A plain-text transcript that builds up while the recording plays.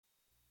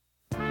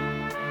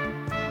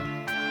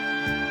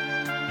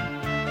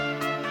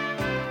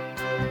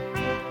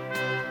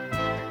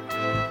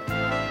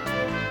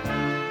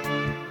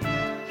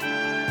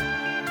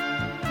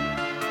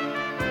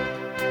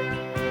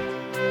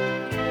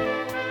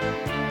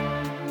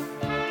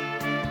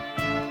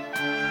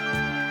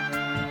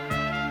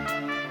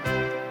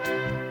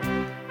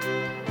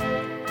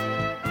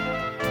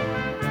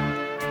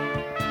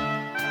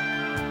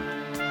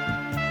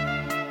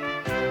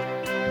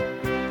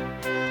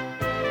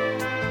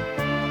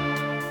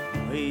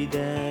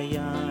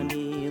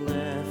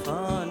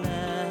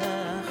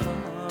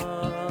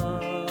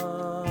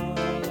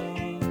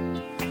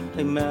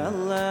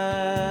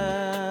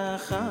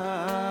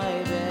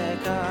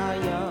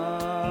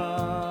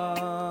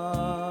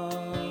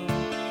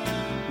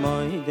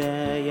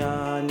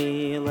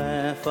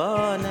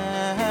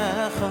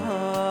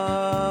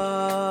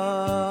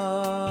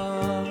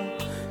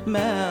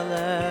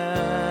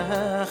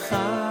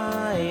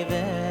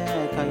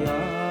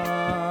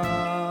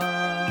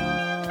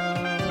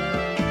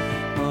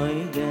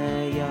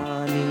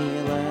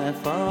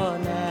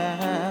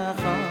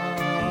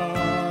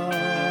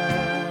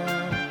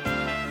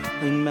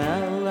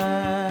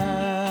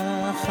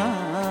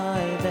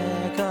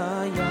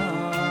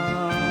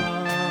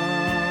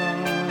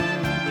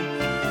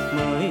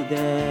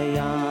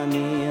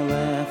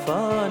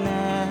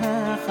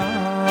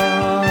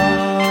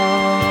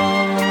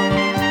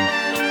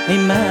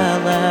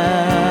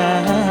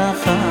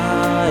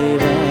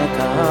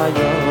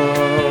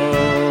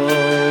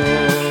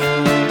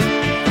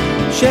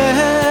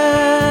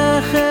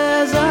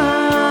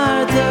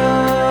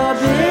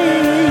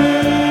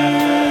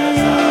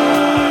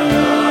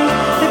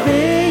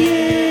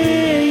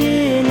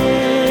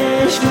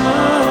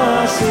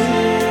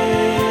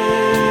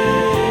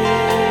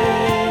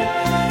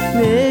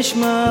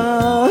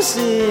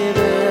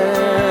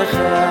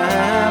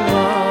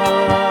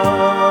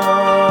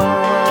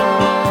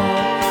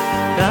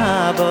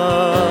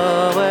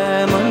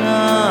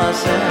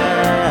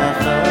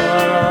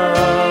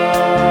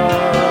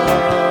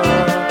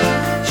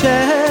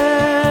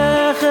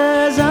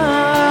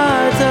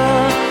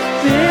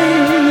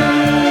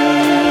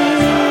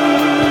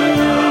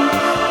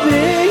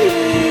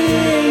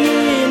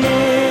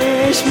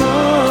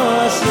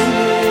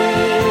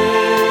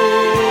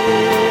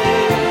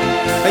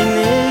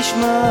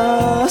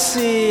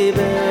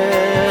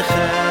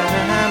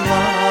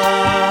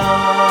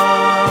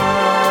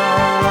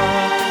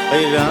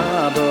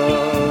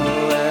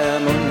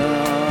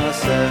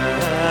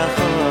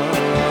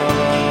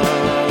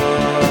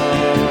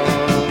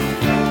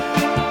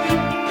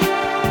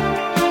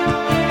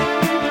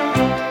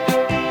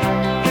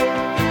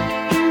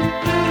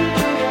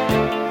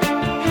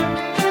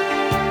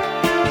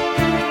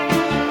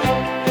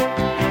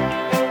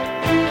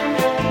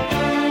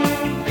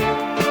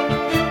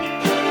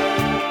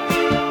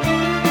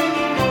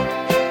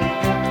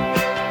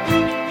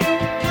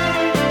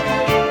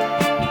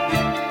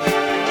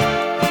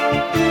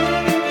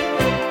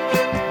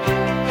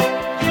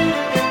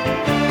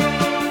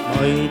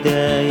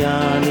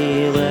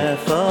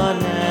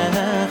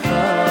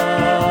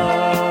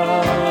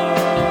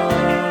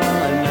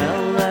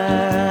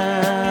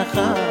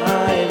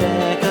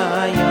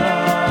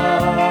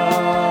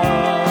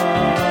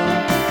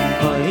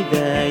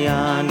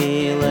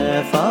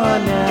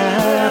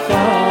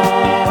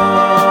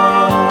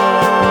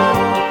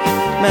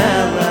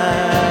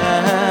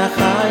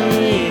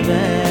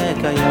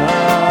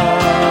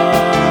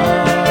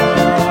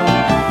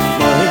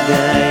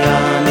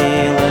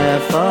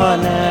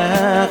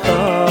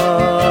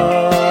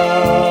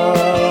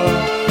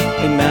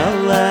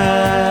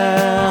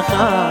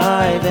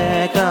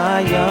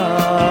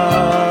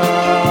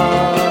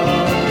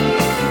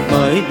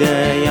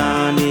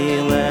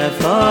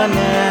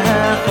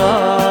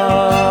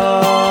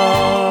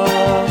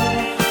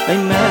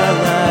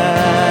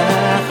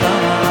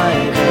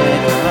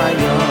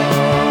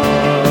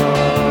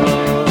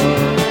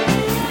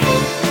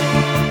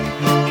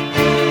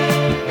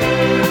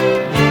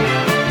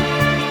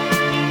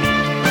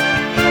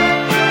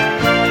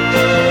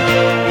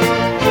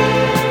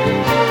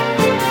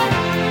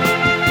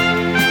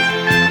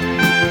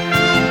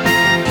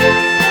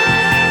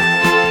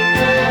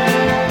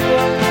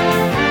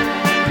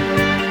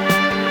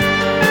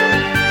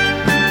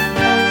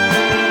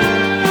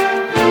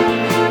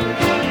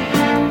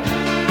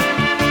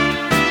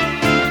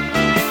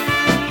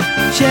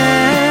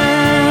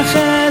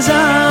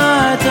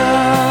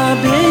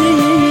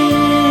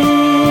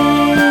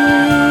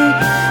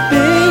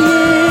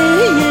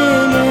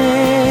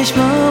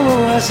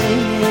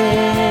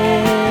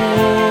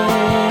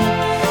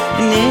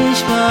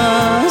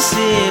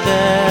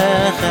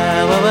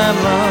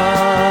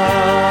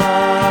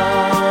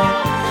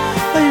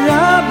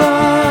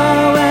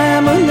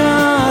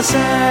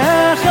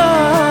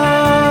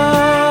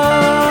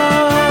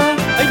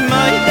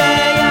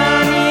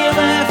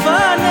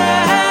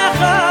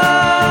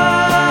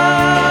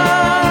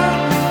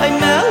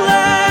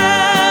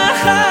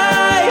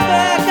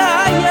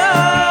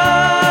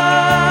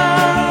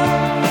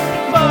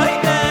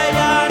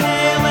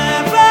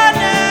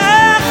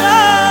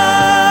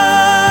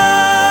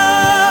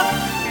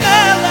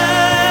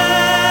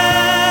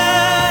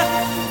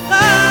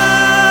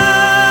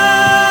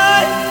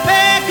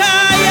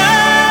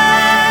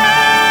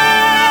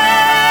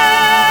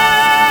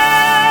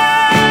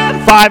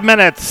5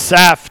 minutes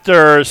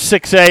after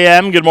 6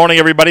 a.m. Good morning,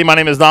 everybody. My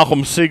name is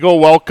Nachum Siegel.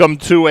 Welcome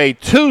to a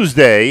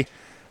Tuesday.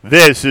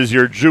 This is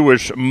your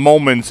Jewish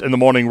Moments in the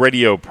Morning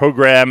radio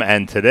program,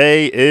 and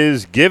today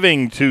is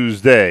Giving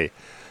Tuesday.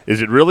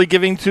 Is it really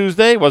Giving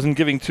Tuesday? Wasn't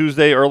Giving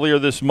Tuesday earlier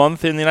this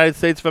month in the United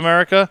States of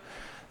America?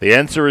 The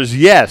answer is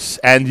yes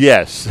and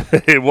yes.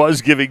 It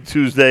was Giving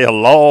Tuesday a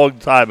long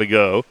time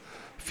ago,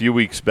 a few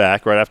weeks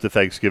back, right after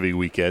Thanksgiving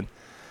weekend.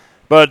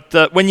 But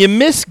when you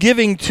miss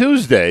Giving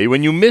Tuesday,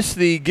 when you miss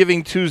the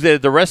Giving Tuesday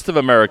that the rest of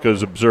America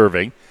is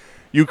observing,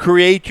 you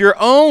create your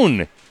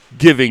own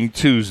Giving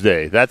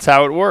Tuesday. That's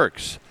how it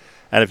works.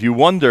 And if you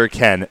wonder,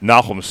 can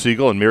Nachum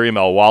Segal and Miriam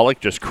L. Wallach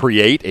just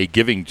create a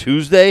Giving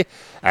Tuesday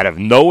out of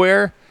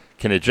nowhere?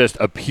 Can it just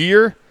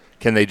appear?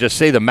 Can they just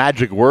say the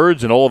magic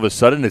words and all of a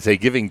sudden it's a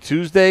Giving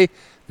Tuesday?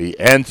 The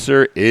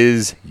answer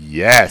is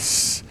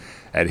yes.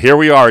 And here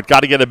we are at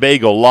Gotta Get a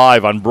Bagel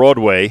live on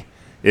Broadway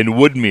in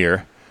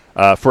Woodmere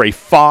for a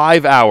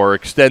 5-hour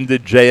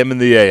extended JM in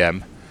the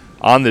AM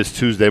on this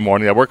Tuesday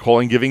morning that we're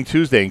calling Giving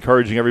Tuesday,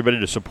 encouraging everybody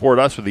to support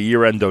us with a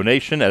year-end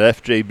donation at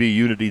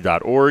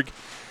fjbunity.org.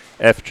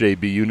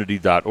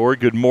 fjbunity.org.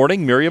 Good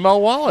morning, Miriam L.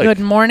 Wallach. Good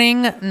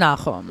morning,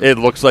 Nachum. It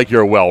looks like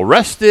you're well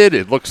rested.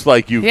 It looks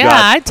like you've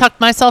I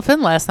tucked myself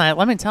in last night,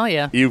 let me tell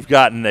you. You've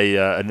gotten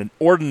an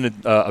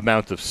inordinate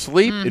amount of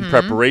sleep in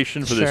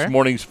preparation for this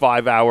morning's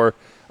 5-hour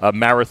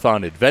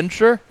marathon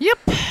adventure. Yep.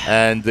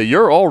 And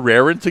you're all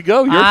raring to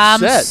go. You're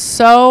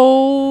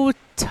set.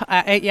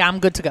 I'm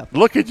good to go.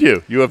 Look at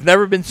you. You have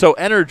never been so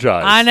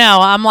energized. I know.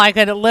 I'm like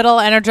a little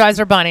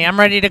Energizer bunny. I'm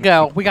ready to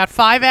go. We got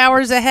 5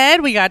 hours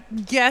ahead. We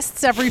got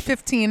guests every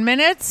 15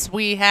 minutes.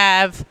 We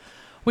got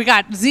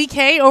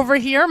ZK over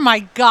here. My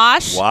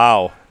gosh.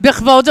 Wow.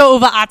 Bichvodo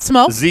uva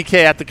atzmo.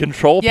 ZK at the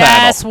control panel.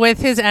 Yes, with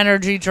his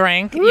energy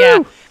drink. Woo.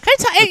 Yeah. Can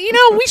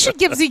I we should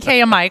give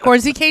ZK a mic, or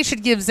ZK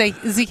should give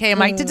ZK a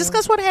mic to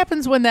discuss what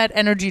happens when that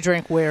energy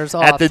drink wears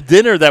off. At the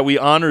dinner that we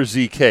honor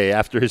ZK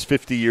after his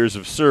 50 years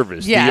of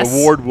service, yes, the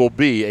award will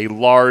be a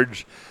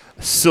large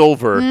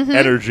silver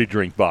energy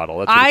drink bottle.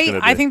 That's what it's gonna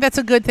be. I think that's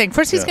a good thing.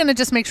 First, he's going to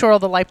just make sure all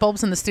the light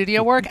bulbs in the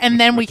studio work, and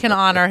then we can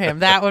honor him.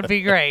 That would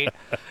be great.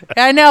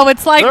 I know.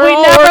 It's like They're we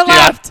all never working.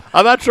 left.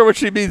 I'm not sure what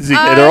she means,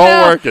 ZK. They're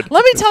all working.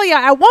 Let me tell you,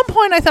 at one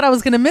point I thought I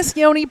was going to miss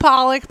Yoni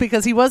Pollock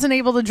because he wasn't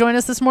able to join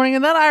us this morning,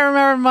 and then I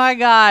remember, my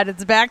God,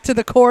 it's back to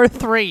the core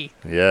three.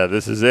 Yeah,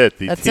 this is it.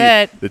 That's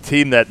it. The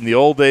team that in the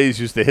old days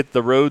used to hit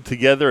the road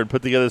together and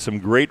put together some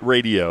great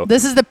radio.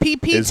 This is the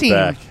PP is team.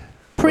 Back.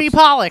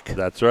 Pre-Pollock.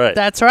 That's right.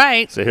 That's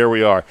right. So here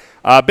we are.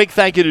 Big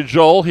thank you to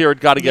Joel here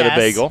at Gotta Get a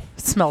Bagel.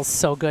 It smells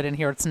so good in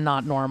here. It's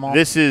not normal.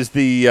 This is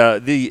the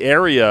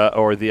area,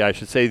 or I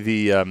should say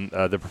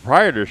the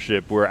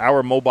proprietorship where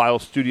our mobile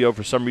studio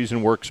for some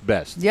reason works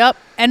best. Yep.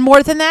 And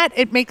more than that,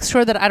 it makes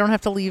sure that I don't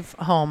have to leave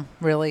home,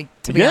 really,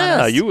 to be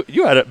honest. Yeah,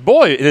 you had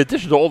in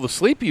addition to all the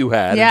sleep you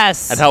had,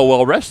 yes, and how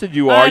well rested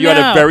you are, you had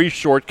a very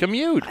short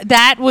commute.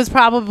 That was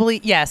probably,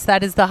 yes,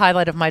 that is the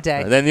highlight of my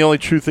day. And then the only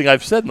true thing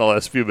I've said in the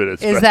last few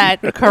minutes. Is right?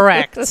 that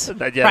correct?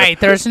 Right.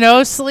 There's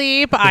no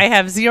sleep. I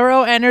have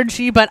zero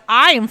energy, but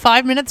I am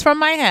 5 minutes from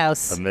my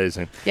house.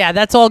 Amazing. Yeah,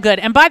 that's all good.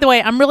 And by the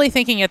way, I'm really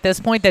thinking at this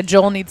point that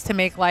Joel needs to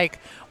make like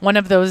one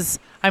of those,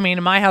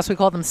 in my house we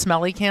call them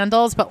smelly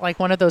candles, but like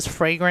one of those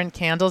fragrant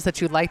candles that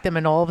you light them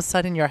and all of a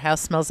sudden your house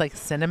smells like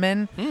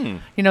cinnamon.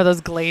 You know, those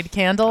Glade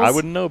candles? I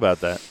wouldn't know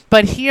about that.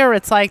 But here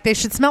it's like they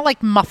should smell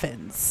like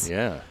muffins.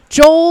 Yeah.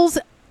 Joel's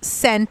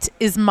scent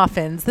is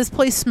muffins. This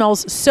place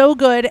smells so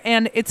good,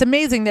 and it's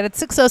amazing that it's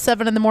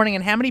 6:07 in the morning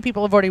and how many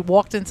people have already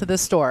walked into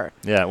this store.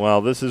 Yeah, well,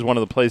 this is one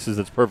of the places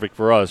that's perfect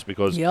for us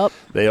because yep,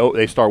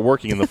 they start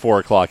working in the 4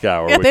 o'clock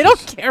hour. Yeah, they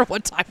don't care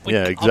what time we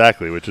Yeah, come.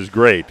 Exactly, which is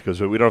great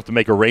because we don't have to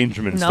make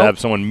arrangements to have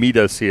someone meet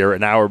us here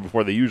an hour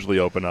before they usually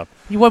open up.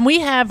 When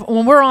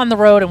we're on the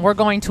road and we're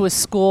going to a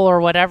school or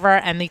whatever,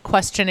 and the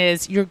question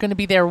is, you're going to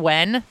be there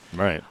when?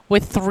 Right.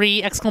 With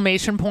 3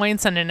 exclamation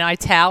points and in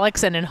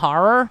italics and in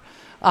horror.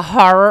 A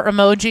horror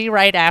emoji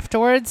right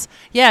afterwards.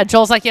 Yeah,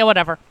 Joel's like, yeah,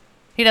 whatever.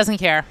 He doesn't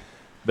care.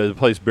 But the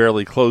place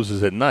barely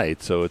closes at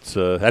night, so it's...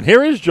 and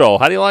here is Joel.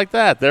 How do you like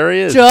that? There he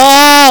is.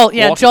 Joel!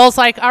 Yeah, Joel's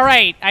like, all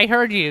right, I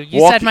heard you.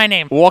 You said my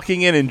name.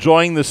 Walking in,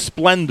 enjoying the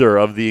splendor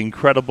of the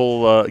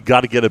incredible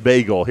Gotta Get a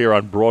Bagel here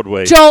on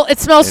Broadway. Joel, it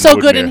smells so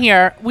good in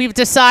here. We've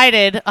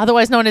decided,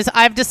 otherwise known as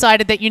I've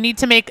decided, that you need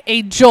to make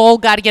a Joel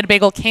Gotta Get a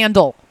Bagel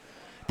candle.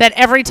 That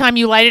every time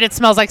you light it, it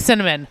smells like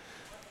cinnamon.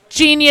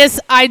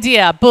 Genius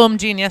idea. Boom,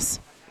 genius.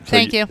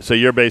 Thank you. So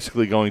you're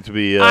basically going to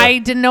be... I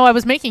didn't know I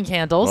was making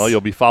candles. Well, you'll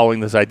be following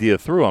this idea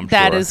through, I'm sure.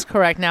 That is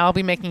correct. Now I'll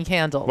be making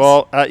candles.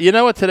 Well, you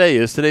know what today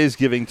is? Today is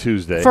Giving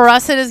Tuesday. For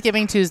us, it is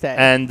Giving Tuesday.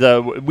 And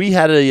we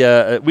had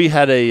a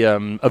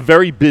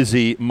very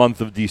busy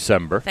month of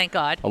December. Thank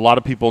God. A lot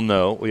of people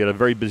know we had a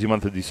very busy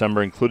month of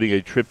December, including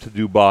a trip to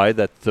Dubai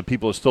that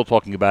people are still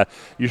talking about.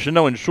 You should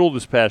know in Shul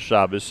this past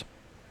Shabbos,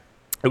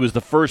 it was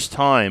the first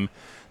time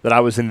that I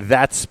was in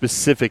that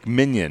specific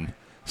minyan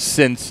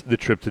since the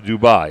trip to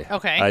Dubai.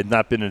 Okay. I had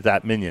not been at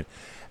that minyan.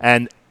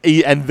 And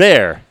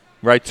there,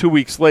 right? 2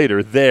 weeks later,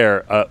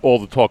 all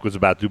the talk was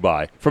about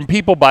Dubai. From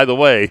people, by the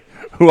way,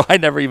 who I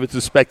never even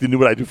suspected knew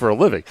what I do for a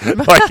living.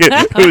 Like,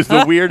 it was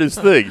the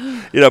weirdest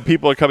thing.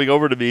 People are coming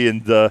over to me,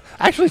 and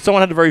actually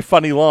someone had a very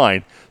funny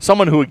line.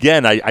 Someone who,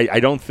 again, I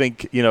don't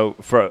think,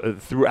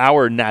 through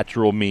our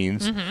natural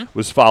means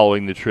was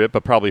following the trip,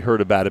 but probably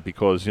heard about it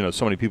because,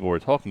 so many people were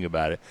talking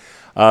about it,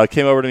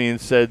 came over to me and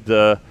said,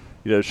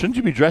 shouldn't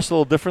you be dressed a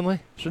little differently?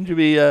 Shouldn't you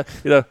be,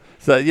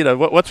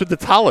 what's with the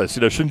tallis?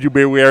 Shouldn't you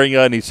be wearing,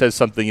 and he says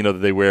something, that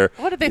they wear.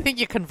 What did they think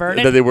you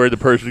converted? That they wear the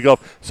Persian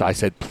Gulf. So I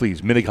said,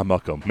 please,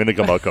 minigamakum.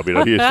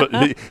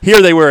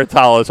 Here they wear a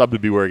tallis. I'm going to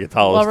be wearing a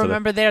tallis Well, today.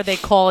 remember there they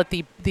call it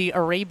the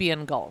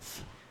Arabian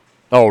Gulf.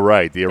 Oh,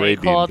 right, the They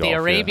Arabian call it Gulf. the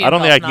Arabian yeah. I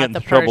don't think I Gulf, can get not into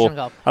the trouble. Persian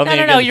Gulf. I don't think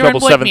I No, can get you're in into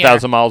trouble Woodmere.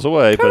 7,000 miles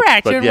away.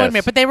 Correct, but you're in yes.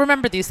 Woodmere, but they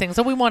remember these things,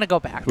 so we want to go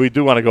back. We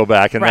do want to go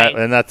back, and Right.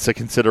 that's a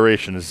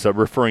consideration, is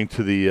referring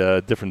to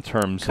the different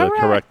terms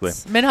correctly.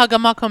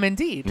 Minhagamakum,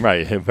 indeed.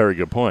 Right, very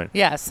good point.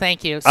 Yes,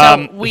 thank you.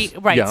 So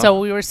yeah. So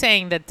we were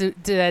saying that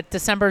that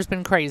December's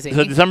been crazy.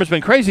 So December's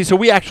been crazy, so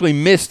we actually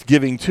missed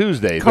Giving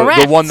Tuesday,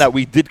 Correct. the one that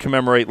we did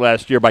commemorate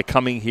last year by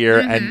coming here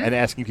and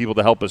asking people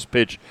to help us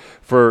pitch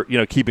for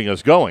keeping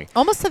us going.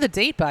 Almost to the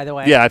date, by the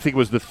way. Yeah, I think it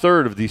was the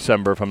 3rd of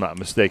December, if I'm not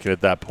mistaken, at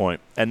that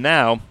point. And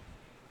now,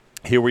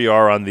 here we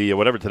are on the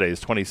whatever today is,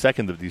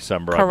 22nd of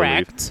December,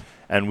 Correct.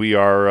 I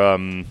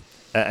believe,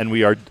 and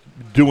we are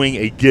doing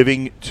a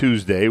Giving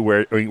Tuesday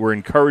where we're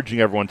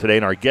encouraging everyone today,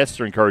 and our guests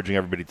are encouraging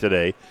everybody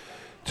today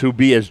to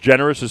be as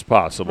generous as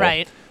possible.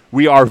 Right.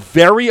 We are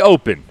very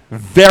open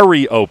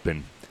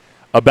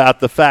about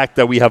the fact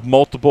that we have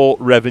multiple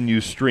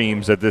revenue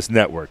streams at this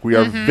network. We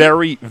are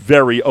very,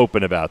 very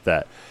open about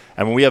that.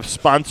 And when we have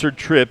sponsored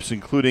trips,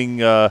 including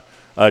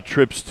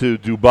trips to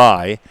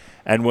Dubai,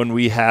 and when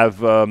we have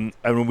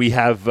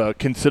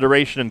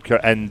consideration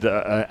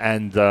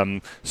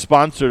and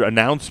sponsored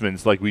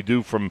announcements like we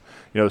do from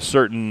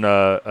certain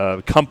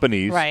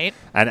companies Right.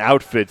 and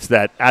outfits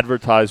that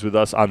advertise with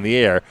us on the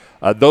air,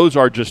 those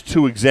are just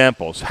 2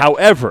 examples.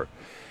 However,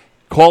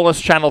 call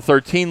us Channel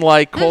 13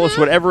 call us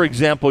whatever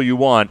example you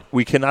want.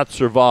 We cannot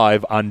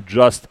survive on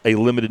just a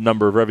limited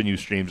number of revenue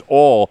streams.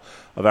 All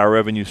of our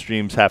revenue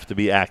streams have to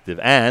be active.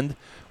 And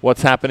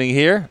what's happening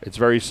here? It's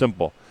very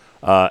simple.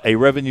 A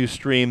revenue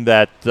stream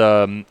that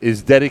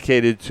is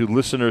dedicated to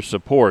listener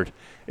support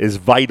is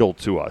vital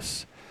to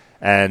us.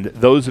 And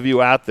those of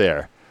you out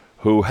there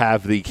who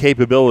have the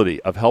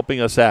capability of helping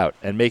us out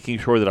and making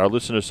sure that our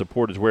listener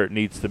support is where it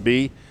needs to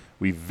be,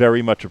 we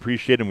very much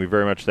appreciate it and we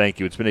very much thank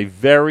you. It's been a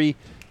very,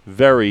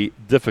 very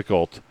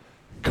difficult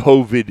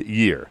COVID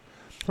year.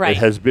 Right. It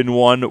has been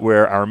one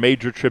where our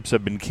major trips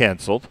have been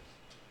canceled,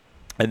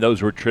 and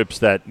those were trips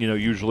that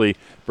usually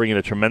bring in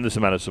a tremendous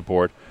amount of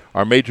support.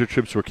 Our major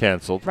trips were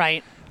canceled.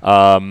 Right.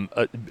 And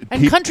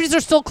countries are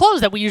still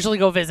closed that we usually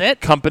go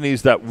visit.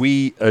 Companies that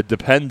we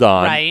depend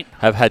on Right.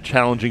 have had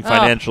challenging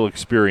financial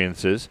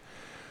experiences.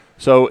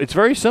 So it's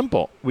very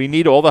simple. We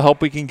need all the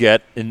help we can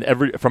get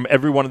from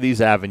every one of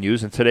these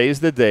avenues. And today is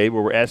the day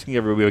where we're asking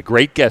everybody. We have a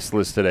great guest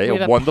list today, We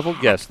have a wonderful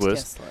guest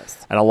list,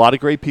 and a lot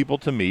of great people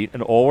to meet.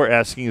 And all we're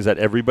asking is that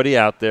everybody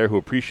out there who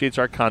appreciates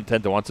our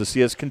content and wants to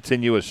see us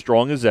continue as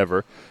strong as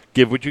ever,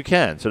 give what you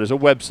can. So there's a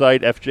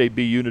website,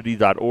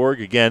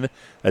 fjbunity.org. Again,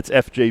 that's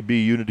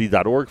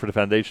fjbunity.org for the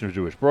Foundation of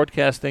Jewish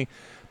Broadcasting.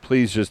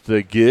 Please just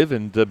give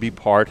and be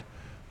part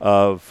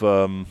of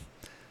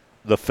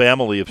the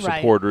family of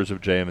supporters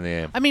of JM and the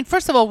AM. I mean,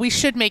 first of all, we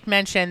should make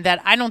mention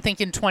that I don't think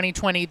in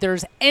 2020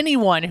 there's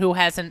anyone who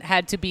hasn't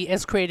had to be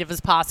as creative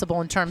as possible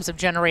in terms of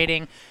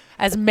generating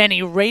as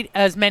many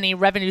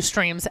revenue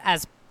streams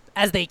as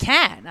they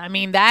can. I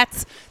mean,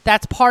 that's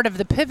part of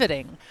the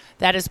pivoting.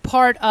 That is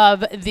part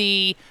of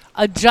the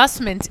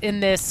adjustment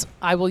in this,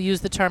 I will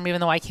use the term even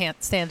though I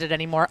can't stand it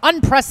anymore,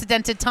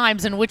 unprecedented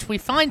times in which we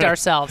find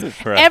ourselves.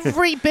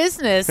 Every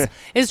business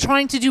is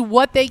trying to do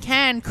what they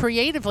can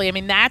creatively. I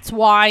mean, that's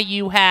why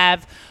you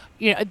have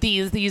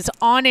these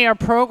on-air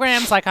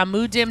programs like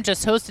Amudim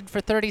just hosted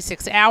for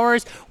 36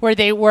 hours where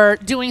they were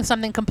doing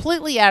something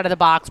completely out of the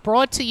box,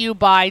 brought to you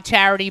by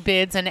Charity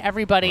Bids and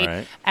everybody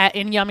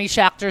in Yummy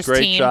Schachter's team.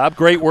 Great job.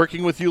 Great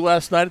working with you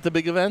last night at the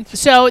big event.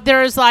 So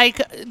there's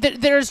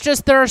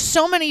there are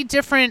so many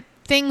different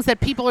things that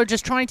people are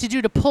just trying to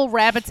do to pull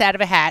rabbits out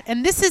of a hat.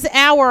 And this is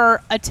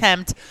our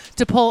attempt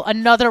to pull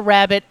another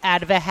rabbit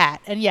out of a hat.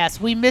 And yes,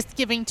 we missed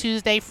Giving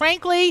Tuesday.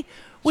 Frankly,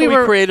 we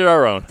created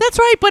our own. That's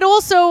right, but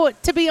also,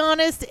 to be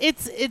honest,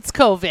 it's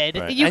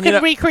COVID. Right. You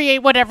can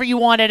recreate whatever you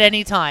want at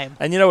any time.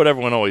 And you know what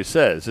everyone always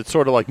says? It's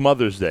sort of like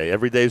Mother's Day.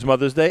 Every day is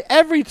Mother's Day.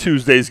 Every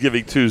Tuesday is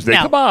Giving Tuesday.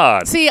 No. Come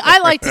on. See, I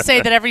like to say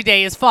that every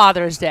day is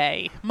Father's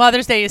Day.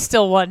 Mother's Day is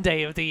still one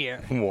day of the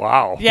year.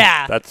 Wow.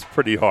 Yeah. That's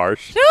pretty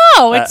harsh.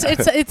 No,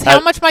 it's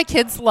how much my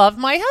kids love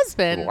my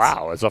husband.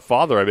 Wow. As a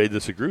father, I may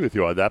disagree with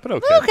you on that, but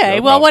okay. Okay,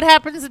 No well, problem. what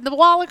happens in the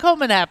Wallach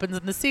home and happens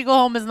in the Siegel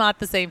home is not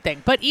the same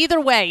thing. But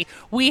either way,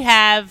 we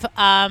have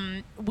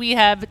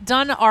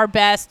done our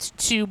best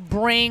to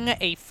bring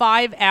a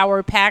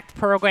 5-hour packed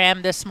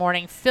program this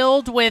morning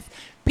filled with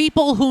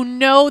people who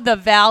know the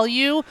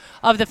value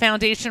of the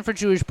Foundation for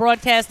Jewish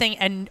Broadcasting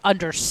and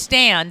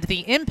understand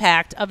the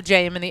impact of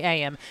JM and the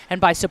AM. And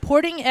by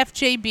supporting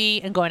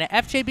FJB and going to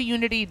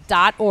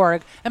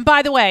fjbunity.org, and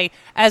by the way,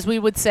 as we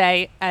would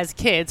say as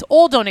kids,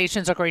 all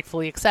donations are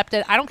gratefully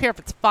accepted. I don't care if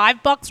it's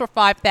 $5 or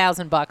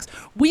 $5,000.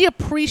 We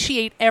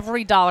appreciate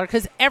every dollar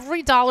because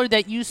every dollar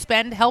that you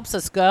spend helps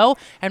us go,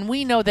 and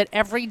we know that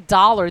every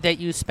dollar that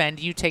you spend,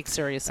 you take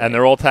seriously. And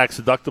they're all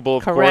tax deductible,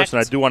 of Correct. course. And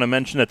I do want to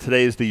mention that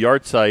today is the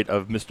yahrzeit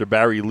of Mr.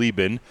 Barry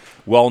Lieben,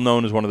 well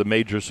known as one of the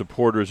major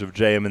supporters of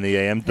JM and the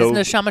AM. His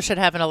neshama should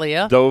have an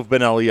aliyah. Dov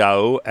Ben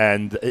Eliyahu,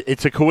 and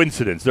it's a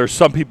coincidence. There are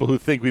some people who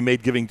think we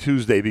made Giving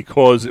Tuesday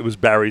because it was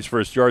Barry's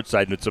first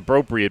yahrzeit, and it's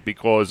appropriate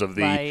because of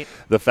the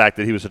fact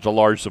that he was such a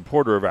large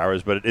supporter of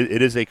ours. But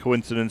it is a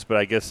coincidence. But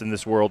I guess in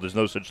this world, there's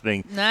no such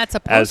thing. That's a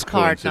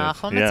postcard,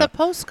 Nachum. Yeah. It's a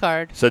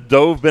postcard. So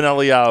Dov Ben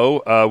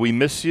Eliyahu, we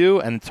miss you,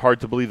 and it's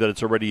hard to believe that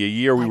it's already a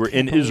year. We were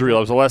in Israel.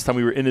 It was the last time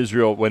we were in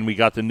Israel when we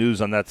got the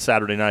news on that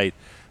Saturday night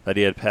that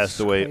he had passed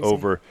away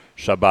over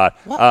Shabbat.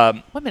 Wait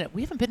a minute.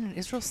 We haven't been in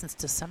Israel since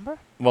December?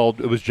 Well,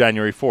 it was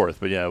January 4th,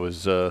 but yeah, it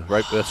was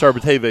right. Asar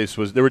B'Teves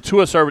was. There are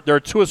two Asar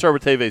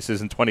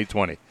B'Teveses in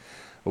 2020,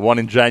 one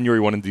in January,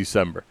 one in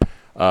December,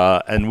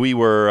 and we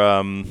were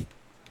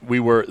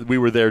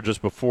there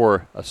just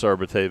before Asar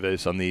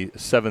B'Teves on the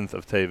 7th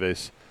of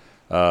Teves,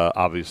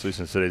 obviously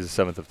since today's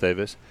the 7th of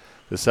Teves,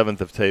 the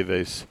 7th of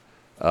Teves.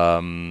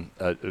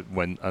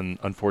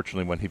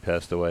 Unfortunately when he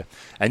passed away.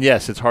 And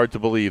yes, it's hard to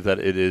believe that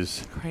it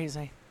is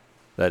crazy.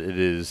 That it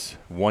is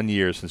 1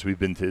 year since we've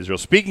been to Israel.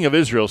 Speaking of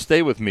Israel,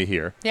 stay with me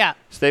here. Yeah.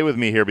 Stay with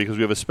me here because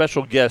we have a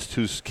special guest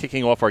who's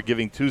kicking off our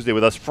Giving Tuesday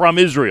with us from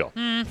Israel.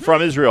 Mm-hmm.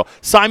 From Israel.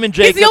 Simon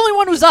Jacob. He's the only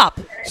one who's up.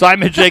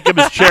 Simon Jacob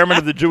is chairman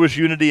of the Jewish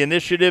Unity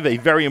Initiative, a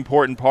very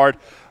important part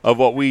of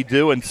what we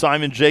do. And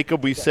Simon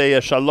Jacob, we say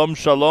shalom,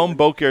 shalom,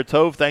 boker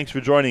tov. Thanks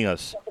for joining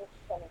us.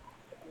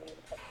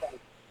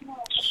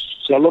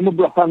 Shalom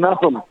u'bracha,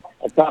 Nachum.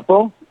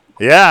 Atapo?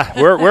 Yeah,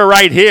 we're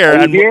right here.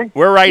 Are you here?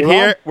 We're right You're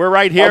here. on? We're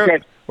right here. Okay.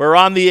 We're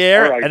on the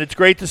air, Right. and it's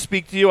great to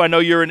speak to you. I know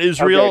you're in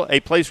Israel, Okay. a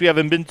place we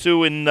haven't been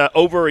to in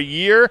over a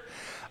year,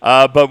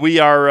 but we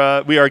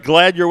are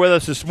glad you're with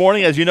us this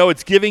morning. As you know,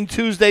 it's Giving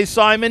Tuesday,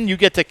 Simon. You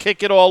get to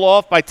kick it all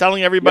off by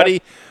telling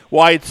everybody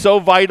why it's so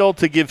vital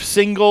to give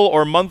single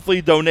or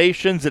monthly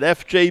donations at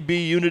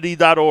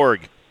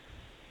fjbunity.org.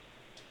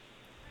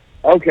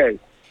 Okay.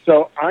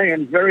 So I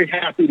am very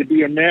happy to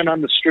be a man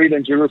on the street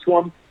in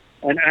Jerusalem.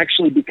 And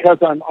actually, because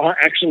I'm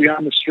actually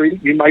on the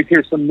street, you might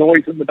hear some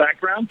noise in the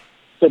background.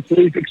 So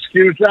please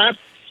excuse that.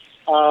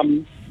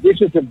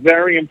 This is a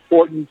very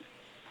important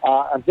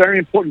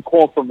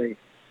call for me.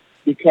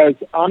 Because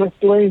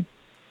honestly,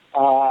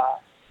 the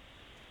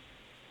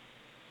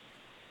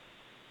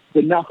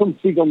Nachum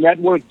Segal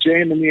Network,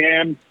 JM and the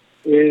AM,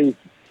 is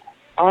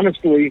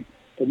honestly,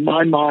 in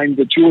my mind,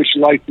 the Jewish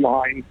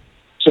lifeline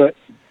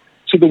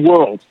to the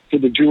world, to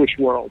the Jewish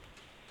world.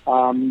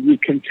 You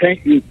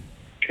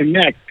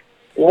connect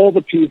all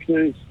the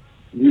pieces.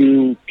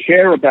 You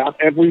care about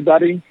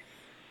everybody,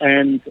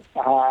 and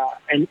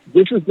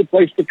this is the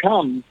place to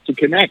come to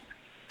connect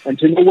and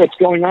to know what's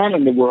going on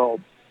in the world.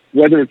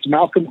 Whether it's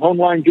Malcolm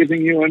Hoenlein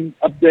giving you an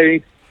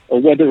update,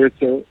 or whether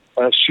it's a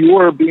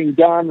shiur being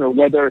done, or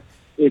whether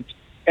it's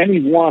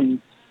any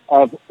one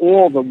of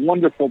all the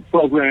wonderful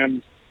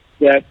programs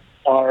that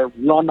are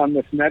run on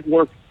this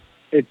network.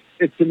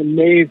 It's an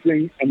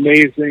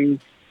amazing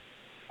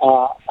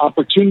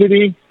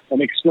opportunity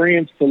and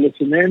experience to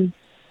listen in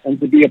and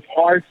to be a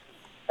part.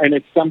 And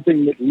it's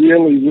something that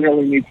really,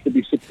 really needs to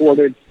be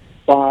supported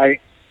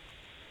by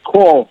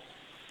Klal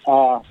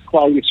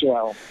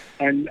Yisrael.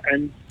 And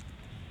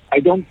I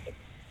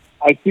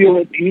feel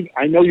it.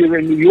 I know you're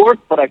in New York,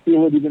 but I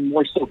feel it even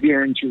more so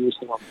here in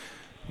Jerusalem.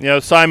 You know,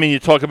 Simon, you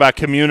talk about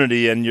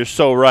community, and you're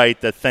so right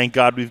that thank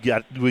God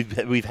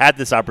we've had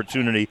this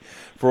opportunity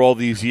for all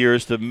these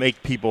years to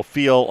make people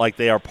feel like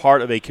they are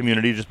part of a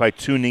community just by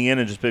tuning in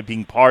and just by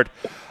being part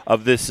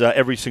of this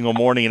every single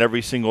morning and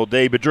every single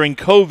day. But during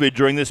COVID,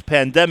 during this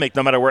pandemic,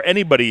 no matter where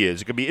anybody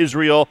is, it could be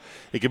Israel,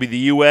 it could be the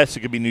U.S., it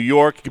could be New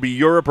York, it could be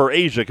Europe or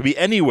Asia, it could be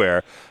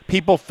anywhere,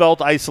 people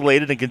felt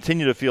isolated and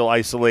continue to feel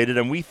isolated,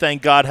 and we,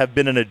 thank God, have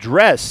been an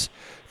address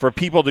for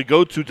people to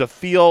go to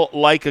feel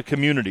like a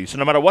community. So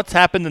no matter what's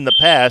happened in the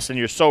past, and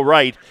you're so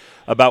right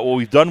about what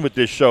we've done with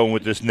this show and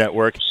with this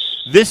network,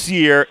 this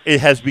year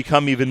it has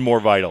become even more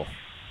vital.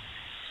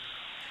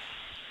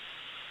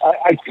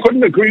 I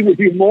couldn't agree with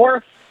you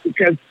more,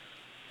 because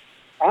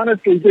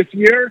honestly, this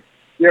year,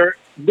 their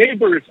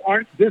neighbors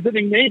aren't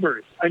visiting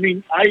neighbors. I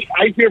mean,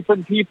 I hear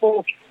from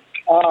people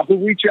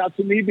who reach out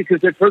to me because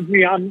they've heard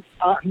me on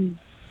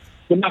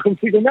the Nachum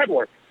Segal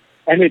Network.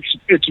 And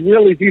it's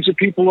really, these are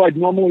people who I'd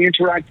normally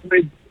interact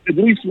with at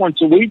least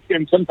once a week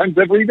and sometimes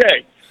every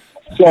day.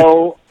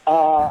 So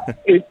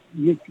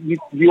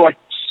you are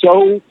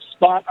so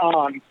spot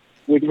on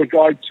with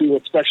regard to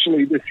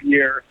especially this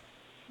year.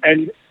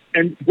 And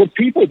what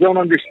people don't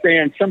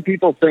understand, some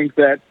people think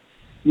that,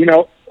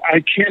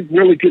 I can't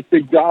really get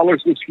big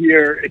dollars this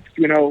year. It's,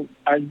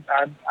 I'm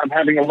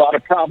having a lot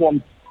of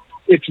problems.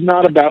 it's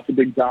not about the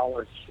big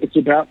dollars. It's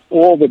about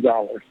all the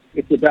dollars.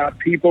 It's about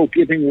people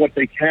giving what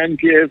they can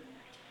give.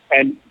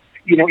 And,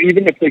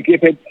 even if they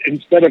give it,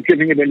 instead of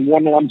giving it in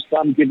one lump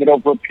sum, give it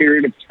over a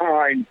period of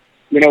time,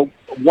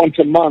 once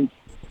a month.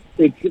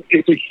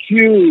 It's a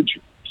huge,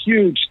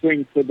 huge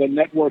thing for the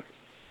network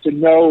to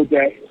know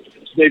that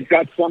they've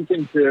got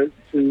something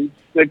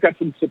they've got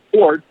some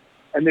support,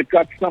 and they've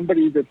got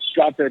somebody that's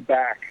got their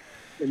back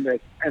in this.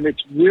 And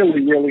it's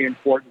really, really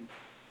important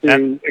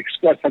to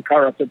express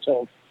hakarat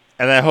hatov.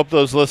 And I hope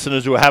those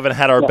listeners who haven't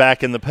had our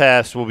back in the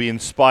past will be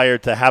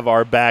inspired to have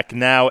our back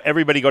now.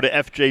 Everybody go to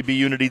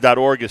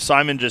fjbunity.org. As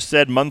Simon just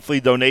said, monthly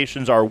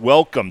donations are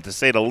welcome, to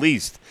say the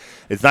least.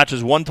 It's not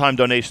just one-time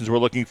donations we're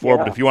looking for,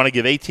 but if you want to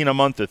give $18 a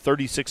month or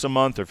 $36 a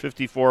month or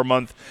 $54 a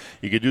month,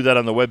 you can do that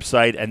on the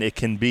website, and it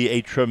can be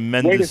a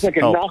tremendous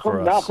help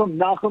for us.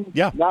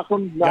 Nachum.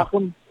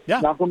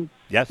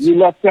 Yes. You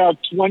left out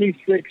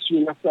 26.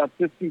 You left out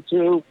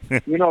 52.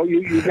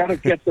 You got to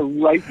get the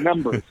right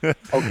numbers.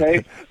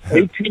 Okay,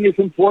 18 is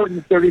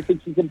important.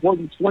 36 is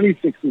important.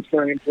 26 is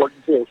very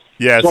important too.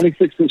 Yes.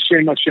 26 is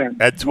Shem Hashem.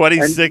 And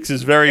 26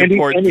 is very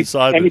important to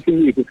Simon. Anything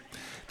you do.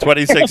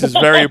 26 is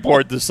very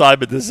important to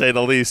Simon, to say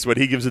the least. When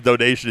he gives a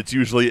donation, it's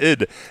usually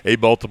in a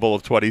multiple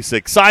of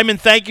 26. Simon,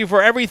 thank you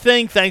for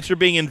everything. Thanks for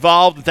being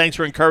involved, and thanks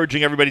for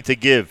encouraging everybody to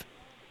give.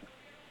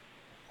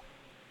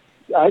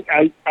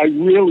 I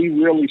really,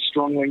 really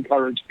strongly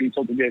encourage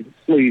people to give.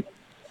 Please,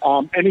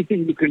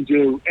 anything you can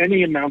do,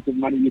 any amount of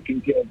money you can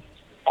give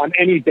on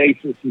any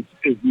basis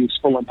is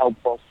useful and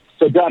helpful.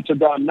 So,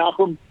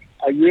 Nachum,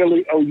 I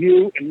really owe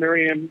you and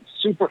Miriam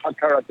super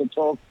hakarat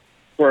hatov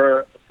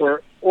for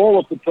all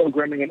of the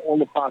programming and all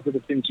the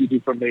positive things you do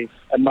for me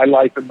and my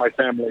life and my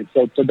family.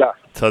 So, tada.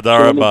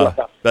 Tada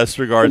rabba. Best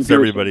regards to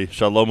everybody.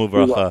 Shalom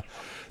uvracha.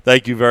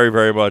 Thank you very,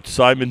 very much.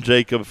 Simon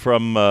Jacob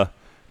from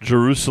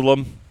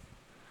Jerusalem.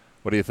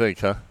 What do you think,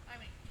 huh?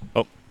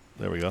 Oh,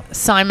 there we go.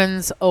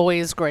 Simon's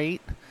always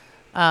great.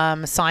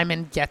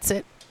 Simon gets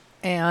it.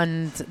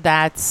 And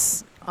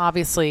that's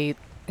obviously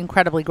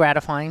incredibly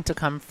gratifying to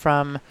come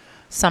from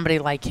somebody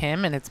like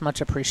him, and it's much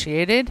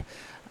appreciated.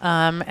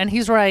 And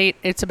he's right.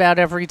 It's about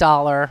every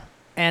dollar.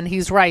 And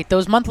he's right.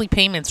 Those monthly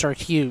payments are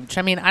huge.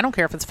 I mean, I don't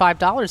care if it's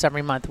 $5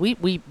 every month. We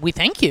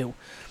thank you.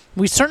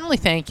 We certainly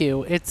thank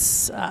you.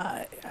 It's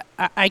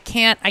I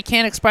can't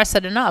express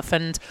it enough.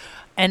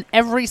 And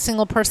every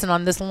single person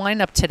on this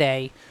lineup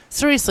today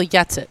seriously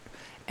gets it.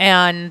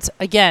 And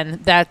again,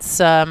 that's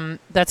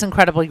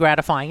incredibly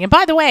gratifying. And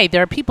by the way,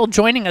 there are people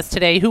joining us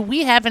today who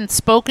we haven't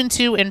spoken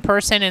to in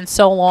person in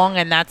so long,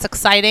 and that's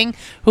exciting,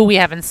 who we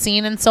haven't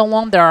seen in so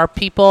long. There are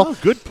people... Oh,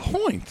 good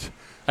point.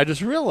 I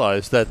just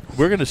realized that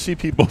we're going to see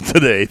people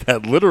today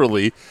that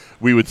literally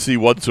we would see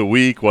once a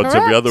week, once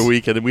every other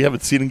week, and we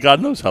haven't seen in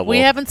God knows how long. We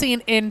haven't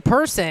seen in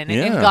person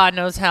in God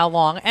knows how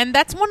long. And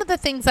that's one of the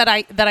things that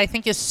I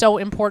think is so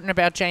important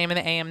about JM and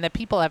the AM that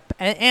people have,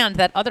 and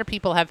that other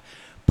people have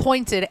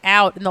pointed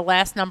out in the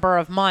last number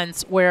of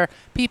months, where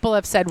people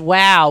have said,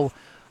 wow,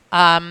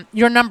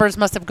 your numbers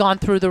must have gone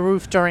through the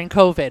roof during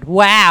COVID.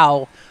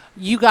 Wow,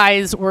 you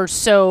guys were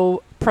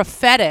so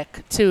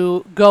prophetic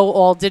to go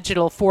all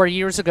digital 4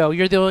 years ago.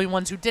 You're the only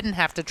ones who didn't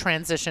have to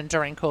transition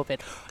during COVID.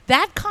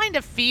 That kind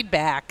of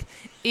feedback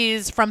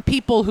is from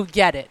people who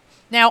get it.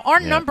 Now,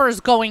 our numbers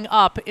going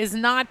up is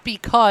not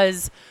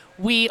because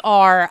we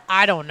are,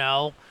 I don't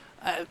know,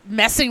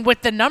 messing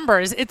with the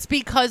numbers. It's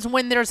because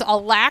when there's a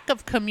lack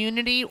of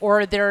community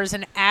or there's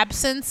an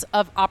absence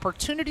of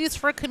opportunities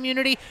for a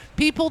community,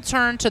 people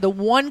turn to the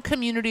one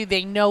community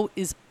they know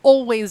is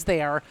always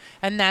there,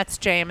 and that's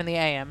JM and the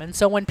AM. And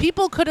so when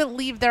people couldn't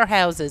leave their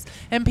houses,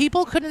 and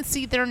people couldn't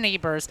see their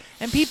neighbors,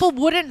 and people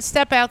wouldn't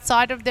step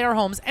outside of their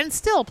homes, and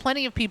still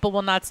plenty of people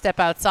will not step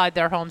outside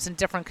their homes in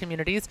different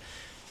communities,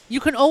 you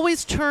can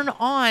always turn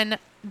on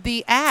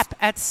the app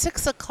at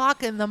 6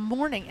 o'clock in the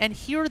morning and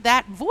hear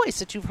that voice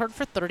that you've heard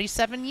for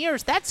 37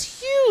 years.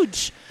 That's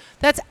huge.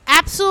 That's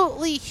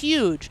absolutely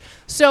huge.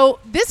 So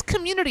this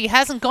community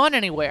hasn't gone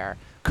anywhere.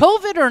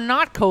 COVID or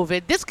not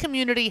COVID, this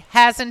community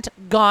hasn't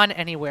gone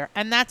anywhere.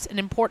 And that's an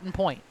important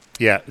point.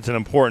 Yeah, it's an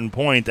important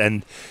point.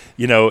 And,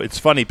 you know, it's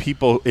funny,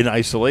 people in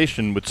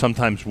isolation would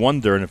sometimes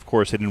wonder, and of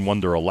course they didn't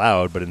wonder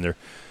aloud, but in their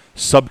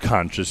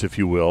subconscious, if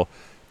you will,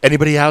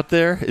 anybody out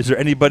there? Is there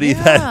anybody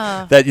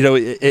that you know,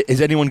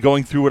 is anyone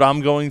going through what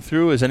I'm going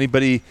through? Is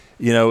anybody,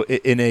 you know,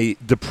 in a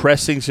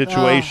depressing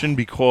situation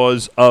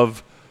because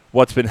of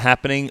what's been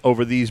happening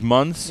over these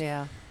months?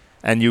 Yeah.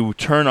 And you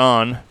turn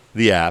on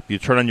the app, you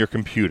turn on your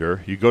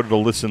computer, you go to the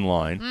listen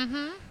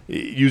line,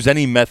 use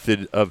any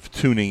method of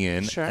tuning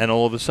in, and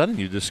all of a sudden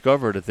you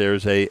discover that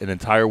there's an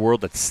entire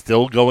world that's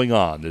still going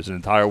on. There's an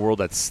entire world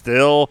that's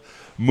still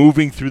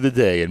moving through the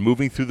day and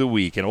moving through the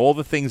week, and all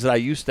the things that I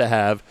used to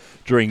have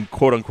during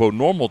quote-unquote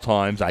normal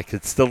times, I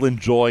could still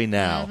enjoy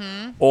now.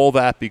 All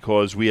that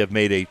because we have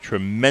made a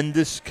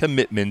tremendous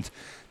commitment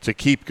to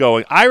keep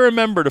going. I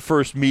remember the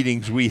first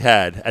meetings we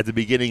had at the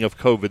beginning of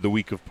COVID, the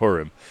week of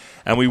Purim,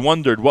 and we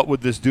wondered, what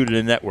would this do to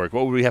the network?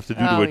 What would we have to do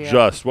to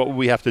adjust? What would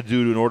we have to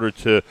do in order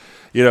to,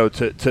 you know,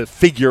 to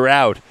figure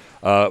out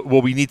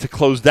will we need to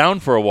close down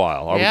for a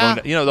while? Are Yeah.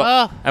 we going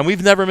to, and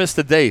we've never missed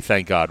a day,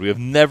 thank God. We have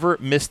never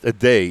missed a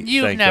day.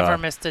 You've thank never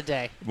God. missed a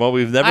day. Well,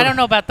 we've never. I don't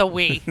know about the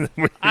we.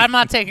 I'm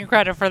not taking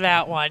credit for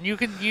that one. You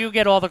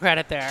get all the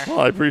credit there.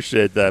 Well, I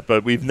appreciate that,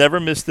 but we've never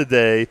missed a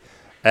day.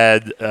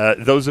 And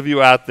those of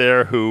you out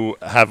there who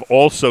have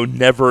also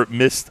never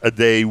missed a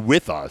day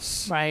with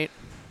us, Right.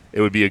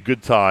 it would be a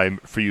good time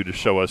for you to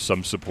show us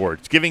some support.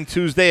 It's Giving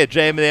Tuesday at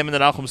JM&M and the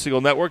Nachum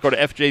Segal Network. Go to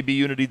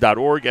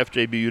fjbunity.org,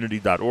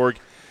 fjbunity.org.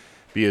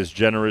 Be as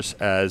generous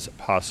as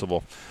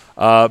possible.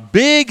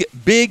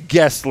 Big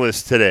guest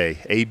list today.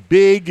 A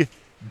big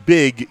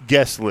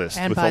guest list.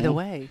 And by the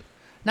way,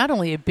 not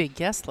only a big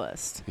guest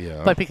list,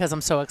 Yeah. but because I'm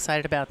so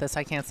excited about this,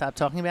 I can't stop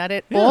talking about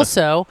it. Yeah.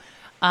 Also,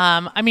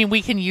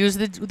 we can use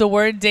the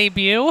word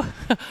debut,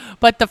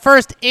 but the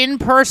first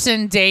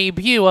in-person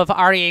debut of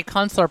Aryeh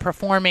Kunstler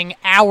performing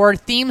our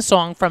theme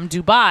song from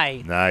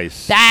Dubai.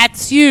 Nice.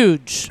 That's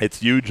huge. It's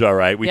huge, all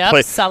right.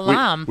 Yep,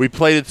 salam. We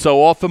played it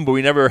so often, but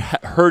we never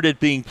heard it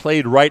being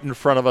played right in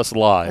front of us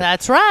live.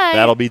 That's right.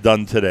 That'll be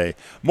done today.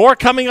 More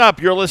coming up.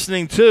 You're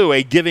listening to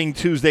a Giving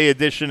Tuesday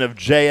edition of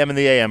JM and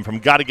the AM from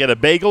Gotta Get a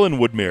Bagel in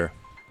Woodmere.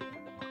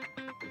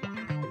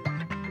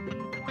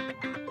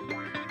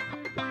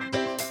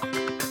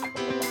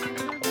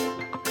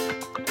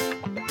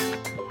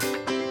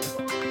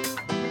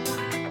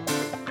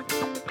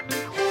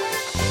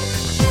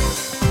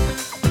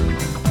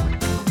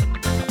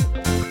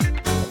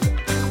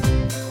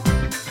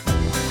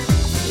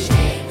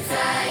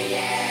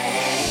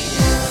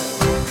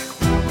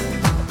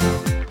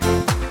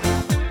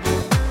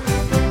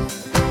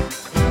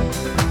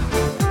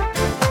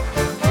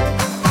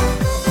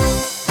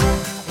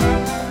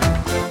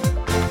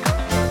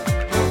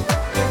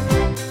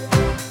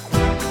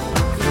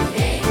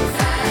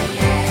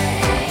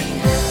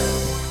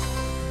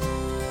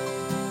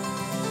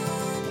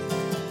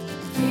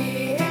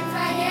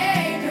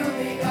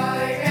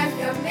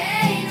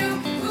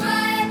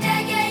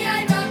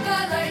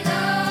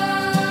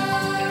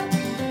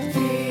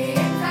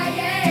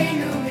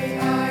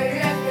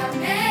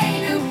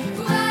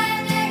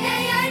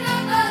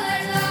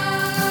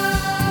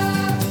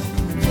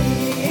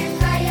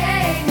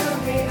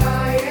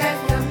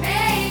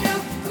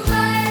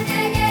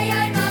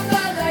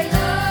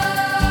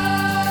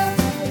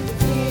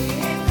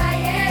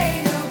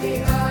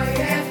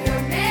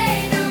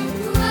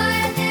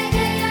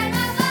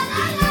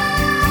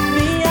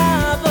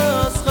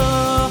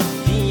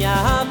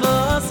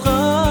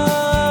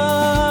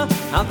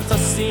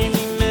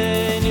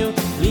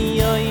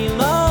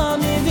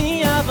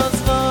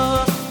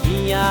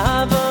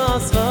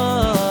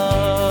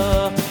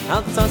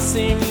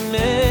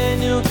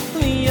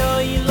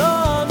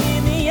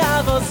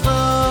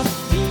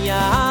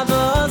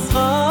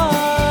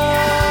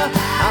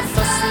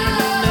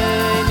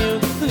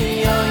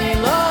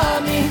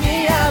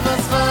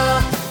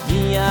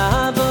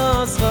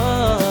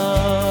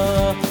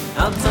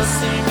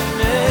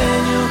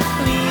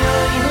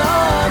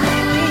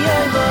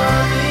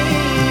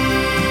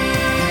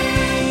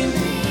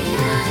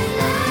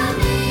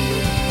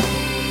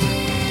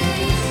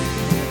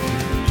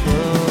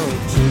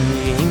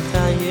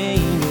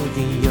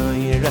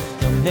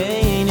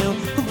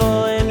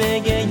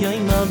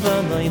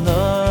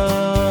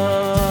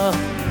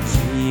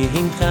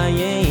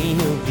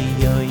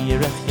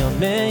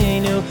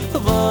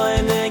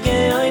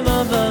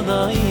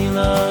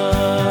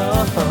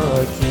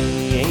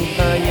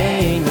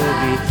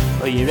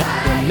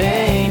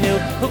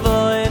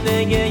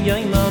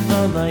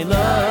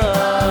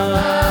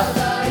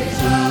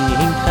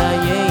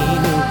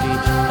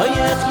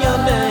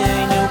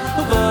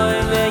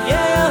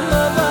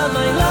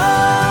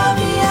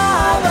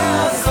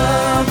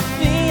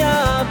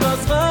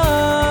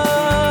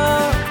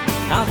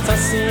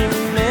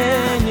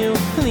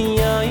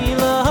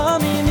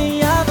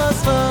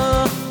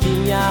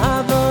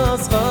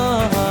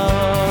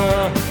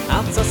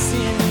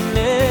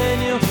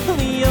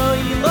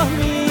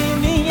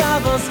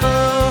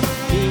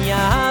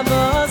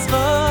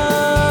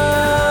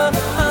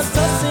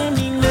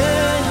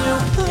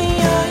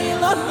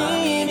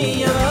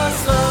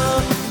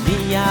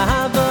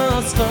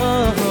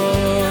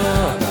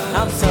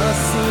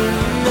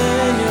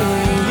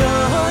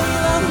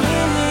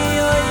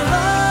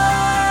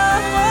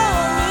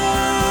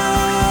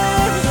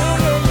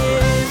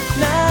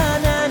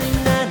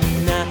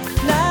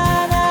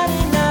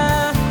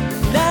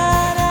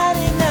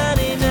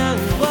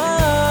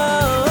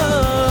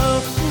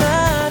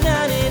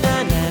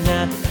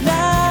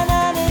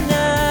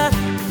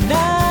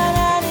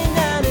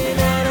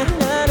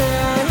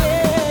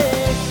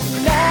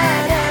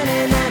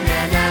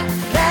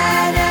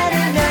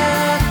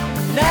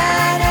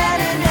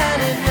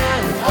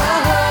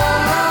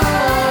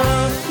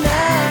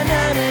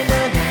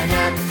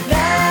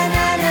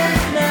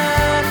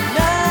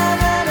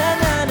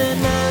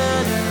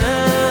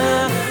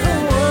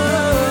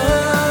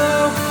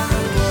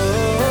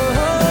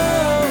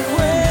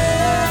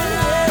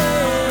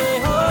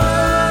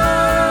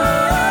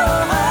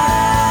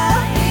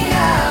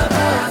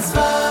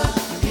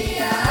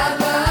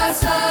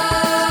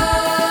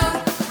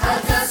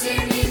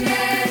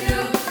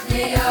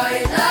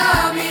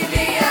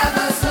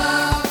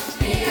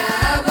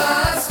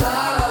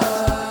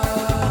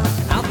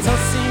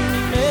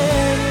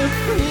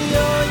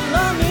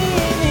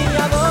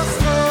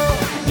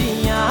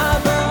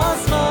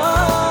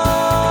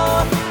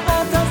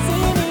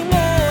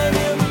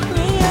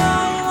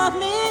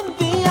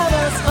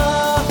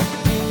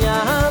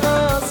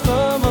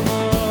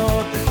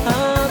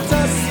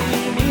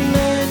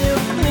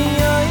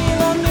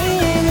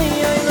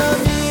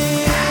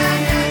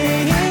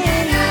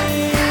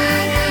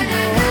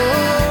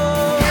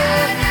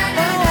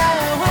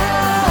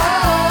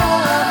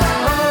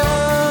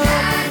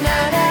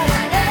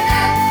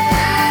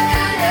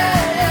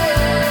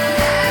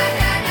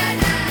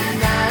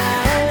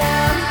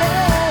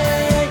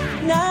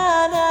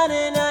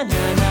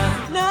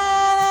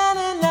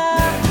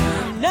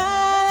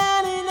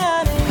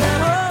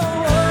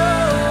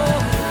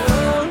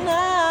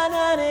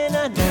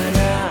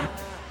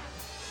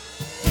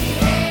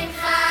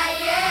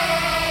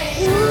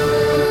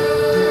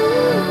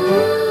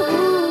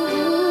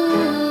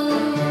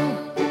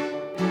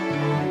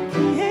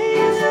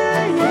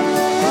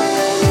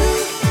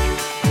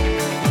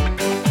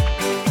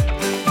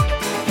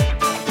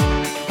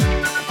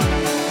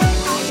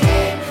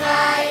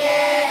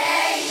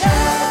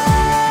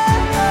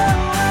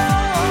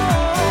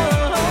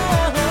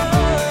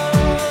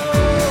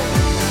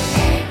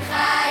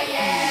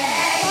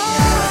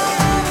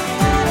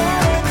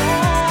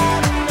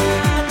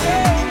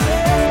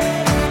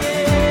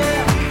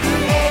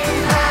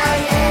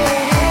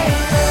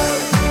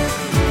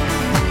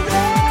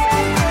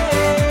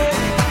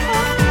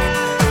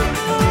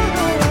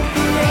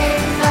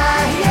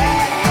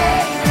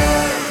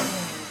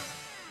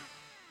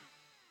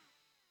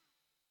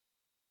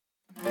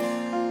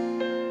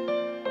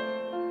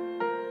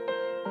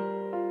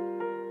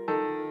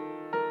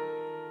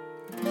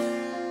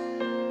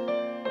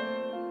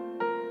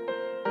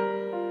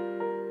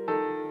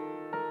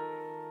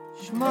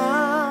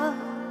 שמע,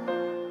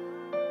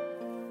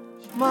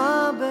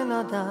 שמע בן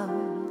אדם,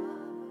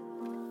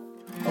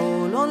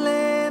 קול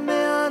עולה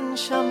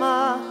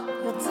מהנשמה,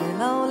 יוצא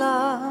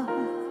לעולם.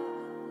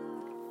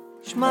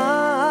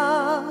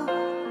 שמע,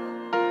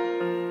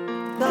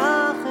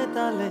 פתח את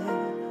הלב,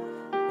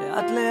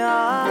 לאט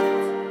לאט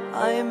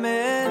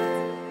האמת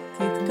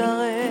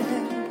תתקרב.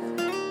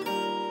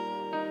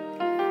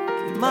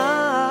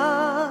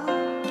 כמעט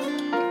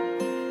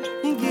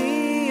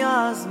הגיע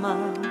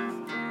הזמן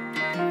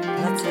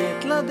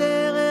לצאת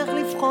לדרך,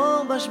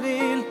 לבחור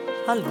בשביל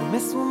הלא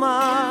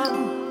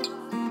מסומן.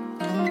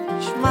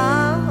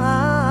 שמע,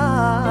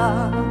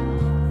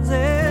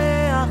 זה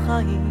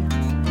החיים,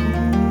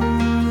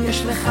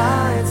 יש לך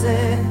את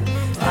זה,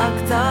 רק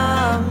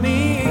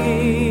תאמין.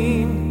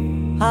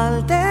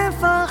 אל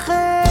תפחד,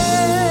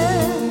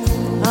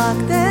 רק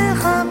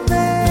תחפש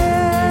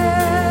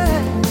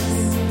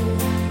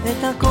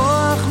את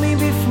הכוח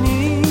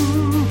מבפנים,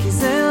 כי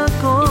זה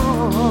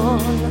הכל.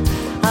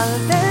 אל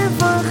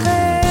תפחד,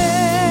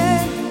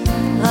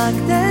 רק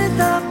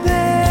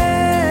תטפס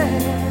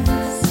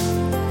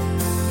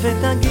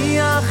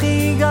ותגיע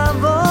הכי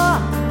גבוה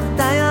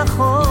אתה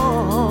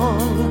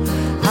יכול.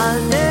 אל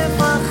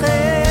תפחד,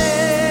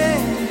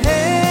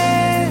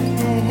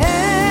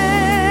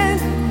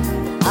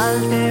 אל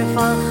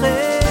תפחד,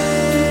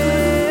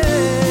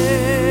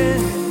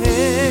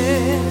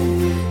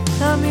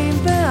 תאמין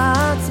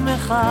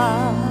בעצמך.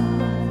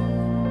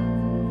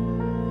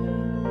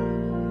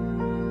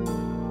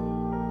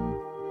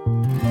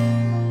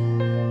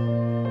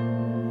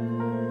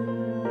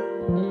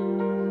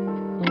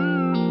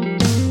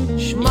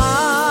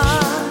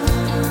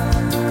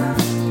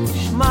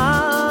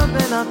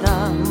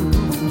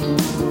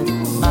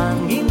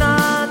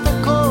 מנגינת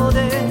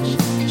הקודש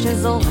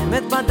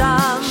שזורמת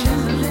בדם,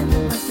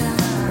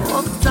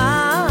 עוד קצת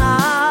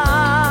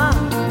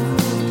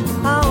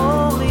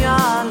האור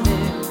יעלה,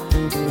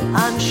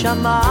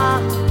 הנשמה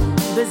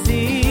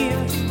בזיו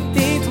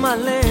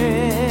תתמלא.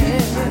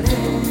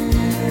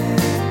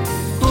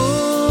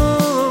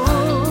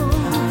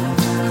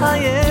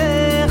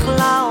 חייך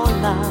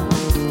לעולם,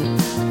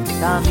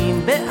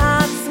 תאמין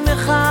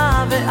בעצמך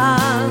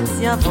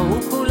ואז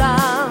יבואו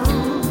כולם.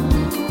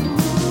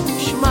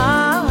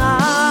 שמע,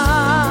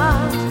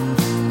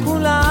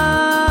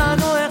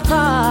 כולנו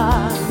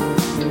אחד,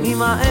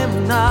 עם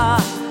האמונה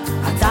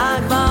אתה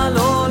כבר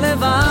לא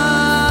לבד.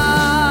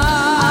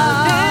 אל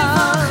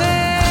תפחד,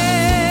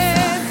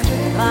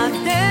 רק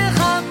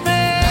תחפש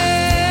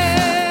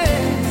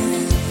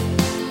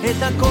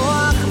את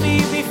הכוח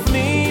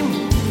מבפנים,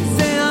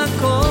 זה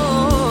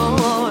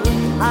הכל.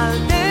 אל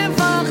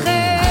תפחד,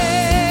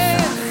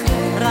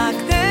 רק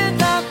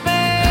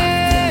תטפס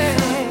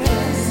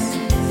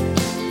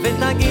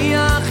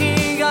ותגיע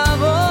הכי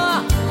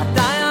גבוה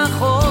אתה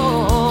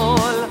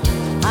יכול.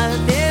 אל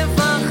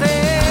תפחד,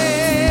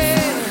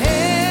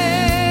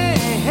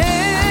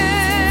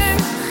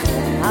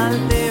 אל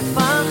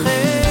תפחד,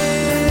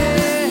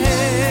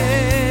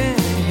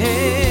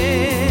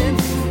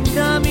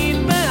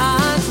 תאמין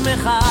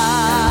בעצמך.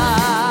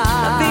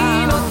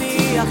 תבין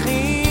אותי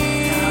אחי,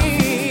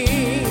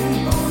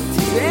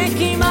 זה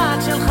כמעט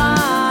שלך,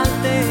 אל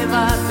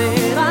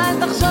תוותר, אל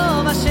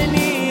תחשוב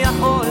השני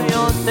יכול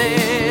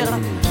יותר.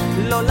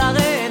 לא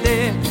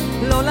לרדת,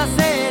 לא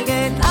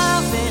לסגת,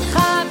 אף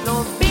אחד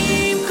לא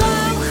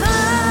במקומך.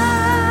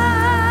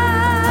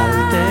 אל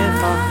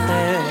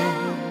תפחד,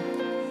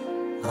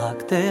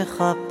 רק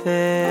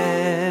תחפש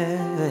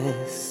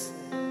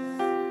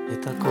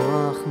את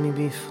הכוח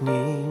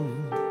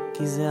מבפנים,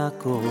 כי זה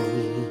הכל.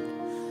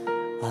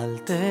 אל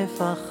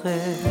תפחד,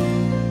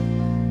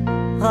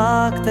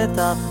 רק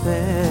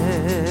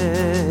תטפס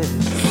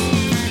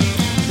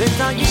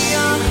ותגיע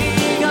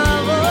הכי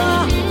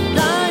גבוה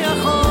אתה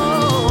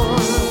יכול.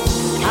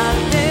 אל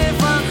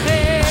תפחד,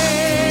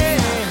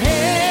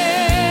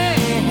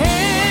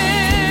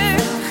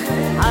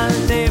 אל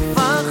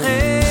תפחד,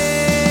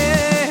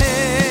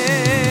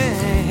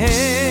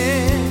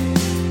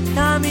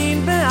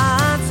 תאמין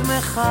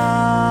בעצמך.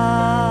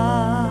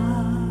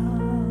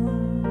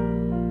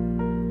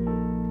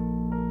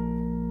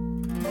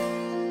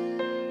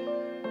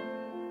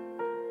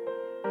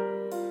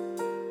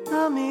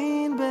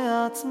 תאמין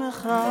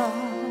בעצמך.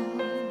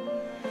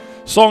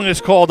 Song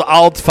is called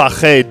Al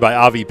Tfached by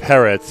Avi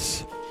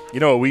Peretz. You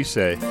know what we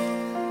say?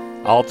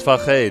 Al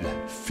Tfached,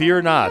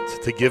 fear not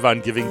to give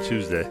on Giving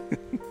Tuesday.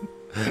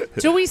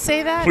 Do we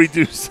say that? We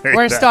do say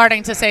We're that.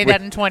 starting to say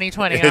that in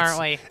 2020, aren't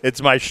we?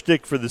 It's my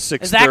shtick for the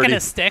 6:30. Is that going to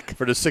stick?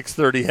 For the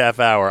 6:30 half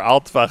hour.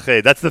 Al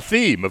Tfached. That's the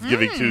theme of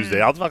Giving Tuesday.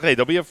 Al Tfached.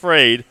 Don't be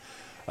afraid.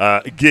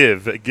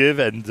 Give,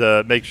 and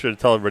make sure to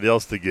tell everybody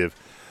else to give.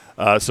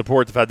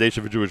 Support the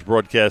Foundation for Jewish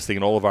Broadcasting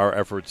and all of our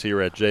efforts here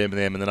at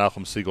JM&M and the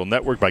Nachum Segal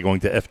Network by going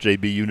to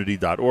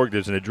fjbunity.org.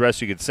 There's an address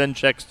you can send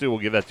checks to.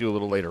 We'll give that to you a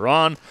little later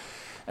on.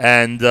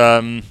 And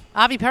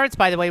Avi Peretz,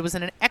 by the way, was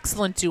in an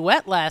excellent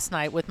duet last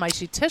night with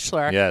Maishi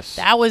Tischler. Yes.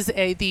 That was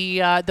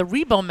the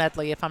Rebo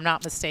medley, if I'm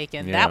not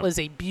mistaken. Yeah. That was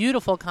a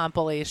beautiful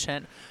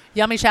compilation.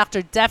 Yummy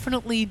Schachter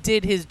definitely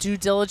did his due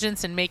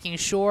diligence in making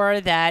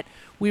sure that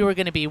we were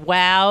going to be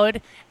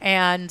wowed.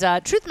 And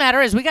truth of the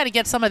matter is, we got to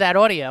get some of that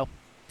audio.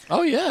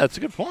 Oh, yeah, that's a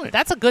good point.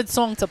 That's a good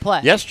song to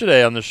play.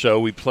 Yesterday on the show,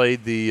 we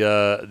played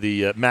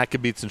the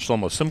Maccabees and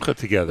Shlomo Simcha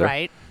together.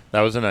 Right.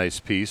 That was a nice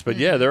piece. But,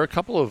 yeah, there are a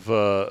couple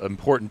of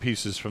important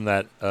pieces from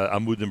that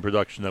Amudim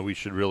production that we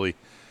should really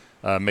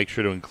make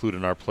sure to include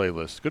in our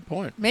playlist. Good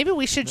point. Maybe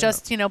we should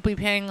just, be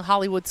paying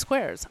Hollywood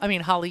Squares. I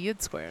mean, Holly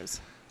Yid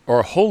Squares.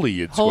 Or Holy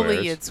Yid Squares.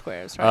 Holy Yid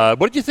Squares, right.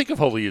 What did you think of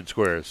Holy Yid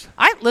Squares?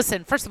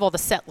 Listen, first of all, the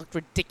set looked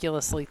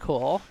ridiculously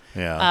cool.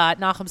 Yeah.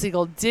 Nachum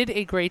Siegel did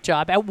a great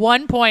job. At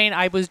one point,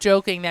 I was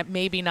joking that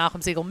maybe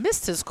Nachum Siegel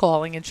missed his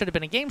calling and should have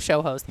been a game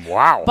show host.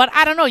 Wow. But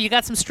I don't know. You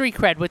got some street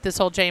cred with this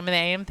whole JM and the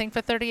AM thing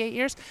for 38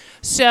 years.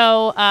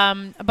 So,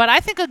 but I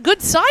think a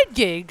good side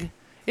gig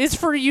is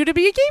for you to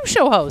be a game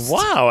show host.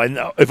 Wow. And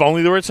if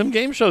only there were some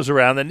game shows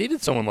around that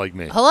needed someone like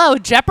me. Hello,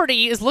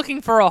 Jeopardy is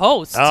looking for a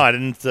host. Oh, I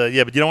didn't.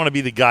 Yeah, but you don't want to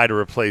be the guy to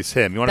replace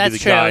him. You want to be the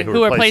true. guy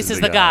who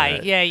replaces the guy.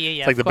 Right? Yeah.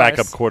 It's like the course.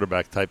 backup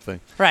quarterback type thing.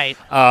 Right.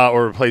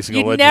 Or replacing a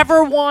You legend.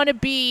 never want to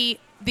be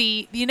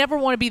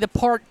the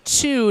part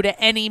 2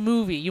 to any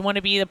movie. You want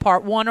to be the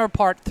part 1 or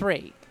part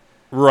 3.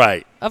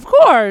 Right. Of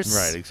course.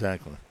 Right,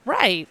 exactly.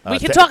 Right. We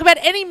can to- talk about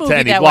any movie To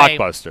any that way.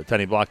 blockbuster. To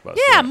any blockbuster.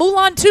 Yeah, right.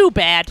 Mulan 2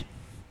 bad.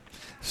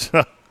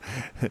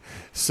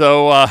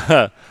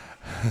 So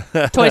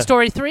Toy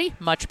Story 3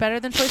 much better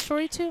than Toy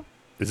Story 2.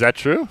 is that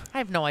true? I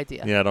have no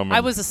idea. Yeah, I don't remember. I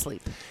was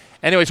asleep.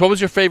 Anyways, what was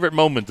your favorite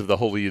moment of the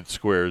Holy Yid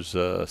Squares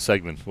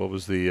segment? What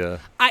was the...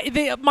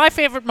 My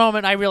favorite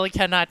moment I really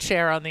cannot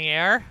share on the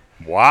air.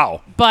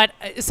 Wow. But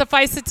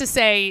suffice it to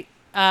say,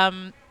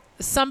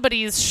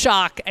 somebody's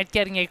shock at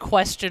getting a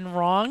question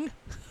wrong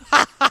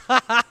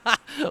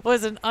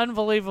was an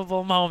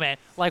unbelievable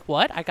moment. Like,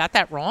 what? I got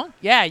that wrong?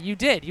 Yeah, you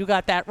did. You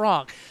got that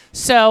wrong.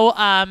 So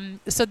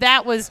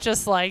that was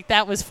just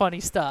that was funny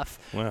stuff.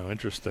 Wow,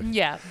 interesting.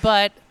 Yeah,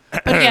 but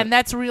again,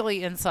 that's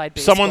really inside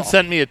baseball. Someone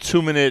sent me a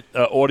 2-minute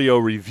audio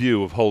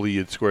review of Holy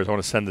Yid Squares. I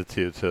want to send it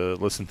to you to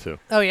listen to.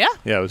 Oh, yeah?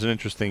 Yeah, it was I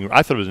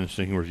thought it was an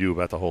interesting review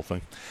about the whole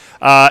thing.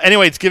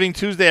 Anyway, it's Giving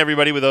Tuesday,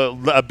 everybody, with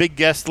a big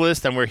guest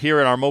list, and we're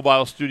here in our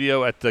mobile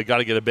studio at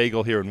Gotta Get a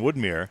Bagel here in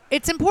Woodmere.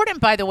 It's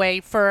important, by the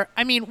way,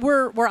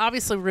 we're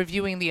obviously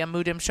reviewing the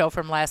Amudim show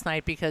from last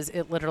night because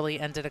it literally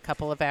ended a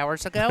couple of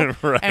hours ago.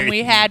 Right. And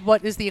we had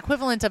what is the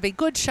equivalent of a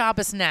good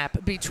Shabbos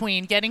nap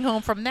between getting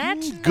home from that.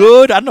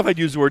 Good? I don't know if I'd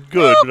use the word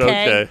good, but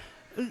okay.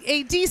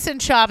 A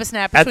decent Shabbos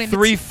nap At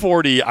between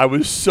 3:40, I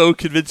was so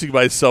convincing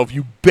myself,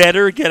 you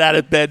better get out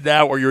of bed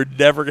now or you're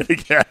never going to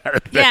get out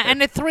of bed. Yeah,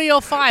 and at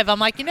 3:05, I'm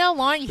like,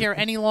 lying here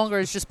any longer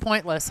is just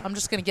pointless. I'm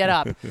just going to get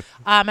up.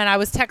 And I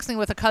was texting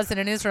with a cousin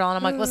in Israel, and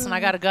I'm like, listen, I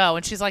got to go.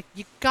 And she's like,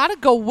 you got to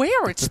go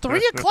where? It's 3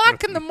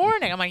 o'clock in the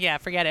morning. I'm like, yeah,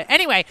 forget it.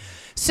 Anyway,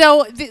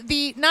 so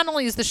the not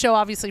only is the show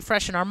obviously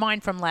fresh in our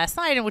mind from last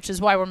night, and which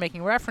is why we're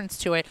making reference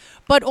to it,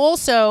 but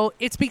also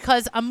it's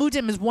because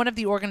Amudim is one of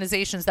the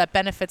organizations that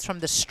benefits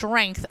from the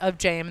strength of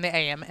JM and the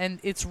AM and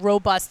its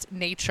robust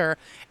nature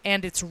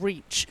and its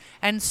reach.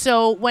 And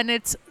so when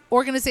it's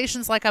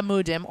organizations like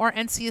Amudim or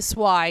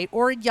NCSY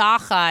or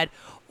Yachad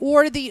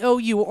or the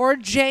OU or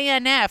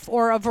JNF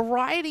or a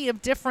variety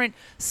of different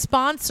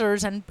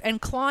sponsors and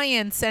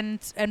clients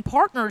and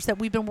partners that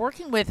we've been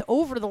working with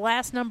over the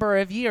last number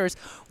of years,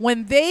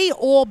 when they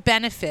all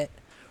benefit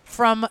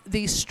from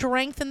the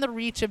strength and the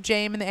reach of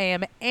JM and the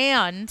AM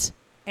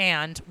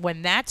and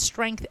when that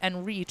strength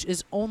and reach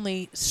is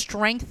only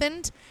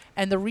strengthened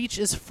and the reach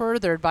is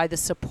furthered by the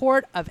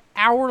support of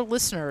our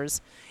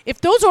listeners, if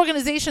those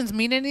organizations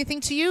mean anything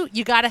to you,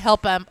 you got to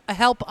help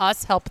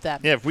us help them.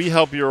 Yeah, if we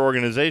help your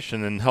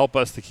organization and help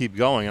us to keep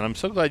going, and I'm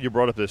so glad you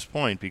brought up this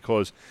point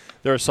because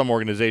there are some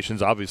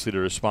organizations, obviously, that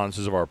are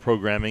sponsors of our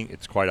programming.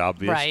 It's quite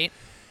obvious. Right.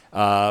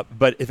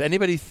 But if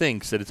anybody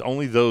thinks that it's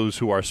only those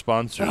who are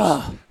sponsors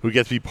who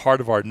get to be part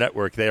of our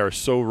network, they are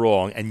so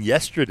wrong. And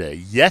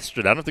yesterday, I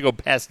don't have to go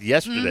past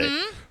yesterday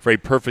for a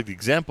perfect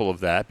example of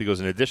that, because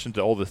in addition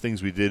to all the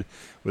things we did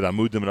with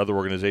Amudim and other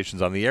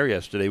organizations on the air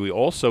yesterday, we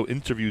also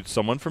interviewed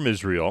someone from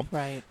Israel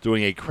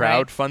doing a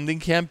crowdfunding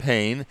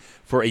campaign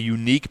for a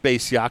unique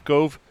Beis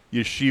Yaakov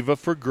yeshiva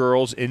for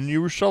girls in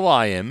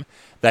Yerushalayim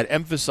that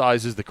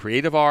emphasizes the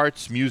creative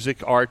arts,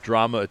 music, art,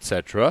 drama,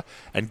 etc.,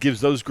 and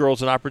gives those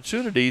girls an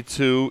opportunity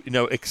to,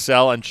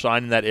 excel and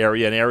shine in that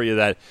area, an area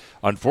that,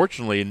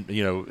 unfortunately,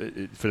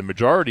 for the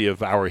majority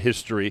of our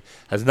history,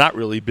 has not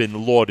really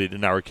been lauded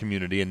in our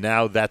community. And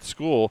now that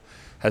school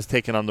has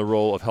taken on the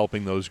role of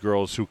helping those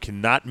girls who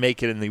cannot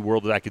make it in the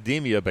world of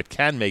academia, but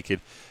can make it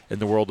in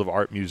the world of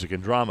art, music,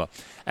 and drama.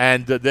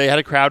 And they had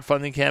a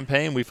crowdfunding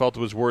campaign. We felt it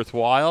was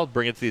worthwhile.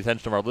 Bring it to the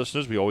attention of our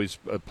listeners. We always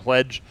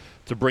pledge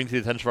to bring to the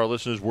attention of our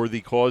listeners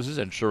worthy causes,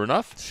 and sure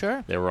enough,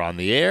 they were on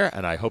the air,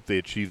 and I hope they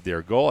achieved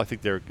their goal. I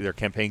think their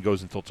campaign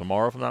goes until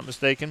tomorrow, if I'm not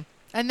mistaken.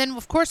 And then,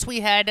 of course, we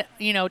had,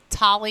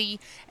 Tali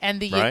and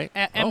the... Right?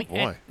 I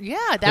Boy.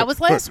 yeah, that was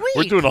last week.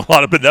 We're doing a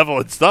lot of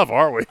benevolent stuff,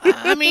 aren't we?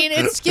 I mean,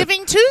 it's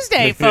Giving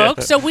Tuesday,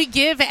 folks, so we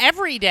give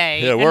every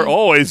day. Yeah, we're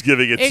always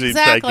giving it seems,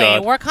 thank Exactly.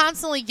 God. We're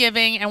constantly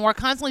giving, and we're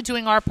constantly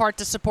doing our part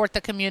to support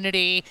the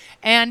community.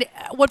 And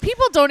what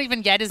people don't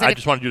even get is that... I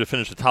just wanted you to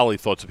finish the Tali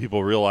thought so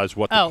people realize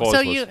what the cause so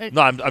was. you-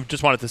 No, I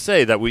just wanted to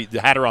say that we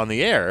had her on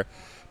the air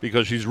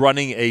because she's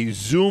running a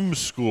Zoom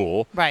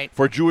school Right.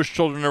 for Jewish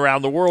children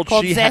around the world.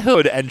 Called She had,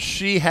 Zehut.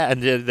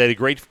 and they had a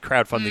great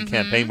crowdfunding Mm-hmm.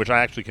 campaign, which I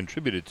actually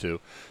contributed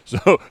to.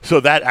 So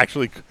that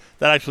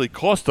actually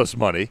cost us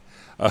money,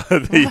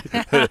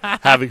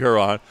 having her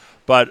on.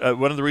 But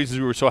one of the reasons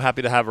we were so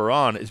happy to have her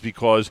on is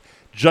because,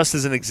 just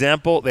as an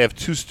example, they have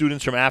 2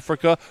 students from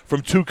Africa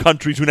from 2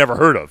 countries we never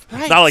heard of.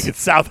 Right. It's not like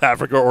it's South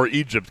Africa or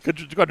Egypt,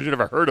 countries you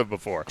never heard of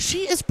before.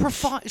 She is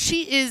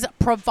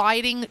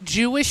providing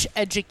Jewish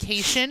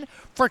education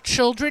for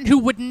children who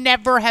would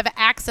never have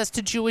access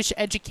to Jewish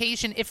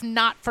education if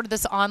not for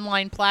this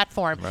online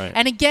platform. Right.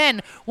 And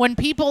again, when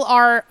people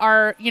are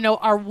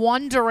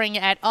wondering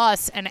at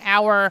us and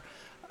our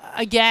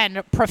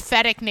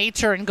prophetic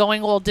nature and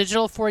going all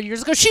digital 4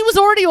 years ago. She was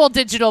already all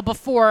digital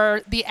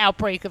before the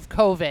outbreak of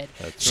COVID.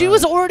 She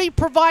was already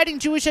providing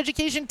Jewish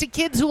education to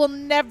kids who will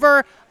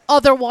never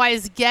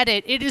otherwise get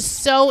it. It is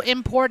so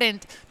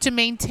important to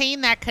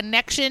maintain that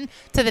connection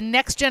to the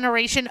next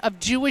generation of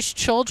Jewish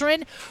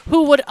children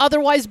who would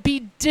otherwise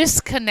be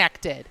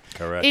disconnected.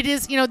 Correct. It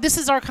is, this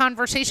is our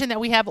conversation that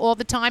we have all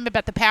the time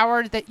about the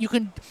power that you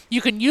can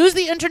use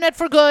the internet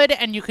for good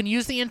and you can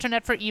use the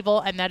internet for evil,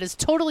 and that is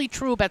totally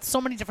true about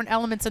so many different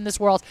elements in this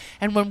world.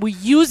 And when we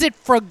use it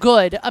for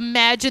good,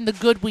 imagine the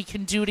good we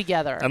can do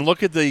together. And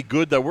look at the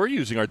good that we're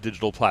using our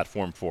digital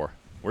platform for.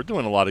 We're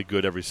doing a lot of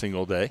good every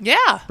single day.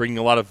 Yeah. Bringing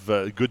a lot of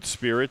good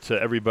spirit to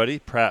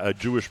everybody,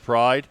 Jewish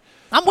pride.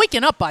 I'm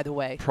waking up, by the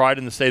way. Pride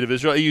in the state of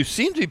Israel. You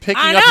seem to be picking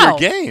I up know. your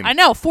game. I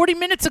know. 40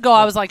 minutes ago,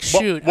 I was like,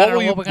 shoot, I don't know what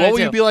we're going to do. What will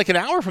you be like an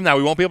hour from now?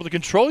 We won't be able to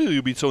control you.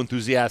 You'll be so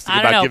enthusiastic I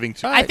don't about know. giving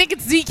time. I think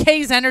it's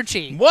ZK's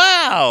energy.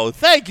 Wow.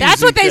 Thank you,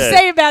 That's what they ZK.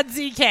 say about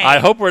ZK. I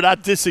hope we're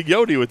not dissing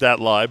Yoni with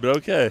that lie, but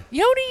okay.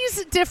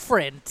 Yoni's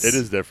different. It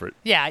is different.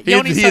 Yeah, He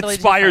Yoni's totally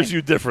inspires different.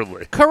 you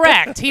differently.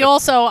 Correct.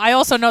 I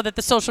also know that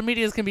the social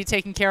media is going to be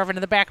taken care of, and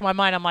in the back of my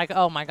mind, I'm like,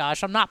 oh my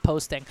gosh, I'm not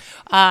posting.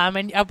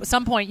 And at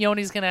some point,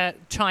 Yoni's going to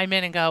chime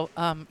in and go,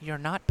 you're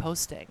not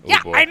posting. Oh,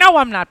 Yeah, boy. I know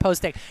I'm not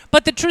posting.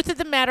 But the truth of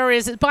the matter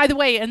is, by the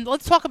way, and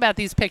let's talk about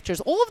these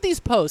pictures. All of these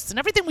posts and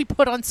everything we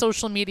put on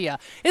social media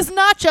is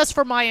not just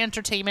for my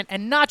entertainment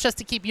and not just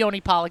to keep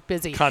Yoni Pollock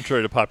busy.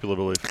 Contrary to popular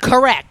belief.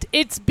 Correct.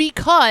 It's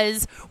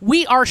because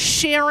we are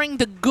sharing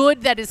the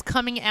good that is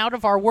coming out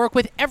of our work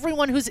with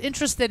everyone who's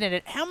interested in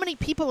it. How many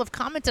people have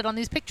commented on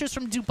these pictures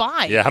from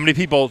Dubai? Yeah, how many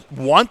people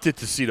wanted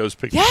to see those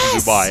pictures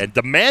Yes. from Dubai and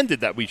demanded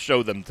that we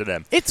show them to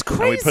them? It's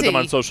crazy. And we put them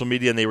on social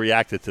media and they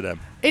reacted to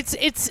them.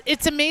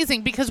 It's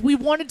amazing because we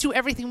want to do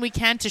everything we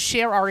can to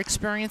share our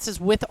experiences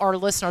with our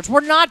listeners.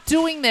 We're not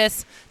doing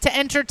this to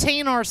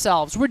entertain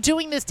ourselves. We're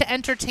doing this to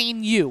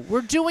entertain you.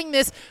 We're doing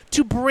this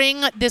to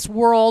bring this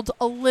world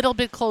a little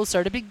bit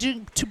closer,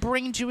 to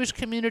bring Jewish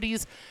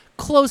communities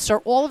closer.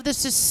 All of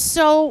this is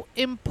so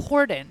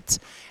important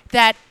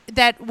that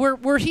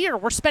we're here.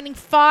 We're spending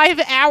 5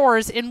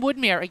 hours in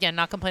Woodmere. Again,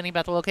 not complaining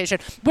about the location.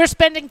 We're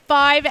spending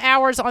 5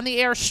 hours on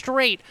the air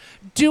straight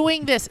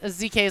doing this.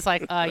 ZK is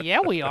like, yeah,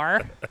 we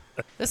are.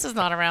 This is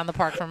not around the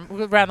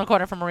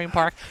corner from Marine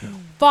Park.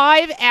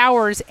 5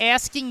 hours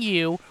asking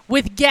you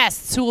with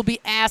guests who will be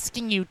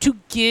asking you to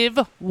give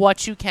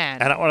what you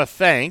can. And I want to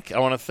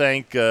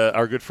thank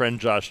our good friend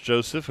Josh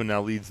Joseph, who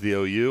now leads the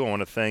OU. I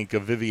want to thank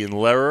Vivian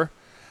Lehrer.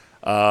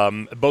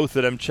 Both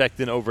of them checked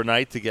in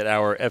overnight to get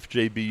our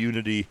FJB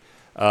Unity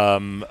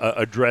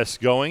address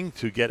going,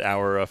 to get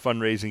our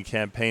fundraising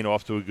campaign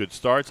off to a good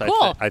start. So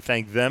Cool. I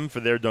thank them for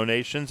their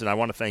donations, and I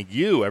want to thank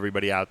you,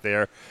 everybody out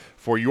there,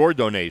 for your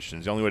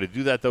donations. The only way to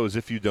do that, though, is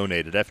if you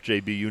donate at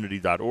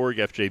fjbunity.org,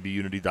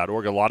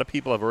 fjbunity.org. A lot of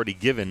people have already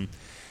given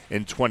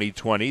in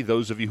 2020.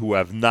 Those of you who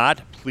have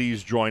not,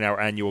 please join our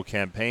annual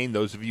campaign.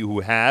 Those of you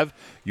who have,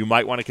 you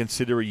might want to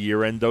consider a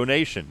year-end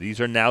donation. These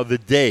are now the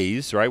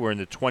days, right? We're in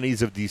the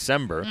 20s of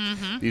December.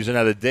 Mm-hmm. These are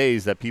now the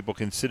days that people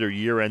consider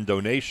year-end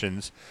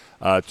donations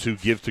to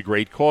give to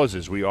great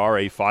causes. We are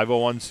a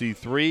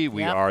 501c3.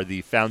 We Yep. are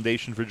the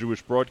Foundation for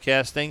Jewish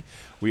Broadcasting.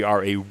 We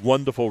are a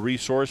wonderful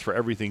resource for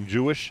everything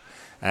Jewish,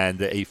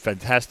 and a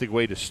fantastic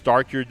way to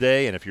start your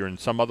day. And if you're in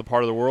some other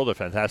part of the world, a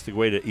fantastic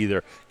way to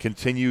either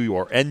continue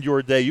or end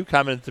your day. You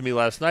commented to me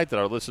last night that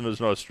our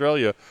listeners in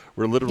Australia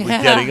were literally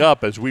getting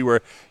up as we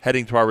were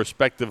heading to our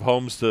respective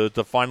homes to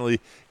finally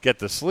get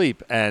to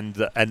sleep.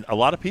 And a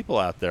lot of people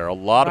out there,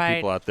 Right.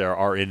 people out there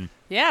are in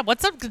Yeah,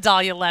 what's up,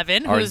 Gedalia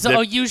Levin, Our who's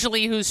dip-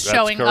 usually That's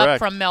showing up correct.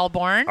 from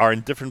Melbourne. are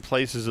in different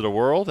places of the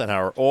world and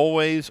are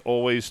always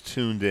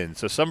tuned in.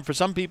 So for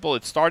some people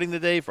it's starting the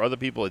day, for other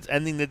people it's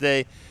ending the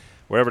day.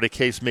 Whatever the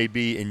case may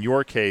be, in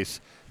your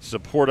case,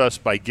 support us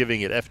by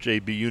giving at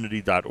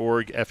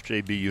fjbunity.org,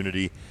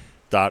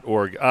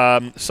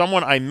 fjbunity.org.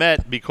 Someone I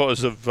met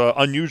because of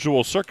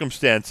unusual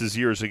circumstances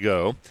years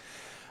ago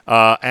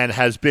and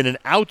has been an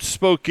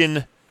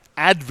outspoken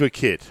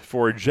advocate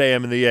for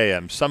JM and the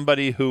AM.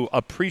 Somebody who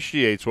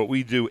appreciates what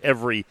we do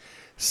every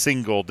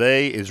single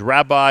day is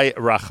Rabbi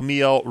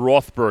Rachmiel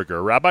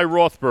Rothberger. Rabbi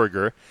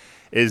Rothberger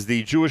is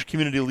the Jewish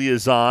community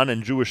liaison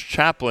and Jewish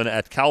chaplain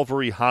at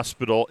Calvary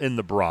Hospital in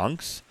the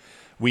Bronx.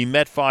 We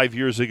met 5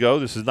 years ago.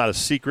 This is not a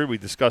secret. We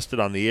discussed it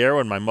on the air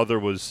when my mother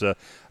was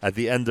at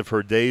the end of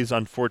her days,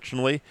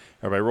 unfortunately.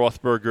 Rabbi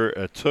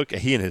Rothberger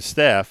he and his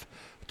staff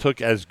took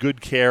as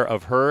good care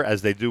of her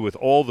as they do with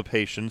all the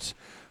patients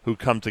who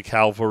come to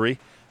Calvary,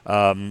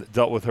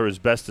 dealt with her as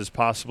best as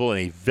possible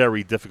in a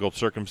very difficult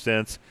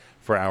circumstance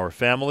for our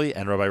family.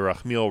 And Rabbi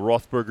Rachmiel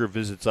Rothberger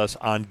visits us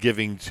on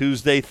Giving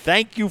Tuesday.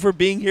 Thank you for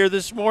being here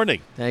this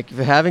morning. Thank you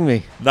for having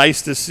me.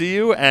 Nice to see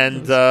you,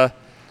 and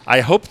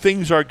I hope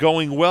things are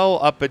going well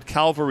up at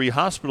Calvary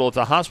Hospital. It's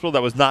a hospital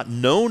that was not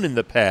known in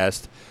the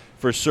past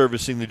for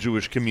servicing the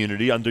Jewish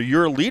community. Under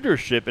your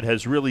leadership, it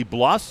has really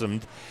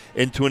blossomed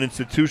into an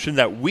institution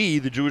that we,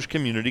 the Jewish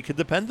community, could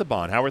depend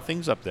upon. How are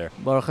things up there?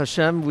 Baruch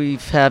Hashem,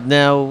 we've had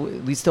now,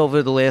 at least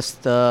over the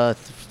last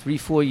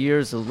 3-4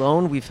 years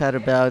alone, we've had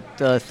about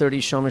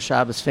 30 Shomer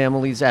Shabbos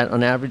families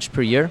on average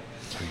per year.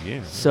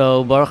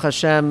 So Baruch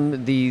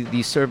Hashem,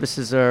 the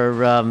services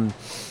are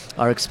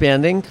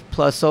expanding.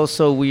 Plus,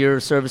 also we are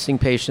servicing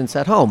patients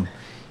at home,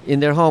 in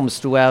their homes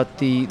throughout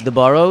the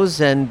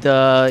boroughs, and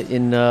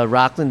in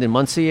Rockland and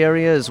Muncie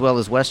area, as well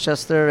as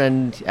Westchester,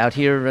 and out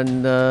here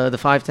in the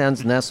five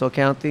towns in Nassau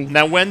County.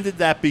 Now, when did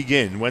that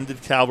begin? When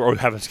did Calvary, or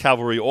has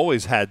Calvary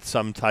always had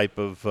some type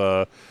of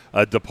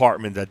a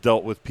department that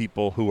dealt with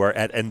people who are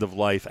at end of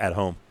life at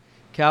home?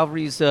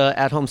 Calvary's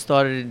at home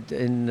started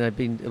in, I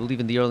believe,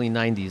 in the early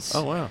 90s.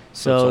 Oh, wow.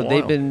 So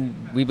we've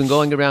been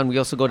going around. We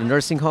also go to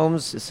nursing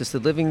homes,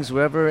 assisted livings,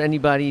 wherever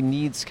anybody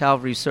needs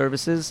Calvary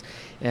services.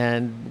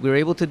 And we're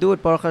able to do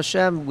it, Baruch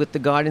Hashem, with the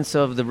guidance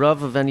of the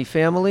Rav of any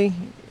family.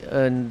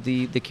 And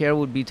the care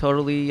would be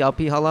totally al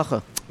pi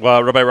halacha.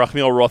 Well, Rabbi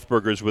Rachmiel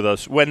Rothberger is with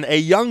us. When a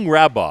young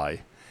rabbi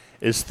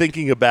is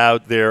thinking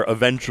about their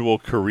eventual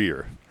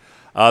career,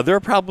 there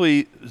are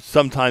probably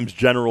sometimes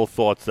general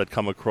thoughts that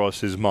come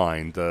across his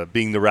mind.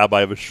 Being the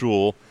rabbi of a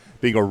shul,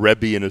 being a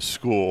rebbe in a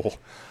school.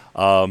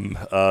 There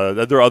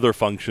are other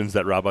functions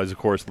that rabbis, of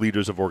course,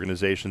 leaders of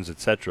organizations,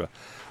 etc.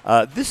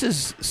 This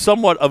is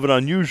somewhat of an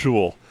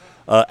unusual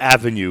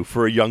avenue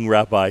for a young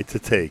rabbi to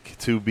take,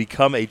 to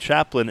become a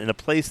chaplain in a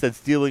place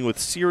that's dealing with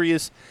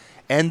serious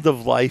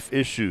end-of-life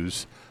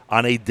issues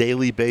on a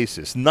daily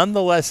basis.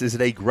 Nonetheless, is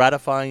it a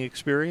gratifying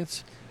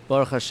experience?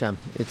 Baruch Hashem.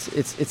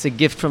 It's a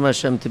gift from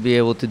Hashem to be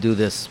able to do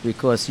this,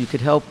 because you could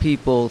help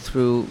people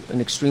through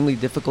an extremely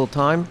difficult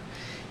time,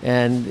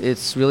 and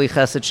it's really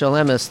chesed shel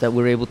emes that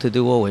we're able to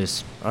do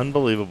always.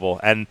 Unbelievable.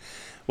 And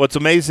what's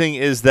amazing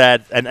is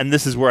that, and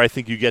this is where I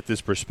think you get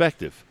this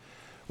perspective,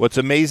 what's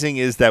amazing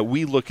is that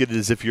we look at it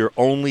as if you're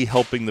only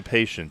helping the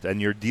patient,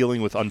 and you're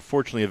dealing with,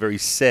 unfortunately, a very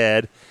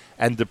sad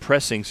and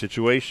depressing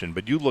situation.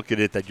 But you look at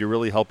it that you're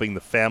really helping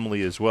the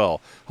family as well,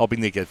 helping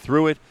them get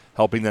through it,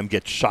 helping them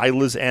get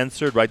shilas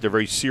answered, right? They're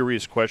very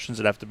serious questions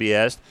that have to be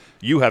asked.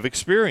 You have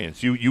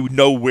experience. You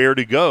know where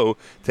to go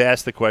to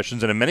ask the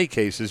questions, and in many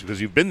cases,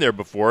 because you've been there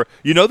before,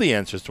 you know the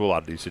answers to a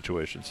lot of these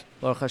situations.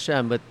 Baruch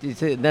Hashem,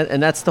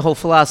 and that's the whole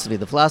philosophy.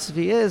 The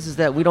philosophy is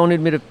that we don't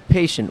admit a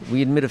patient,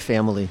 we admit a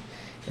family.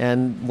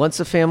 And once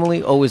a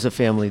family, always a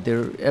family.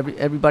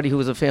 Everybody who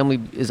is a family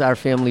is our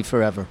family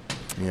forever.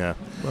 Yeah.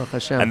 Baruch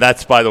Hashem. And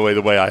that's, by the way,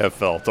 the way I have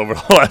felt over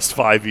the last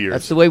 5 years.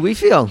 That's the way we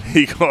feel.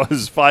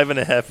 Because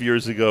 5.5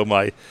 years ago,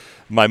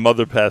 my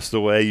mother passed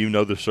away. You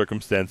know the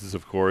circumstances,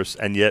 of course,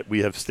 and yet we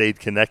have stayed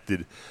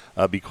connected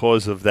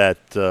because of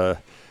that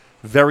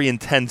very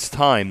intense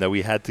time that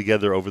we had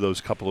together over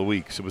those couple of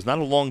weeks. It was not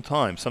a long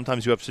time.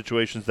 Sometimes you have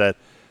situations that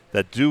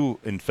do,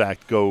 in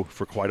fact, go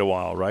for quite a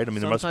while, right? I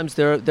mean, sometimes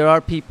there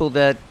are people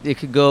that it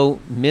could go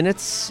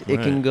minutes, right.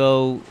 It can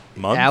go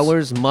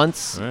hours,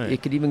 months, right.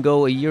 It could even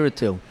go a year or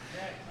two.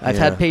 I've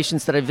had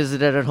patients that I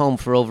visited at home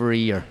for over a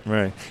year.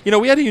 Right. You know,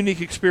 we had a unique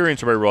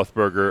experience, Rabbi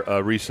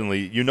Rothberger,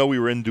 recently. You know, we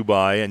were in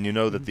Dubai, and you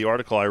know that the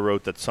article I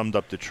wrote that summed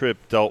up the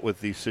trip dealt with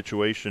the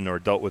situation, or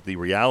dealt with the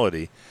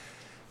reality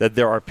that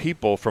there are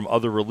people from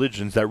other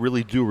religions that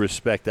really do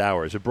respect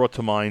ours. It brought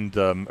to mind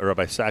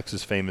Rabbi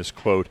Sachs's famous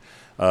quote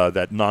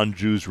that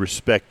non-Jews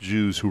respect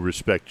Jews who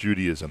respect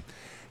Judaism.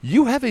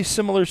 You have a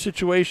similar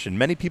situation.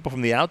 Many people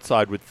from the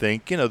outside would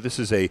think, you know, this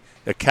is a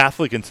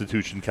Catholic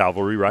institution,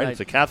 Calvary, right? It's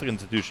a Catholic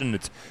institution.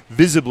 It's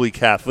visibly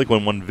Catholic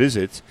when one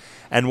visits,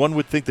 and one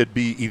would think there'd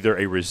be either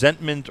a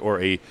resentment or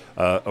a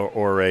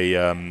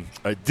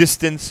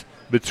distance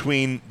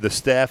between the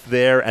staff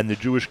there and the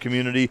Jewish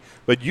community.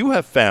 But you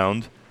have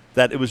found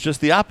that it was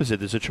just the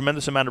opposite. There's a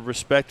tremendous amount of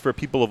respect for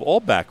people of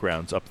all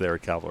backgrounds up there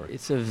at Calvary.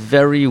 It's a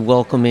very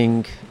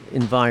welcoming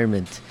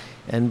environment.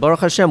 And Baruch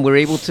Hashem, we're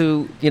able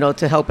to,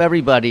 to help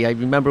everybody. I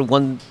remember it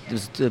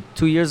was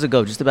 2 years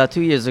ago, just about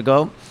 2 years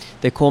ago,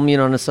 they called me in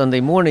on a Sunday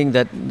morning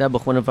that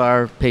Nebuch, one of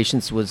our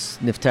patients, was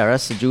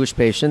Nifteres, a Jewish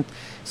patient.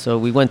 So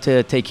we went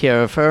to take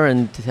care of her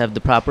and to have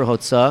the proper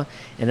hotzah.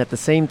 And at the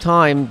same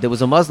time, there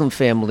was a Muslim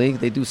family.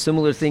 They do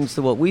similar things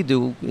to what we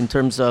do in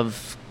terms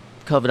of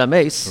Kavod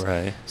HaMeis.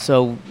 Right.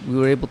 So we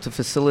were able to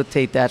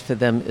facilitate that for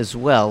them as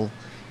well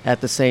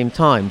at the same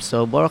time.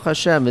 So Baruch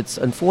Hashem, it's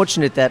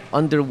unfortunate that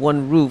under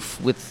one roof,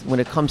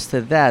 when it comes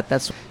to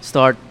that's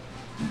start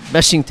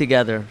meshing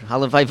together,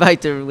 halavai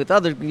weiter with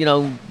other,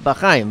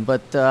 b'chaim.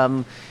 But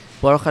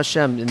Baruch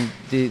Hashem, and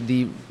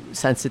the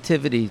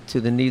sensitivity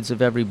to the needs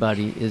of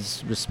everybody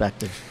is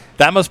respected.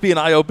 That must be an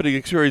eye-opening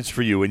experience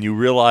for you when you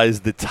realize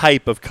the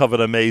type of Kavod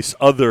HaMeis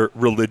other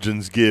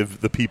religions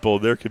give the people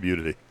in their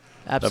community.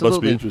 Absolutely. That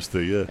must be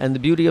interesting, yeah. And the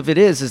beauty of it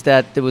is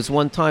that there was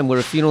one time where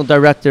a funeral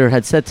director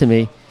had said to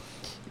me,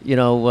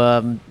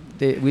 when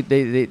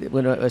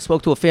I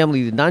spoke to a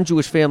family, the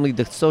non-Jewish family,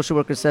 the social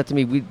worker said to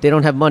me, they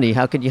don't have money.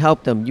 How can you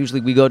help them?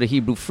 Usually we go to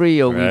Hebrew Free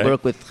or we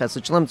work with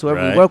Chesed Shalom,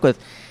 whoever we work with.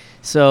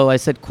 So I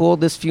said, call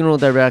this funeral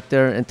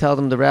director and tell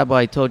them the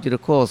rabbi told you to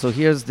call. So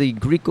here's the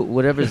Greek,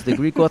 whatever is the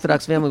Greek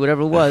Orthodox family,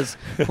 whatever it was,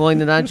 calling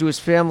the non-Jewish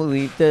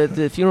family,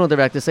 the funeral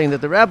director, saying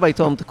that the rabbi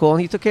told him to call,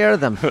 and he took care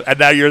of them. And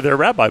now you're their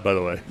rabbi, by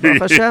the way.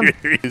 Baruch Hashem.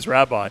 He's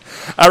rabbi.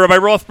 Rabbi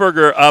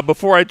Rothberger,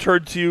 before I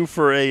turn to you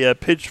for a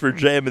pitch for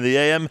JM in the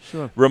AM,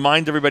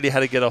 remind everybody how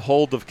to get a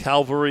hold of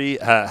Calvary.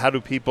 How do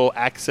people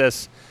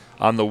access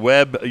on the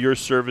web your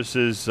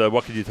services?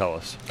 What could you tell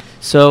us?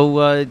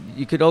 So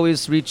you could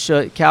always reach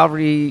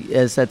Calvary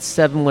is at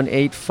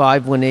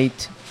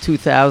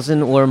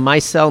 718-518-2000, or my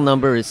cell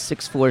number is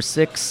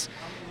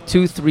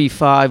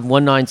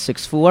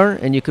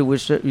 646-235-1964, and you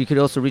could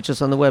also reach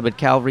us on the web at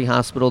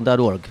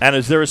calvaryhospital.org. And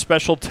is there a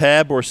special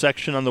tab or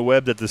section on the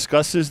web that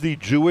discusses the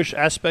Jewish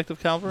aspect of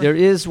Calvary? There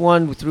is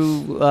one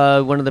through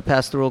one of the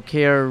pastoral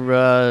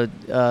care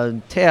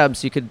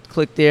tabs. You could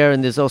click there,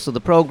 and there's also the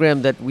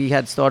program that we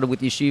had started with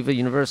Yeshiva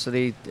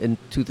University in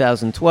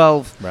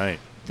 2012. Right.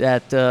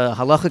 That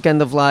halachic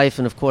end of life,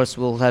 and of course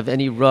we'll have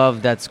any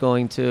Rav that's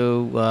going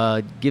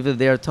to give of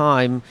their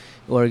time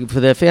or for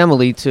their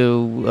family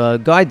to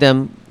guide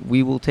them.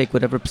 We will take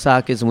whatever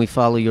psak is and we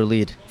follow your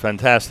lead.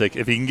 Fantastic.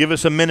 If you can give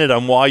us a minute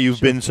on why you've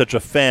been such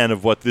a fan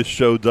of what this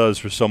show does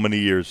for so many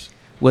years.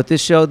 What this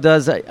show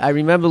does, I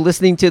remember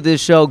listening to this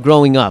show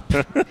growing up.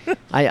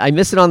 I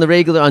miss it on the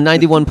regular on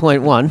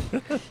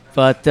 91.1,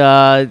 but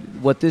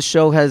what this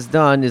show has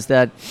done is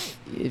that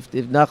if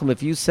Nachum,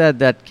 if you said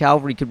that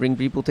Calvary could bring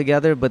people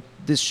together, but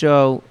this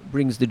show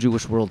brings the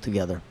Jewish world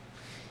together.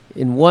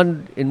 In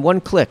one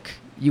click,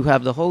 you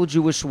have the whole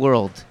Jewish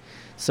world.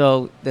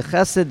 So the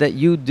chesed that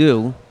you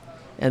do,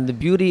 and the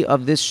beauty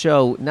of this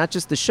show, not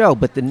just the show,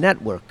 but the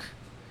network,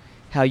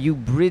 how you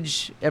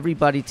bridge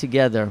everybody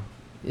together,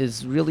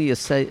 is really a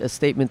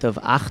statement of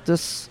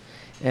achdus,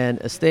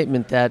 and a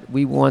statement that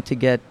we want to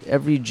get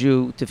every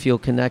Jew to feel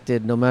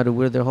connected, no matter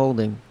where they're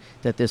holding.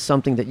 That there's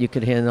something that you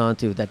could hand on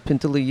to, that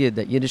Pintele Yid,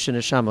 that Yiddish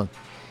Neshama,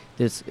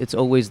 it's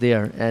always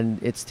there. And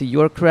it's to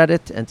your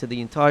credit and to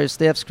the entire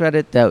staff's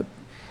credit that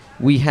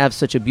we have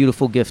such a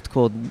beautiful gift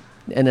called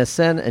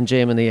NSN and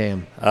JM in the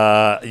AM.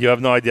 You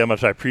have no idea how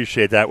much I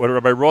appreciate that. What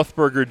Rabbi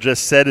Rothberger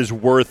just said is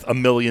worth $1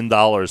 million,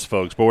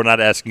 folks, but we're not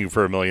asking you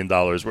for $1 million.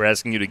 We're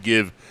asking you to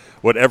give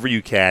whatever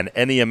you can,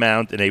 any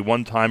amount in a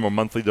one-time or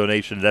monthly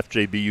donation at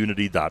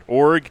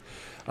fjbunity.org.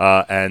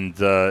 And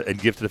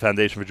give to the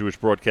Foundation for Jewish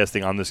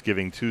Broadcasting on this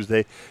Giving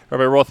Tuesday.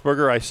 Rabbi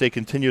Rothberger, I say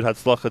continued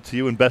hatzlacha to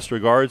you and best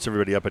regards,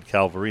 everybody up at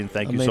Calvary, and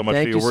thank you so much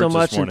for your words this morning. Thank you so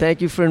much, and thank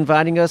you for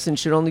inviting us, and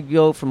should only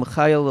go from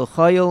chayil to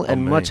chayil,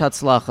 and much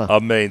hatzlacha.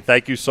 Amen.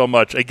 Thank you so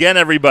much. Again,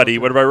 everybody,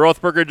 what Rabbi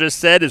Rothberger just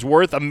said is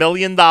worth $1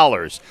 million,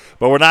 but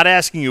we're not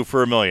asking you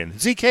for $1 million.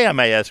 ZK, I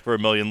may ask for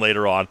 $1 million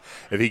later on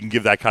if he can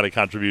give that kind of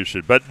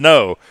contribution, but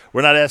no,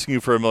 we're not asking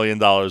you for $1 million.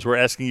 We're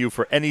asking you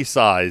for any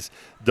size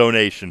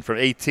donation from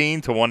 18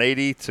 to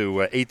 180 to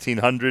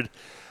 1800,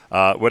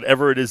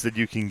 whatever it is that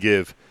you can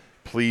give,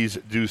 please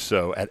do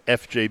so at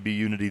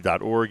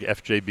fjbunity.org,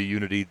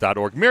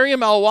 fjbunity.org.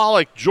 Miriam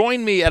Al-Wallach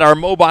joined me at our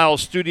mobile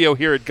studio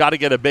here at Gotta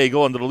Get a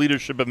Bagel under the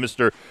leadership of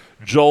Mr.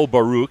 Joel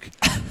Baruch.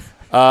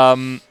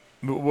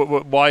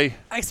 Why?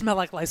 I smell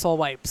like Lysol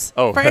wipes.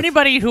 Oh, for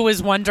anybody who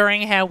is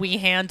wondering how we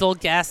handle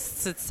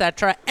guests,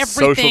 etc.,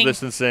 everything, social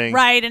distancing,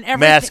 right, and everything,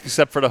 mask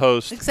except for the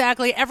host.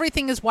 Exactly,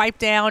 everything is wiped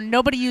down.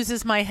 Nobody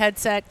uses my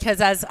headset because,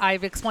 as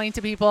I've explained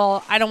to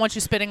people, I don't want you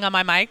spitting on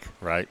my mic.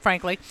 Right.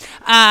 Frankly,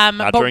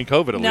 not during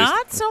COVID, at least.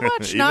 Not so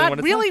much.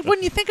 Not really.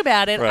 When you think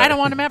about it, right. I don't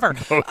want them ever.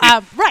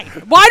 Right.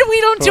 Why do we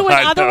don't do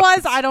it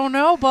otherwise? I don't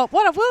know. But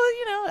what? Well,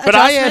 But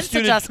I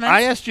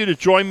asked you to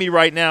join me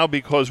right now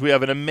because we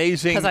have an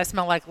amazing. Because I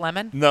smell like lemon.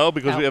 No,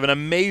 because we have an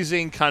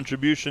amazing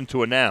contribution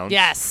to announce.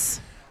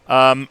 Yes.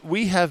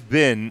 We have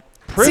been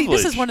privileged. See,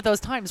 this is one of those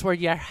times where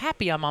you're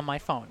happy I'm on my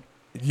phone.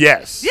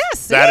 Yes.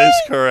 Yes. That is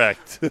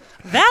correct.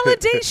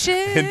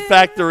 Validation. In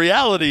fact, the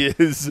reality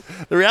is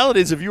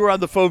if you were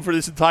on the phone for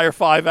this entire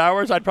 5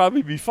 hours, I'd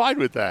probably be fine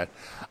with that.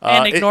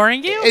 And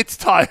ignoring you? It's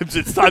times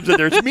that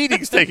there's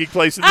meetings taking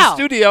place in the Oh.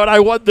 studio, and I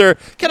wonder,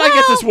 can I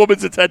get this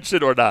woman's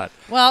attention or not?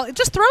 Well,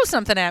 just throw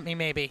something at me,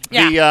 maybe.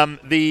 Yeah.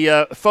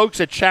 The folks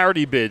at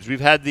Charity Bids,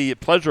 we've had the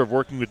pleasure of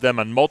working with them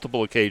on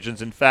multiple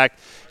occasions. In fact,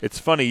 it's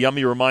funny,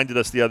 Yummy reminded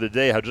us the other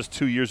day how just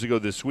 2 years ago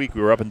this week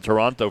we were up in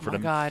Toronto for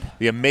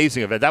the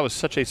amazing event. That was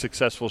such a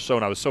successful show,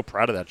 and I was so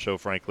proud of that show,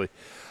 frankly.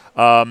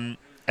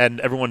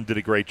 And everyone did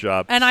a great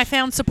job. And I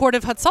found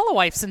supportive Hatzalah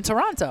wives in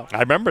Toronto. I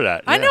remember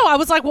that. I yeah. know. I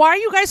was like, why are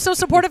you guys so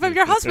supportive of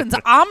your husbands?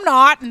 I'm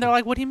not. And they're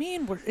like, what do you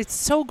mean? It's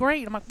so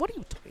great. I'm like, what are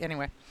you doing?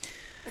 Anyway.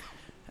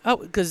 Oh,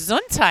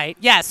 Gesundheit.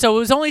 Yeah, so it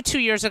was only 2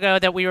 years ago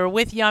that we were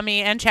with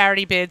Yummy and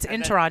Charity Bids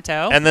in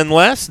Toronto. And then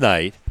last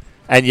night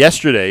and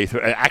yesterday,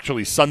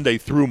 actually Sunday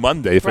through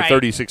Monday for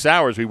 36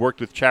 hours, we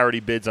worked with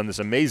Charity Bids on this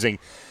amazing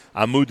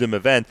Amudim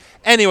event.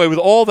 Anyway, with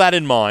all that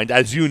in mind,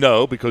 as you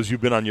know, because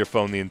you've been on your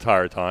phone the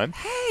entire time.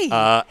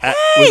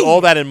 With all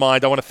that in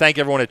mind, I want to thank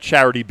everyone at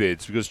Charity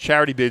Bids, because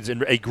Charity Bids,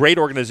 a great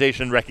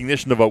organization in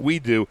recognition of what we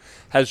do,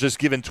 has just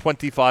given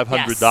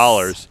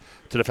 $2,500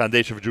 to the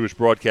Foundation for Jewish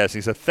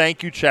Broadcasting. So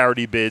thank you,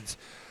 Charity Bids.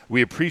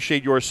 We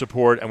appreciate your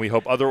support, and we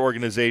hope other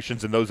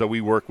organizations and those that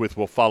we work with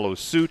will follow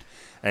suit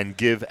and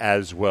give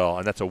as well.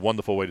 And that's a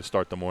wonderful way to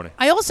start the morning.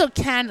 I also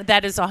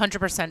that is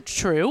 100%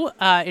 true.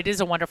 It is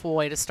a wonderful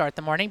way to start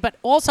the morning. But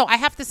also, I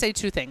have to say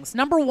two things.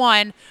 Number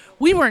one,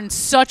 we were in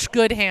such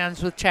good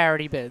hands with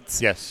Charity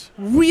Bids. Yes.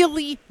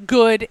 Really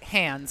good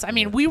hands. I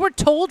mean, we were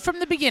told from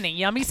the beginning,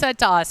 Yummy said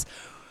to us,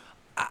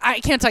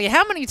 I can't tell you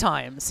how many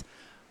times,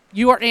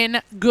 you are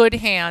in good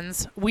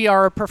hands. We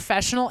are a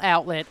professional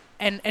outlet.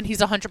 And he's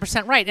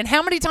 100% right. And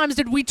how many times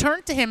did we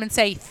turn to him and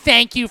say,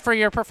 thank you for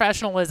your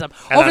professionalism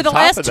over the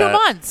last 2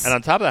 months? And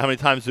on top of that, how many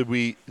times did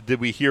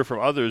we hear from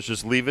others,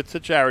 just leave it to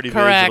Charity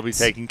Bids, it'll be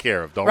taken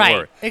care of. Don't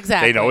worry.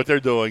 Exactly. They know what they're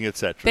doing,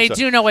 etc. They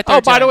do know what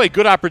they're doing. Oh, by the way,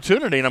 good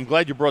opportunity, and I'm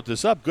glad you brought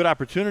this up, good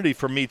opportunity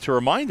for me to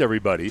remind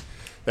everybody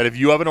that if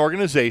you have an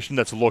organization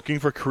that's looking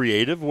for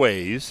creative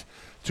ways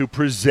to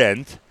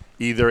present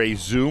either a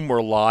Zoom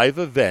or live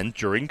event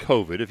during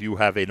COVID, if you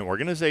have an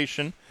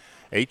organization,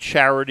 a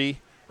charity,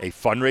 a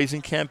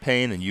fundraising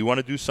campaign, and you want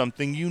to do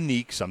something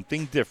unique,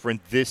 something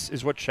different, this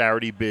is what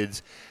Charity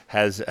Bids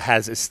has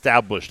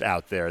established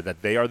out there,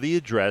 that they are the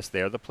address,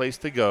 they are the place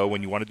to go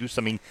when you want to do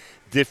something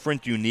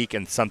different, unique,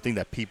 and something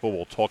that people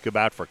will talk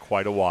about for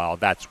quite a while.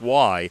 That's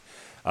why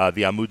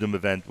the Amudim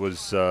event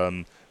was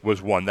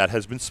one that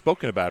has been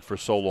spoken about for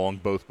so long,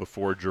 both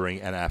before,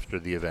 during, and after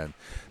the event.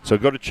 So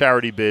go to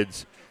Charity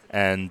Bids,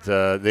 and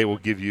they will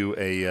give you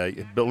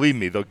believe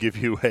me, they'll give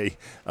you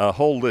a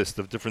whole list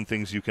of different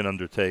things you can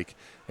undertake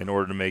in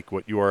order to make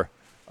what your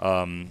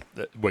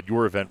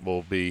event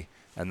will be,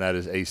 and that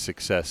is a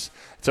success.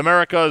 It's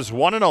America's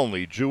one and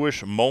only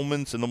Jewish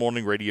Moments in the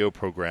Morning radio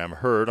program,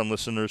 heard on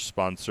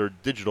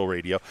listeners-sponsored digital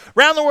radio.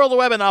 Around the world, the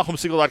web at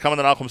NachumSegal.com and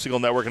the Nachum Segal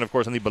Network, and, of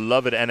course, on the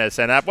beloved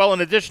NSN app. Well, in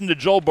addition to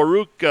Joel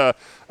Baruch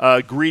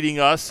greeting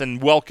us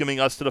and welcoming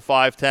us to the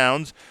Five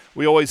Towns,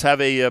 we always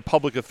have a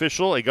public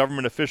official, a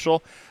government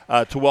official,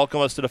 to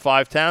welcome us to the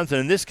Five Towns.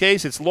 And in this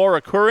case, it's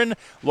Laura Curran.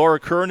 Laura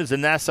Curran is the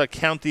Nassau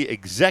County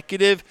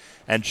Executive,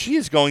 and she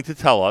is going to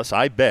tell us,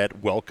 I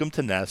bet, welcome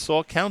to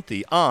Nassau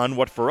County on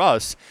what for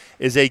us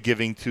is a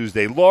Giving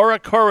Tuesday. Laura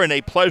Curran,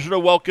 a pleasure to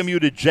welcome you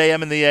to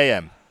JM and the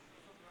AM.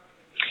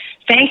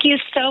 Thank you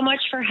so much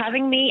for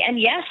having me. And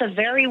yes, a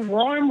very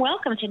warm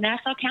welcome to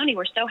Nassau County.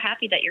 We're so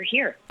happy that you're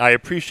here. I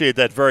appreciate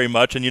that very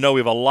much. And, you know, we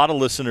have a lot of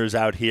listeners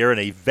out here and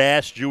a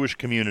vast Jewish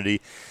community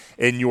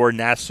in your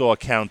Nassau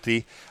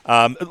County.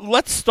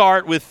 Let's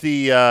start with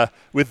the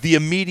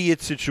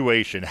immediate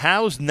situation.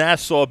 How's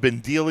Nassau been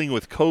dealing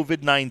with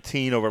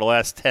COVID-19 over the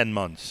last 10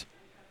 months?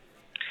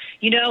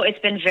 You know, it's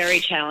been very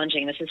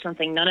challenging. This is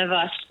something none of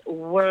us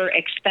were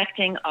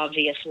expecting,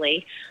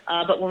 obviously.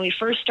 But when we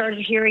first started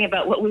hearing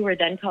about what we were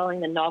then calling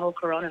the novel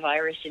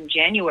coronavirus in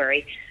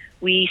January,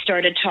 we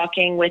started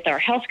talking with our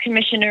health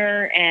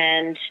commissioner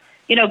and,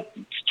 you know,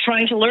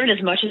 trying to learn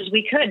as much as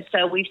we could.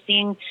 So we've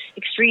seen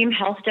extreme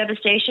health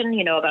devastation.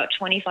 You know, about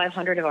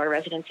 2,500 of our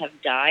residents have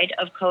died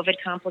of COVID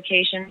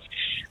complications.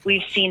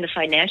 We've seen the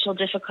financial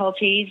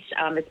difficulties.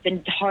 It's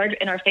been hard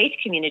in our faith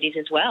communities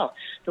as well.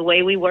 The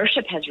way we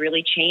worship has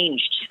really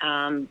changed.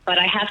 But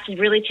I have to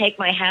really take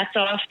my hats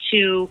off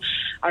to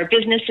our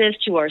businesses,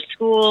 to our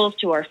schools,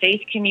 to our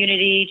faith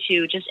community,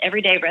 to just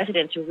everyday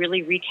residents who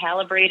really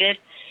recalibrated.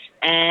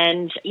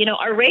 And, you know,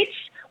 our rates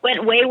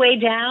went way, way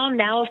down.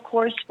 Now, of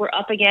course, we're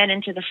up again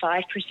into the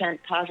 5%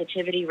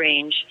 positivity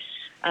range.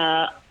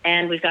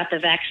 And we've got the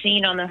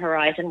vaccine on the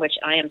horizon, which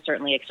I am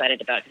certainly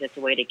excited about because it's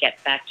a way to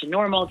get back to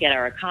normal, get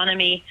our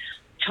economy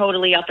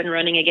totally up and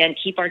running again,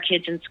 keep our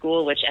kids in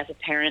school, which as a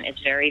parent is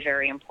very,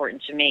 very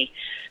important to me.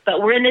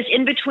 But we're in this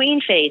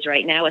in-between phase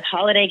right now with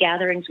holiday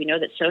gatherings. We know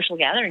that social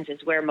gatherings is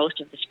where most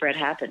of the spread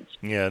happens.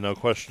 Yeah, no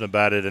question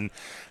about it. And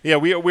yeah,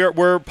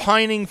 we're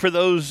pining for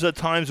those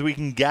times we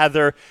can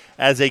gather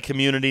as a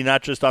community,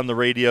 not just on the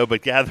radio,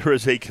 but gather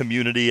as a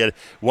community at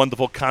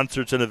wonderful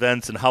concerts and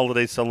events and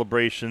holiday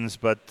celebrations.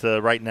 But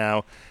right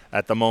now,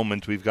 at the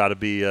moment, we've got to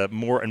be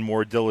more and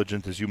more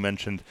diligent. As you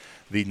mentioned,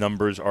 the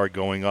numbers are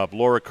going up.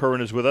 Laura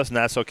Curran is with us,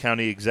 Nassau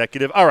County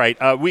Executive. All right,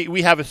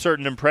 we have a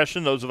certain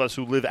impression, those of us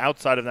who live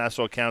outside of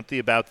Nassau County,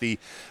 about the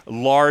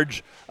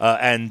large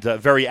and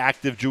very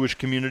active Jewish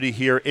community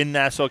here in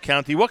Nassau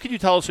County. What can you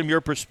tell us from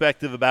your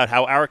perspective about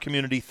how our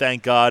community,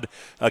 thank God,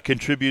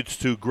 contributes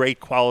to great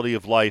quality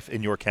of life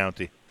in your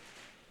county?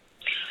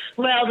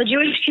 Well, the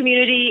Jewish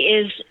community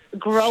is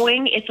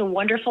growing. It's a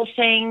wonderful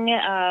thing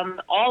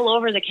all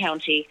over the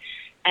county,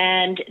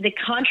 and the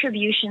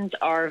contributions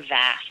are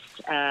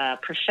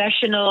vast,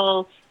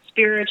 professional,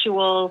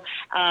 spiritual.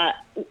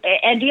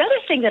 And the other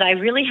thing that I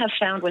really have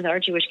found with our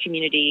Jewish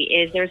community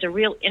is there's a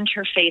real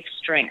interfaith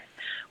strength.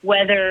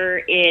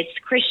 Whether it's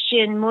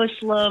Christian,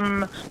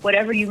 Muslim,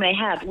 whatever you may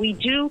have, we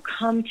do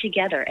come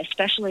together,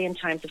 especially in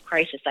times of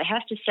crisis. I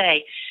have to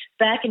say,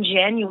 back in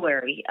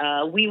January,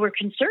 we were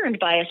concerned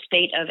by a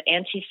spate of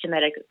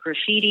anti-Semitic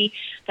graffiti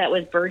that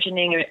was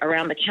burgeoning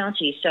around the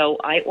county. So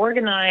I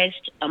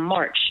organized a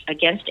march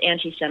against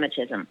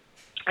anti-Semitism.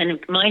 And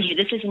mind you,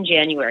 this is in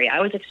January. I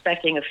was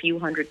expecting a few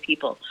hundred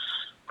people.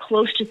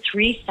 Close to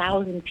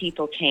 3,000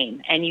 people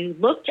came, and you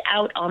looked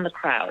out on the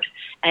crowd,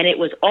 and it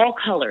was all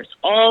colors,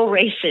 all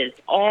races,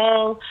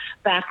 all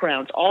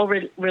backgrounds, all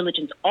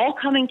religions, all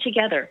coming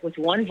together with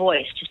one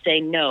voice to say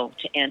no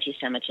to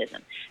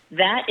anti-Semitism.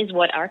 That is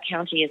what our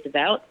county is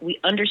about. We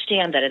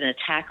understand that an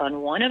attack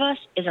on one of us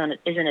is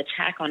an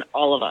attack on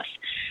all of us.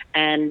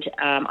 And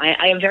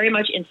I am very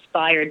much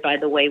inspired by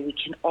the way we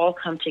can all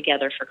come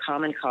together for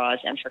common cause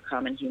and for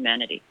common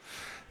humanity.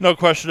 No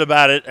question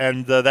about it,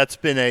 and that's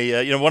been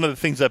one of the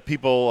things that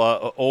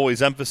people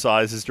always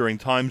emphasize is during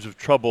times of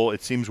trouble,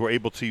 it seems we're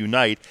able to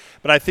unite.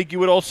 But I think you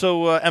would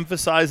also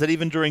emphasize that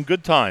even during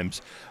good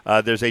times,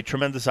 there's a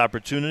tremendous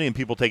opportunity, and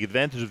people take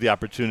advantage of the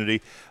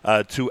opportunity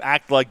to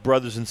act like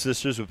brothers and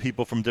sisters with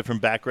people from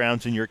different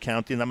backgrounds in your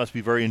county, and that must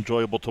be very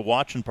enjoyable to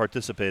watch and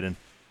participate in.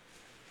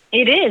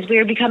 It is. We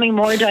are becoming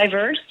more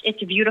diverse.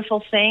 It's a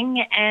beautiful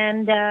thing,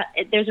 and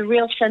there's a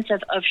real sense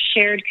of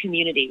shared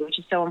community, which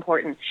is so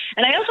important.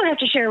 And I also have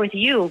to share with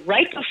you,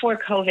 right before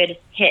COVID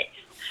hit,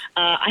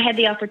 I had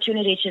the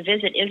opportunity to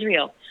visit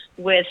Israel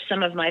with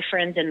some of my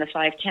friends in the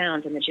 5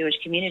 towns, in the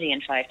Jewish community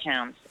in 5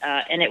 towns.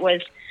 And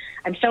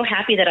I'm so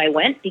happy that I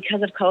went.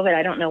 Because of COVID,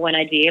 I don't know when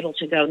I'd be able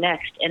to go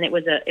next. And it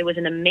was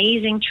an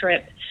amazing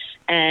trip.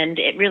 And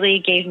it really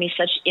gave me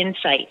such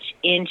insight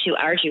into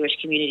our Jewish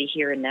community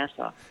here in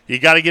Nassau. You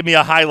got to give me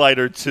a highlight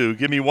or two.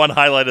 Give me one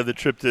highlight of the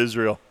trip to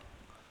Israel.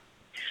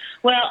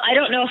 Well, I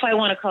don't know if I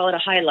want to call it a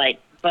highlight,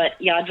 but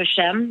Yad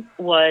Vashem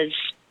was,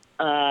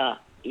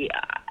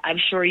 I'm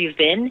sure you've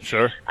been.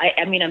 Sure.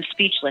 I mean, I'm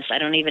speechless.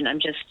 I'm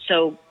just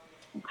so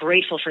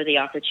grateful for the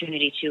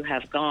opportunity to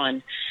have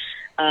gone.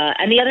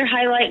 And the other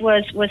highlight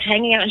was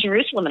hanging out in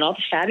Jerusalem and all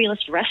the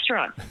fabulous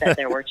restaurants that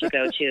there were to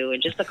go to,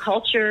 and just the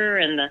culture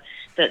and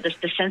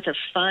the sense of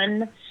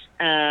fun.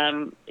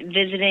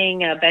 Visiting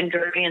Ben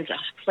Gurion's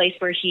place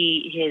where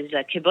his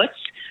kibbutz,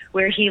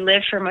 where he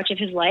lived for much of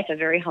his life, a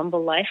very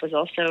humble life, was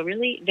also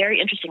really very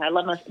interesting. I'm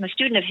a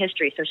student of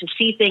history, so to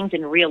see things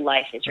in real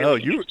life is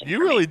really interesting. You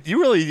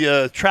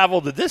really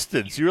traveled the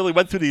distance. You really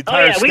went through the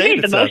entire state. We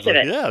made the most of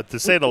it. Yeah, to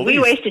say the least. We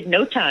wasted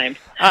no time.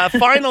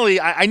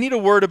 Finally, I need a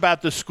word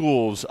about the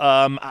schools.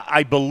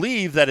 I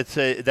believe that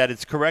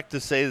it's correct to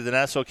say that the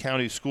Nassau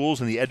County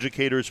schools and the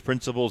educators,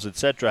 principals,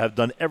 etc., have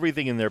done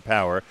everything in their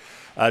power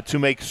to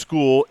make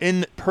school,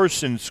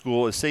 in-person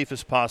school, as safe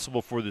as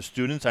possible for the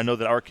students. I know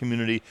that our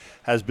community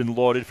has been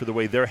lauded for the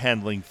way they're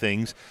handling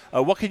things.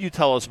 What can you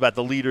tell us about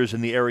the leaders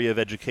in the area of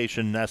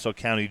education in Nassau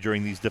County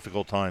during these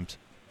difficult times?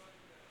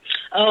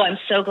 Oh, I'm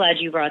so glad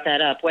you brought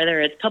that up. Whether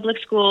it's public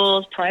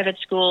schools, private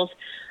schools,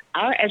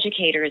 our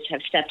educators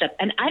have stepped up.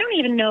 And I don't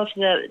even know if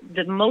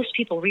the most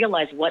people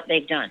realize what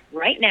they've done.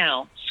 Right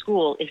now,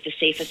 school is the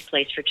safest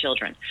place for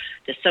children.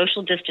 The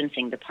social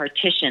distancing, the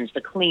partitions,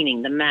 the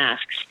cleaning, the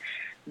masks.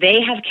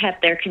 They have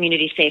kept their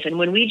community safe. And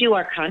when we do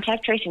our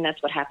contact tracing,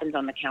 that's what happens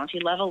on the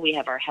county level. We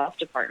have our health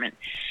department.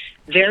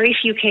 Very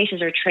few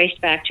cases are traced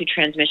back to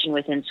transmission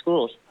within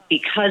schools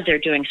because they're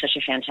doing such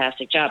a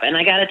fantastic job. And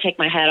I got to take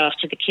my hat off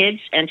to the kids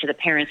and to the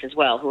parents as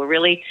well, who are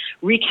really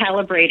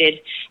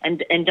recalibrated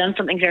and done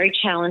something very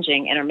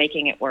challenging and are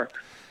making it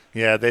work.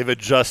 Yeah, they've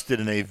adjusted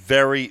in a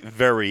very,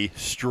 very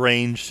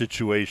strange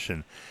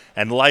situation.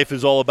 And life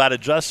is all about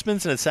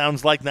adjustments, and it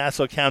sounds like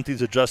Nassau County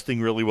is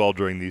adjusting really well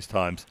during these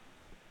times.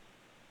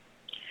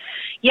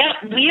 Yeah,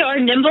 we are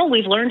nimble.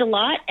 We've learned a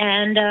lot,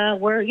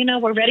 and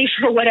we're ready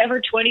for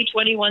whatever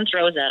 2021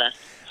 throws at us.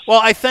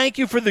 Well, I thank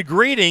you for the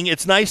greeting.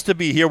 It's nice to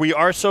be here. We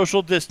are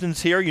social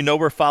distance here. You know,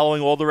 we're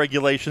following all the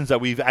regulations that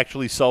we've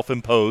actually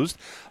self-imposed.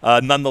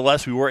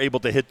 Nonetheless, we were able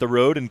to hit the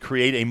road and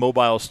create a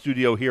mobile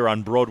studio here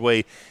on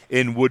Broadway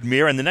in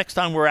Woodmere. And the next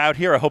time we're out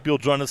here, I hope you'll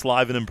join us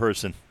live and in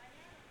person.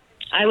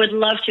 I would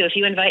love to. If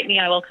you invite me,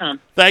 I will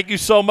come. Thank you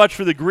so much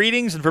for the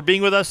greetings and for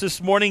being with us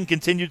this morning.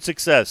 Continued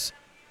success.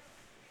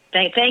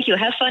 Thank you.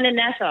 Have fun in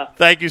Nassau.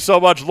 Thank you so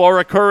much.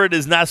 Laura Curran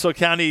is Nassau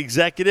County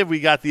Executive. We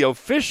got the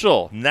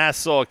official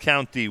Nassau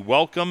County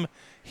welcome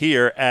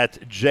here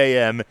at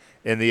JM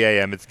in the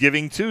AM. It's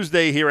Giving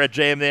Tuesday here at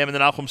JM the AM and the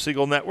Nachum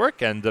Segal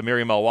Network, and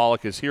Miriam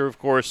Al-Wallach is here, of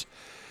course.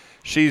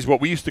 She's what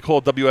we used to call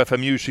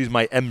WFMU. She's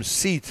my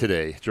MC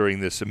today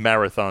during this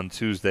Marathon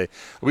Tuesday.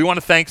 We want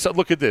to thank, so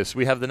look at this.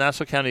 We have the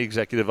Nassau County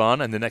Executive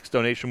on, and the next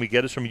donation we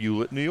get is from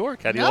Hewlett, New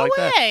York. How do you like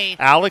way.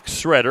 that? Alex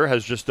Schroeder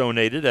has just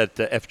donated at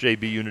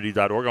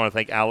fjbunity.org. I want to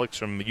thank Alex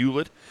from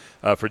Hewlett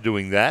for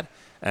doing that.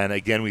 And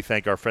again, we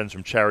thank our friends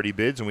from Charity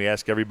Bids, and we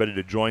ask everybody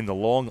to join the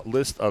long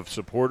list of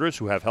supporters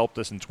who have helped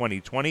us in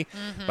 2020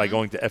 by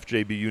going to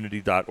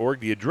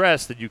fjbunity.org. The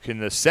address that you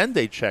can send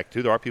a check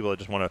to. There are people that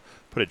just want to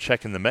put a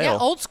check in the mail. Yeah,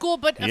 old school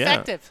but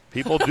effective.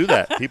 People do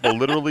that. People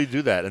literally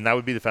do that. And that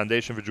would be the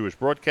Foundation for Jewish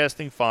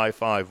Broadcasting,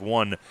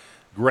 551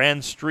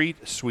 Grand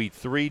Street, Suite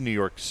 3, New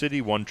York City,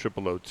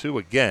 10002.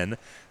 Again,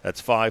 that's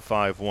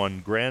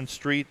 551 Grand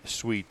Street,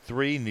 Suite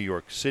 3, New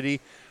York City,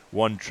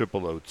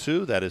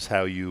 10002. That is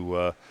how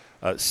you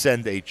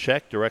send a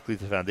check directly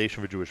to the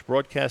Foundation for Jewish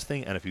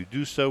Broadcasting. And if you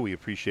do so, we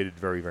appreciate it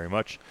very, very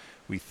much.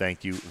 We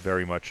thank you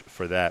very much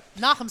for that.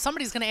 Nachum,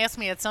 somebody's going to ask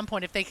me at some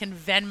point if they can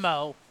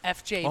Venmo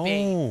FJB.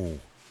 Oh.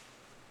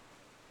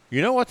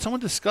 You know what?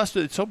 Someone discussed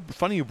it. It's so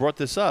funny you brought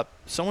this up.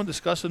 Someone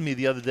discussed with me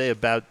the other day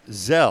about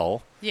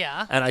Zelle.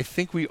 Yeah. And I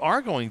think we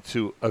are going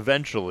to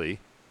eventually,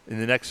 in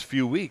the next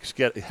few weeks,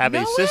 have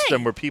No a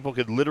system way. where people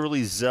could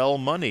literally Zelle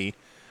money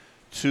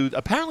to.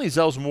 Apparently,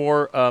 Zelle's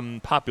more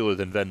popular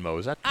than Venmo.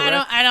 Is that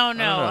correct? I don't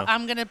know.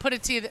 I'm going to put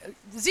it to you.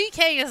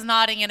 ZK is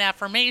nodding in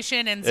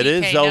affirmation, and ZK It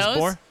is? Zelle's knows.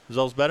 more?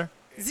 Zelle's better?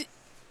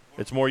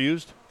 It's more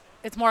used?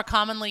 It's more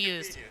commonly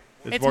used.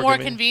 It's more more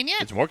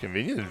convenient. It's more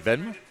convenient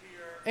than Venmo?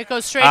 It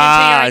goes straight into your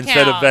account.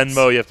 Instead of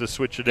Venmo, you have to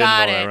switch it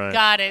Got in. it,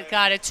 Right.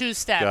 got it. 2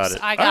 steps. Got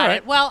it. I All got right.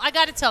 it. Well, I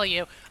got to tell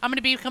you, I'm going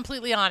to be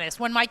completely honest.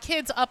 When my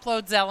kids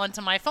upload Zelle onto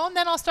my phone,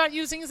 then I'll start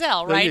using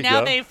Zelle. There Right you now,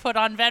 go. they've put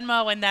on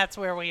Venmo, and that's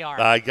where we are.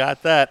 I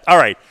got that. All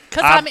right.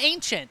 Because I'm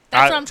ancient.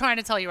 That's what I'm trying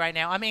to tell you right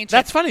now. I'm ancient.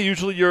 That's funny.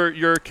 Usually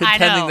you're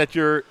contending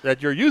know.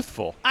 that you're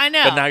youthful. I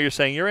know. But now you're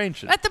saying you're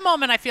ancient. At the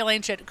moment, I feel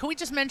ancient. Can we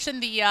just mention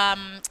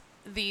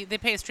the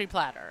pastry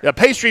platter? A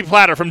pastry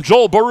platter from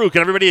Joel Baruch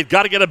and everybody at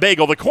Gotta Get a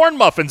Bagel. The corn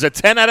muffins at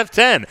 10 out of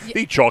 10.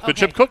 The chocolate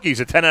chip cookies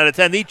at 10 out of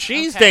 10. The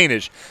cheese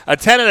Danish a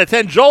 10 out of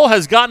 10. Joel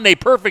has gotten a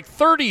perfect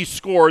 30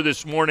 score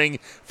this morning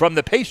from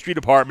the pastry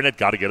department at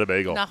Gotta Get a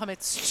Bagel. Nachum,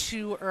 it's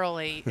too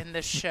early in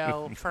the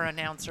show for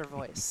announcer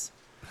voice.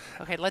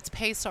 Okay, let's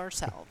pace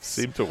ourselves.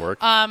 Seemed to work.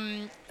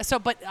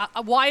 But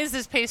why is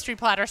this pastry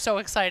platter so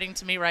exciting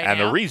to me right now?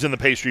 And the reason the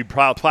pastry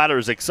platter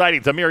is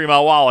exciting to Miriam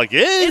Al-Wallach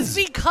is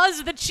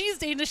because the cheese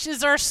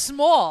danishes are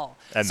small.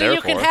 And so you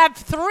can therefore- have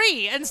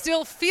 3 and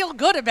still feel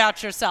good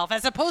about yourself,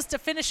 as opposed to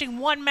finishing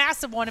one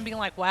massive one and being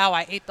like, wow,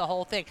 I ate the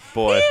whole thing.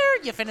 Boy.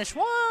 Here, you finish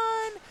one.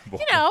 Boy.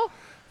 You know.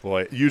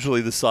 Boy,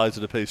 usually the size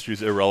of the pastry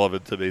is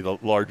irrelevant to me. The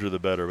larger, the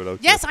better. But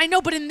okay. Yes, I know,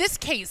 but in this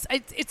case,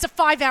 it's a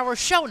 5-hour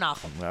show,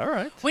 Nachum. All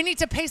right. We need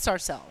to pace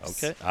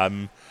ourselves. Okay.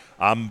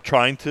 I'm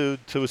trying to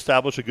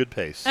establish a good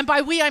pace. And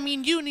by we, I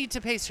mean you need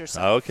to pace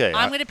yourself. Okay.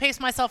 I'm going to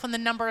pace myself in the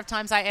number of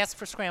times I ask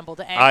for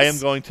scrambled eggs. I am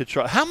going to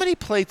try. How many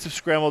plates of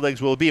scrambled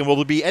eggs will it be? And will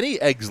there be any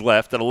eggs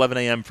left at 11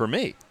 a.m. for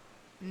me?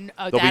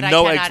 There'll be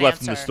no eggs left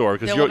in the store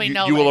because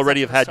you will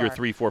already have had your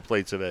 3-4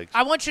 plates of eggs.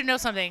 I want you to know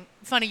something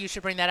funny. You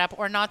should bring that up,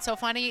 or not so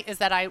funny, is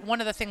that one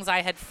of the things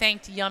I had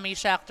thanked Yummy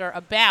Schachter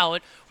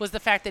about was the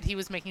fact that he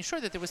was making sure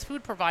that there was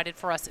food provided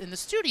for us in the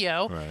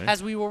studio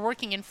as we were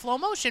working in flow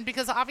motion,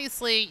 because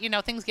obviously,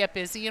 things get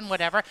busy and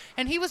whatever,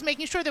 and he was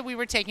making sure that we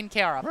were taken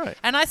care of. Right.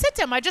 And I said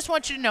to him, I just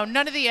want you to know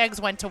none of the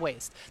eggs went to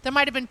waste. There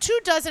might have been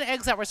 24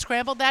 eggs that were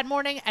scrambled that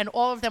morning, and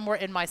all of them were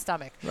in my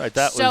stomach. Right.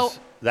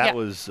 That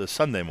was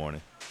Sunday morning.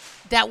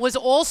 That was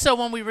also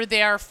when we were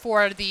there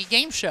for the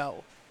game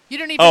show. You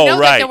didn't even know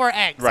that there were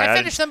eggs. Right. I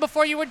finished them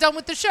before you were done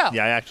with the show.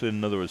 Yeah, I actually didn't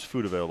know there was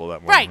food available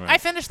that morning. Right. I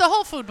finished the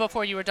whole food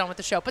before you were done with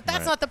the show. But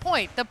that's not the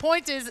point. The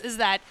point is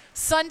that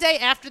Sunday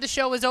after the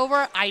show was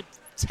over, I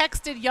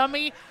texted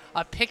Yummy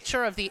a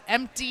picture of the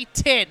empty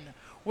tin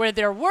where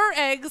there were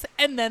eggs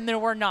and then there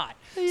were not.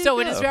 So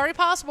it is very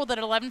possible that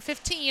at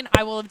 11:15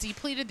 I will have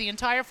depleted the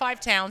entire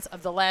 5 towns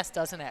of the last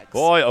dozen eggs.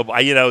 Boy,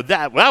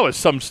 that was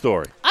some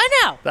story.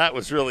 I know. That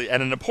was really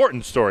an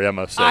important story, I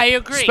must say. I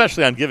agree.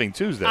 Especially on Giving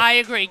Tuesday. I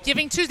agree.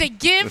 Giving Tuesday,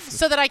 give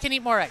so that I can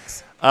eat more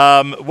eggs.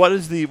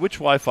 Which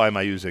Wi-Fi am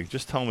I using?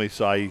 Just tell me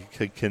so I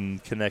can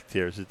connect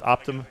here. Is it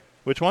Optum?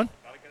 Which one?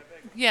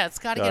 Yeah, it's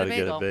got to get a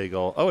bagel. Get a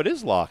bagel. Oh, it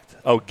is locked.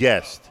 Oh,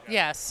 guest.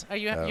 Yes. Are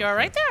you all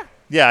right there?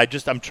 Yeah,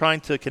 I'm trying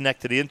to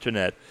connect to the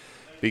internet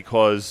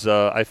because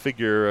I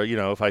figure,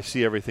 if I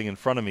see everything in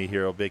front of me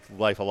here, it'll make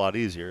life a lot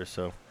easier.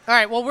 So. All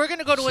right, well, we're going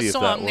to go to a See if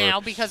song that now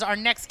works. because our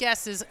next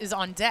guest is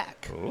on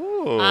deck.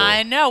 Ooh.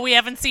 I know. We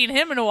haven't seen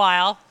him in a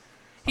while.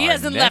 He Our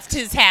hasn't next left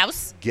his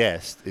house.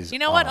 Guest is You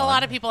know what? A lot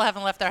on. of people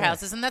haven't left their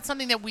houses, and that's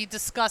something that we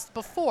discussed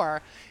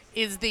before,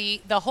 is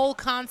the whole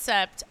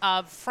concept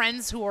of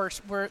friends who we're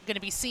going to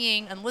be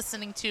seeing and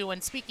listening to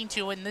and speaking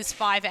to in this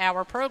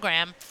 5-hour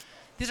program.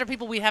 These are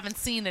people we haven't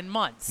seen in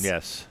months.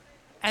 Yes.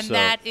 And So-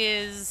 that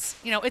is,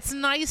 it's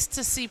nice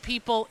to see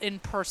people in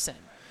person.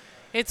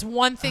 It's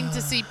one thing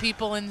to see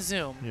people in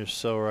Zoom. You're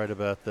so right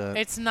about that.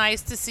 It's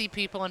nice to see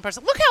people in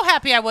person. Look how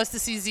happy I was to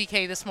see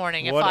ZK this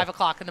morning at 5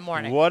 o'clock in the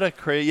morning. What a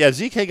crazy. Yeah,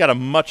 ZK got a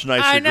much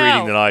nicer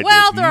greeting than I did.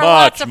 Well, there are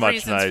lots of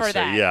reasons for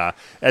that. Yeah,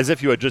 as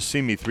if you had just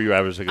seen me 3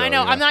 hours ago. I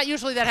know. Yeah. I'm not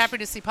usually that happy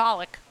to see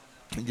Pollock.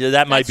 Yeah,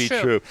 that might be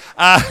That's true.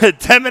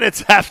 10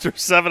 minutes after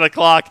 7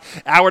 o'clock,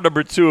 hour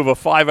number 2 of a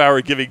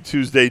 5-hour Giving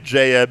Tuesday,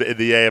 JM in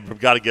the AM. We've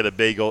got to get a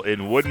bagel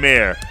in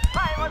Woodmere.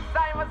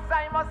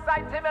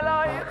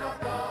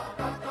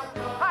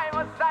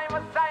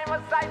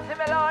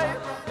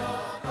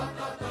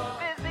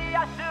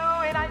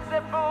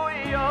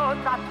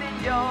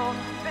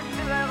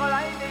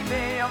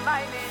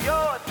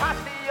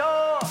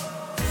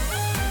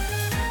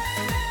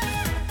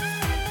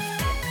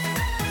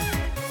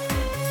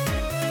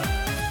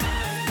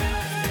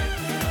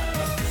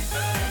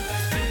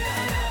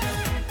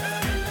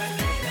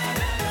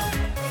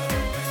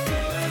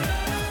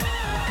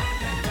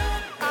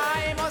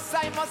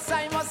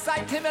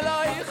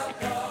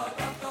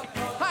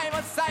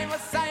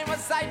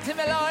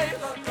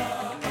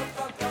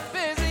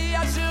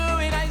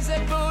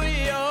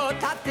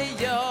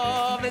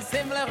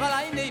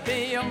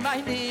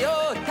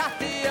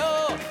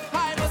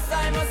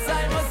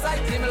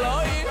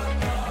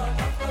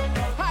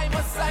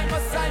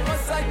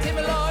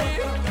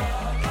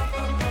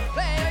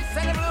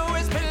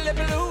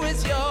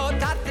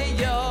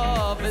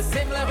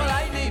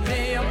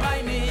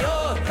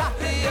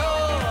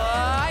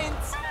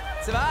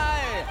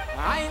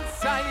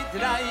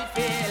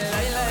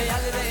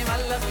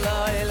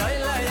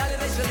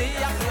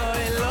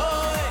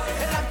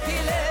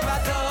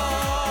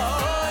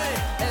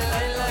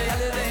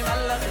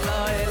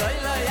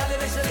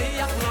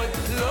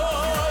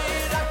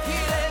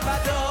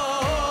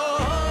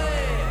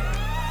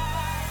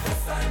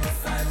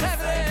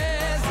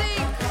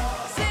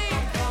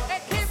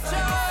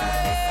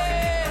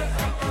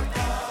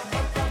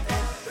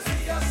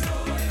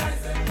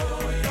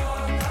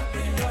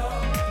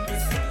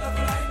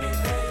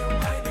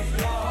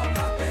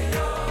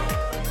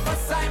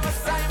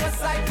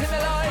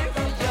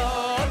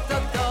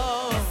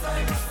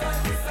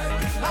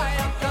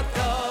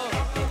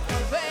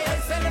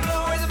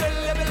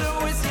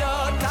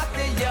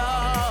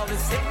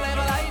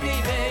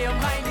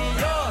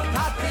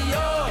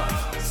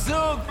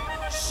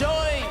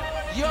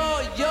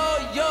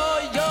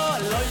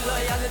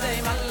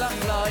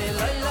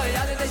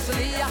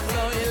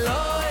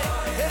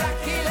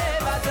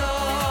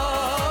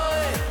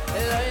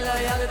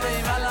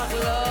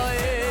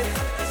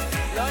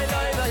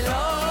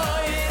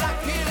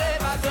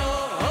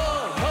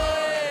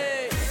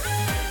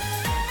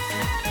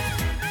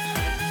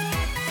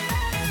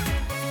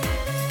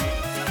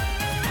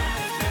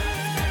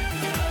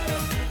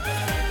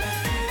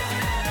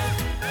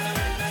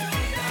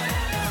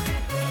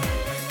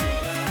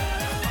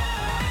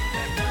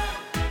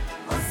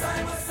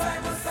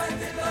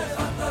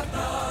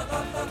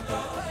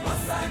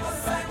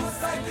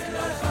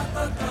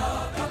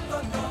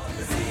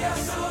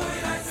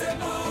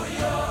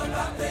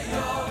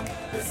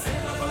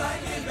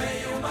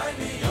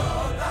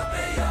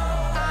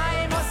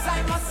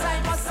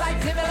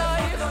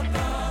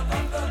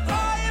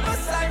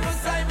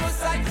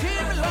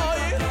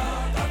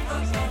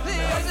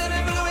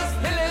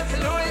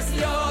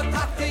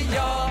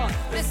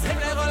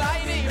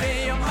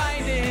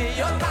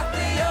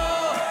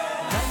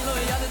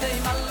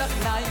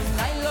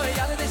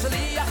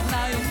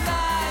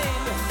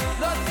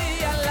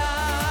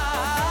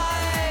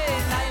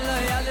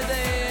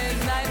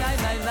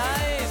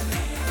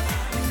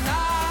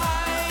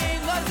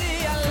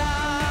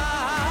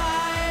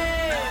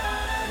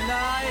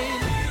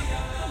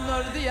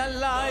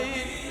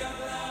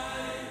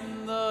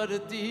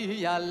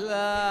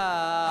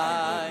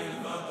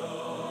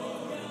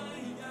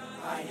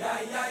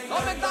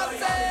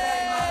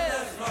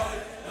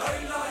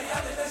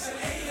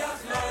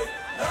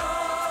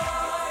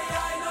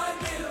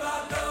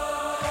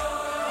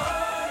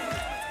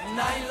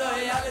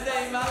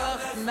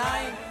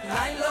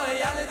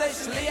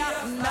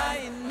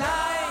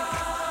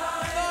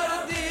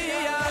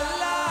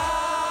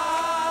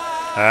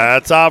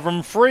 That's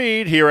Avram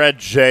Fried here at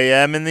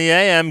JM in the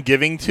AM,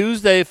 Giving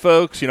Tuesday,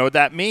 folks. You know what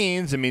that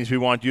means? It means we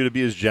want you to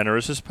be as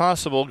generous as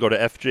possible. Go to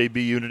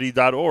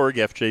fjbunity.org,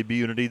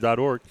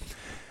 fjbunity.org.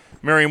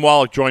 Miriam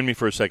Wallach, join me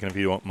for a second if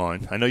you don't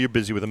mind. I know you're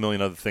busy with a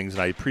million other things,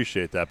 and I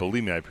appreciate that.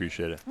 Believe me, I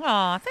appreciate it.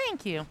 Aw,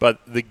 thank you. But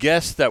the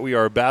guest that we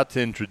are about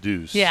to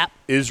introduce Yeah.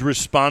 is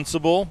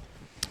responsible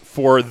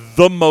for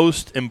the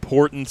most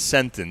important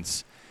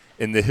sentence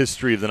in the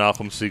history of the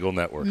Nachum Segal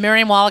Network.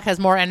 Miriam Wallach has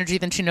more energy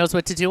than she knows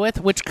what to do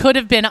with, which could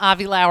have been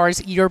Avi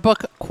Lauer's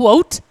yearbook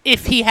quote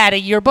if he had a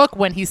yearbook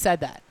when he said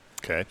that.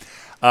 Okay.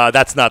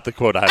 That's not the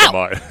quote I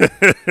have in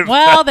mind.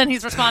 Well, then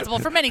he's responsible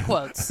for many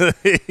quotes.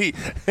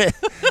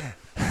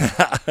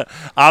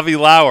 Avi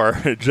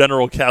Lauer,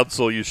 General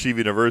Counsel, Yeshiva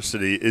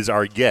University, is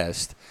our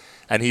guest,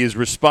 and he is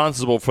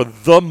responsible for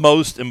the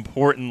most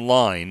important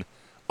line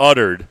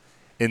uttered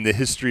in the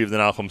history of the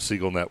Nachum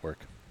Segal Network.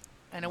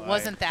 and it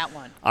wasn't that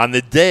one. On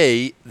the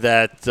day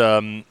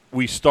that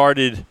we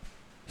started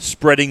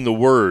spreading the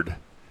word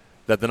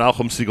that the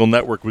Nachum Segal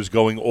Network was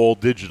going all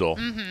digital,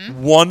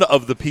 one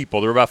of the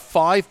people, there were about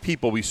 5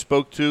 people we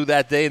spoke to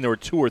that day, and there were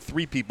 2 or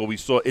 3 people we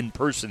saw in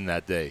person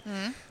that day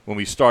when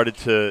we started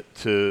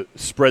to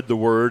spread the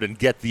word and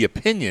get the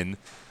opinion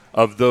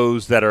of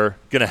those that are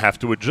going to have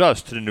to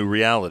adjust to the new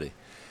reality.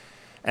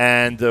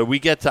 And we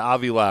get to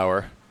Avi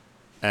Lauer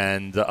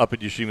and up at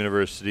Yeshiva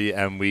University,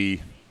 and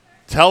we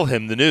tell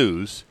him the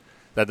news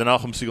that the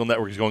Nachum Segal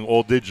Network is going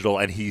all digital,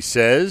 and he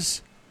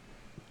says,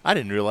 I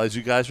didn't realize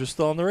you guys were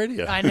still on the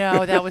radio. I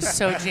know. That was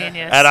so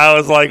genius. And I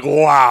was like,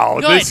 wow,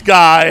 Good. this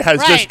guy has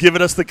Right. just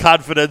given us the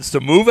confidence to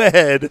move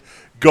ahead,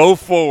 go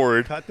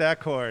forward. Cut that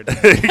cord.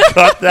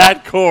 Cut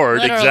that cord,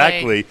 Literally.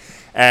 exactly.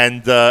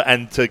 And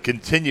to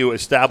continue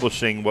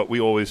establishing what we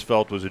always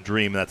felt was a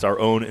dream. That's our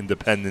own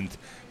independent,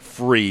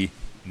 free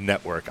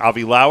network.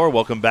 Avi Lauer,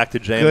 welcome back to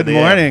JM. Good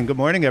morning. Good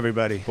morning,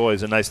 everybody. Boy,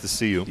 is it nice to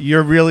see you.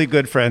 Your really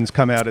good friends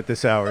come out at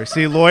this hour.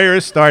 See,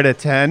 lawyers start at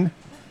 10.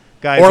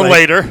 Guys Or like-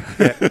 later.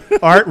 Yeah.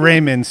 Art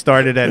Raymond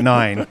started at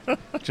 9.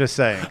 Just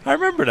saying. I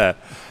remember that.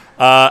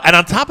 And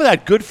on top of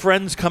that, good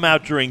friends come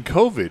out during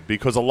COVID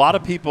because a lot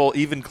of people,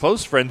 even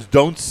close friends,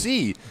 don't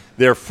see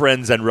their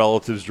friends and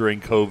relatives during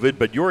COVID.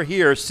 But you're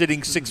here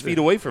sitting 6 feet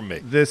away from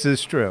me. This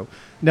is true.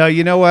 No,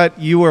 you know what?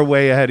 You were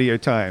way ahead of your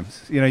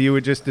times. You know, you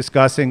were just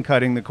discussing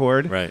cutting the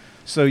cord. Right.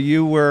 So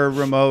you were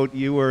remote,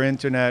 you were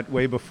internet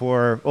way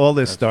before all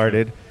this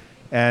started.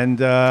 And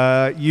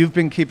you've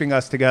been keeping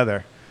us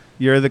together.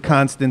 You're the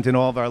constant in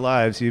all of our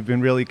lives. You've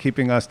been really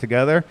keeping us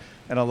together.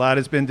 And a lot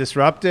has been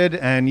disrupted.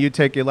 And you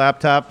take your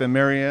laptop and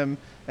Miriam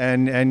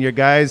and your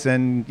guys,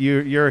 and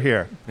you're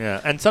here.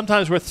 Yeah, and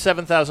sometimes we're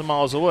 7,000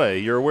 miles away.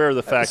 You're aware of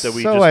the fact that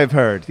we So just, I've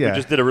heard, yeah. we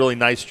just did a really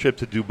nice trip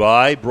to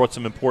Dubai, brought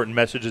some important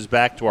messages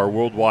back to our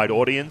worldwide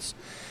audience.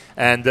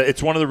 And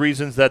it's one of the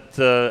reasons that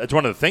it's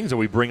one of the things that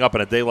we bring up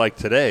on a day like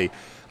today.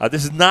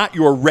 This is not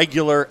your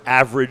regular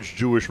average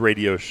Jewish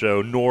radio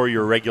show, nor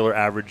your regular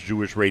average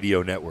Jewish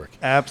radio network.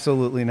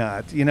 Absolutely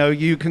not. You know,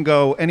 you can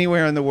go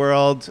anywhere in the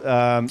world.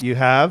 You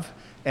have,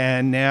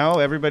 and now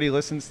everybody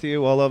listens to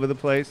you all over the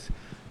place.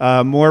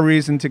 More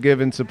reason to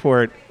give and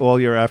support all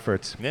your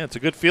efforts. Yeah, it's a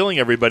good feeling,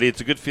 everybody. It's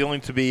a good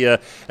feeling to be an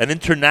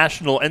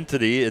international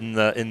entity in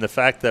the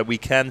fact that we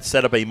can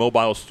set up a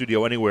mobile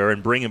studio anywhere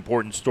and bring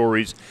important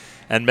stories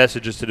and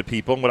messages to the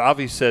people. And what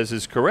Avi says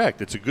is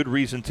correct. It's a good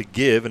reason to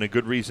give and a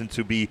good reason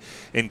to be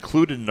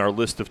included in our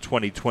list of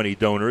 2020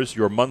 donors.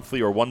 Your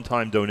monthly or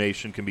one-time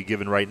donation can be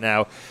given right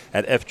now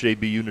at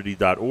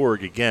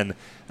fjbunity.org. Again,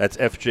 that's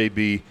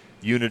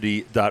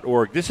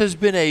fjbunity.org. This has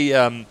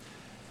been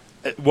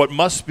what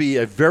must be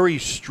a very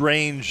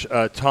strange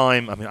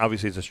time. I mean,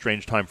 obviously it's a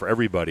strange time for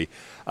everybody.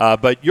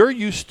 But you're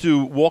used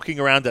to walking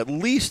around at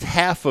least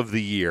half of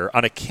the year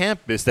on a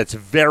campus that's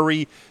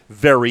very,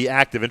 very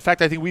active. In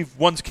fact, I think we've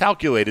once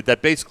calculated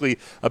that basically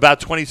about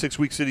 26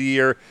 weeks of the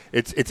year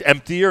it's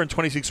emptier, and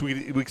 26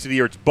 weeks of the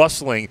year it's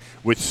bustling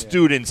with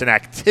students and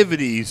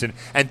activities and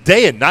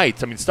day and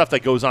night. I mean, stuff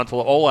that goes on till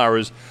all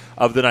hours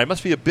of the night. It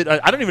must be a bit.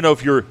 I don't even know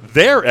if you're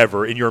there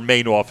ever in your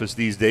main office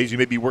these days. You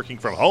may be working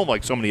from home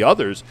like so many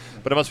others,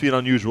 but it must be an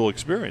unusual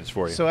experience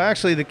for you. So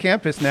actually, the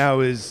campus now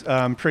is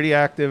pretty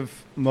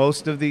active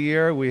most of the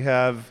year. We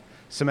have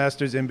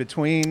semesters in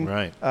between.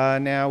 Right.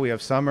 Now we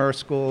have summer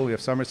school. We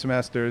have summer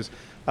semesters.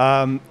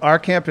 Our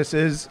campus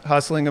is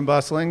hustling and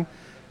bustling.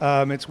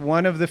 It's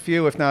one of the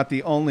few, if not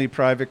the only,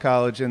 private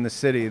college in the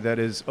city that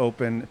is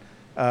open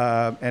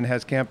and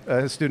has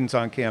students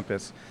on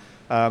campus.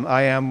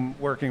 I am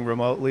working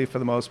remotely for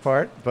the most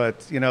part,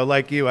 but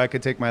like you, I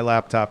could take my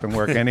laptop and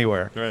work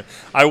anywhere. Right.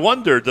 I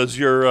wonder, does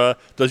your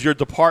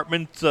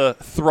department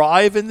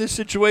thrive in this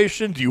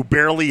situation? Do you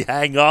barely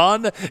hang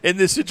on in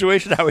this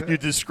situation? How would you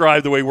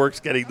describe the way work's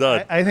getting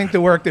done? I think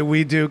the work that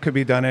we do could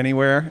be done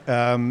anywhere.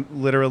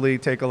 Literally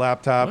take a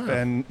laptop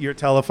and your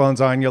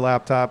telephone's on your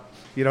laptop.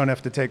 You don't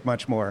have to take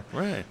much more.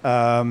 Right.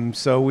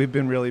 So we've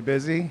been really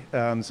busy.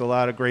 There's a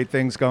lot of great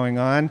things going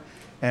on.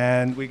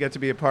 And we get to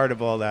be a part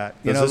of all that.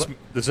 Does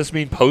this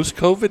mean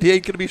post-COVID he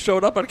ain't going to be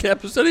showing up on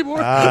campus anymore?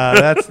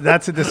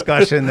 That's a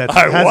discussion that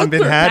hasn't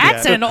been had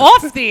That's yet. an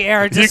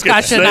off-the-air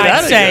discussion, say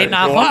that I'd say, again.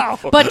 Nahum. Wow.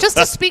 But just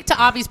to speak to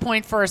Avi's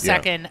point for a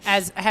second,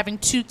 as having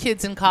 2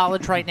 kids in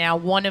college right now,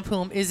 one of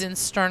whom is in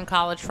Stern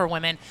College for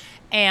Women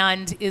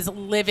and is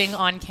living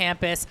on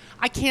campus,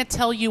 I can't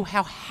tell you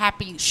how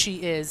happy she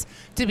is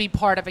to be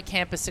part of a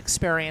campus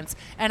experience.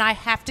 And I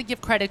have to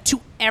give credit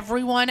to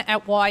everyone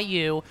at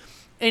YU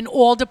in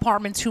all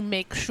departments who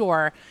make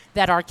sure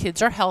that our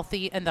kids are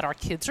healthy and that our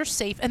kids are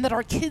safe and that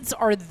our kids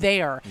are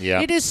there.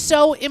 Yeah. It is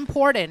so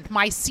important.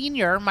 My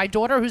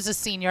daughter who's a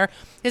senior,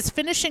 is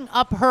finishing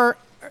up her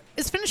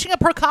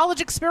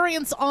college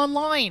experience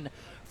online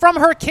from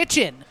her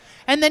kitchen.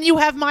 And then you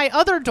have my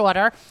other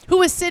daughter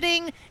who is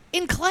sitting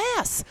in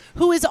class,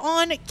 who is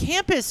on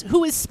campus,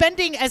 who is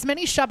spending as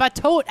many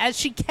Shabbatot as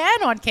she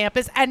can on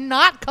campus and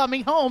not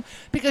coming home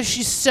because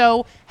she's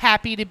so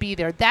happy to be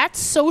there. That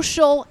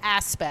social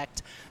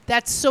aspect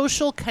that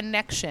social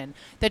connection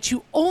that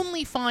you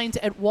only find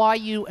at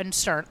YU and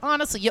Stern.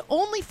 Honestly, you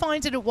only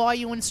find it at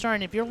YU and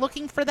Stern. If you're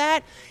looking for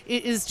that,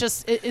 it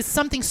is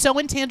something so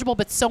intangible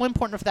but so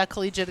important for that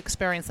collegiate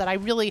experience that I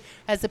really,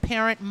 as a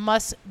parent,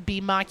 must be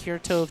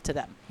makir tov to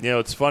them. You know,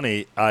 it's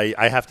funny.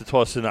 I have to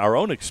toss in our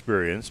own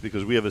experience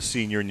because we have a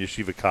senior in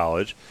Yeshiva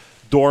College.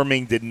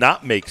 Dorming did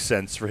not make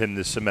sense for him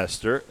this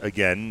semester,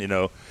 again,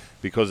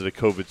 because of the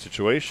COVID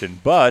situation.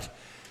 But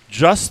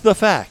just the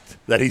fact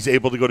that he's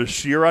able to go to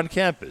shiur on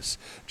campus,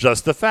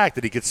 just the fact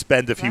that he could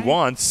spend, if he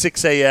wants,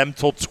 6 a.m.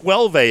 till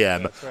 12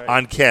 a.m.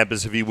 on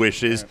campus if he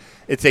wishes,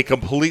 it's a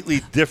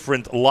completely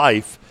different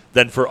life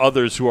than for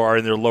others who are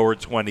in their lower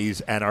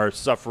 20s and are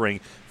suffering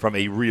from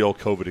a real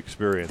COVID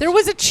experience. There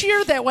was a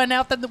cheer that went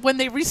out when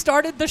they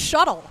restarted the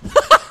shuttle.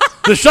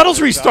 The shuttle's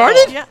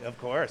restarted? Yeah. Of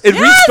course. It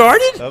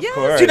restarted? Of Yes.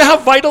 course. Do you know how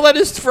vital that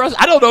is for us?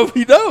 I don't know if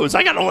he knows.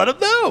 I got to let him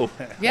know.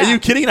 Yeah. Are you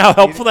kidding how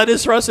helpful that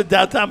is for us in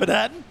downtown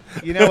Manhattan?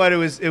 You know what? It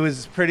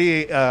was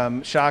pretty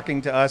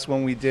shocking to us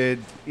when we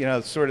did,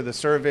 sort of the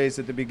surveys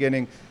at the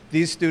beginning.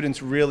 These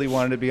students really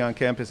wanted to be on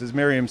campus. As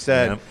Miriam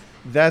said,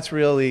 that's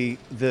really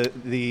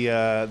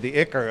the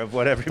ichor of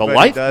what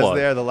everybody does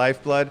there, the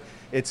lifeblood.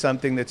 It's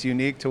something that's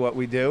unique to what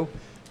we do.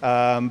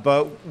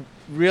 But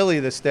really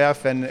the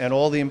staff and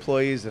all the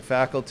employees, the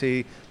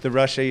faculty, the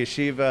Rosh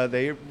Yeshiva,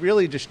 they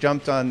really just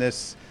jumped on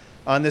this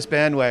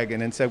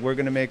bandwagon and said, we're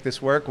going to make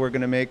this work. We're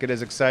going to make it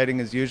as exciting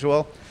as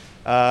usual.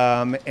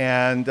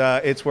 And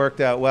it's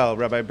worked out well.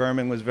 Rabbi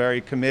Berman was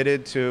very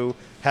committed to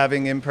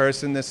having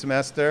in-person this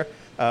semester.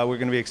 We're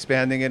going to be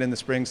expanding it in the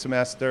spring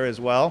semester as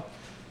well.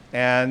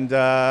 And,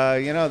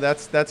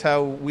 that's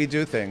how we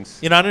do things.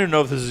 I don't even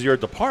know if this is your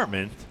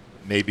department.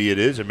 Maybe it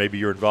is, or maybe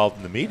you're involved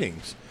in the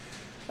meetings.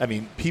 I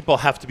mean, people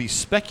have to be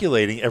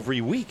speculating every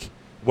week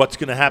what's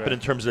going to happen in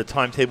terms of the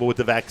timetable with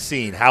the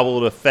vaccine. How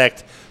will it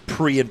affect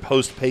pre- and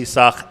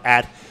post-Pesach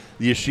at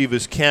the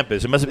yeshiva's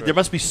campus? There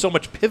must be so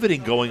much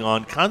pivoting going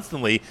on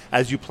constantly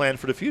as you plan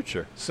for the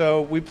future.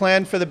 So we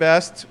plan for the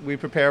best. We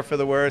prepare for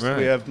the worst. Right.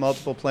 We have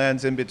multiple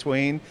plans in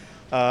between.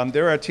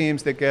 There are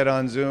teams that get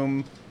on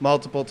Zoom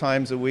multiple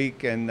times a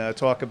week and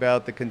talk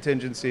about the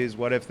contingencies,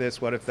 what if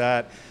this, what if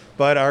that.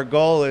 But our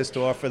goal is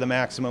to offer the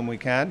maximum we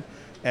can.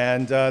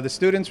 And the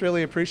students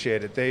really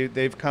appreciate it.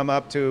 They've come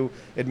up to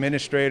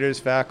administrators,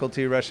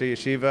 faculty, Rosh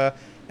Yeshiva,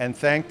 and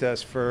thanked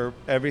us for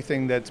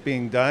everything that's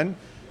being done.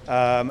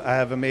 I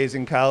have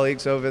amazing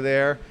colleagues over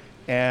there,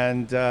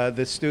 and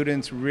the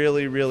students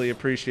really, really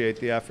appreciate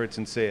the efforts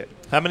and see it.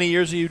 How many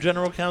years are you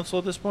general counsel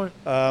at this point?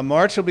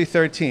 March will be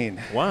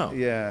 13. Wow.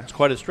 Yeah. It's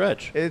quite a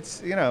stretch.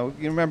 It's, you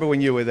remember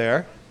when you were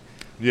there.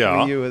 Yeah.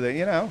 When you were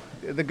there,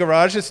 the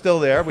garage is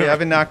still there. We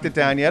haven't knocked it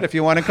down yet. If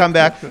you want to come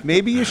back,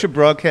 maybe you should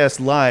broadcast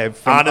live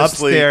from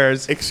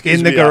upstairs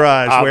in the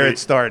garage where it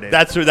started.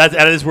 That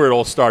is where it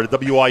all started.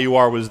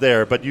 WYUR was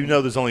there, but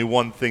there's only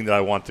one thing that I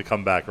want to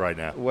come back right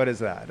now. What is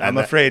that? And I'm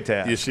afraid to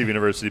ask. Yeshiva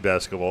University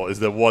basketball is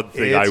the one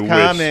thing It's I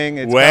coming.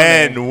 wish.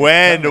 It's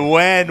coming.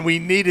 When we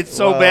need it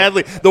so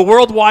badly. The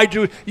worldwide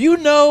Jewish.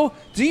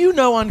 Do you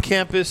know on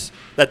campus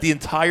that the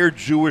entire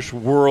Jewish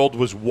world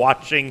was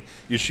watching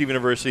Yeshiva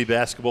University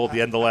basketball at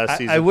the end of last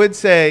season? I would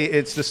say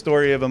it's the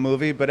story of a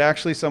movie, but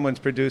actually someone's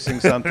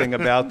producing something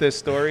about this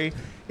story.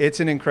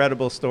 It's an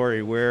incredible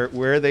story.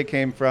 Where they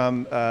came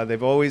from,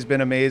 they've always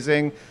been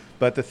amazing,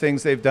 but the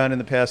things they've done in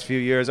the past few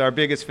years, our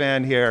biggest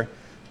fan here.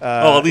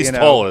 At least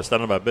tallest. I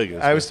don't know about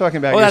biggest. I was talking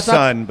about your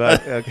son,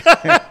 but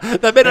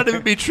that may not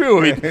even be true.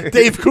 I mean,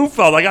 Dave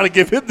Kufeld, I got to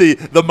give him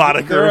the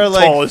moniker. There are of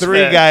like tallest 3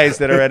 fan. guys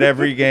that are at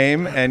every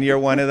game, and you're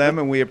one of them,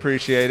 and we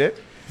appreciate it.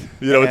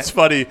 It's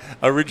funny.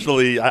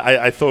 Originally,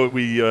 I thought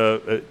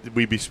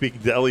we'd be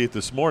speaking to Elliot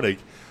this morning,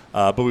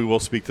 but we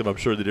will speak to him, I'm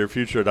sure, in the near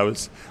future. And I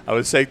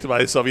was saying to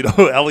myself,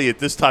 Elliot,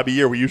 this time of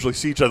year, we usually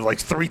see each other like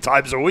 3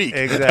 times a week.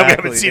 Exactly. And we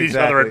haven't seen each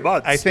other in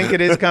months. I think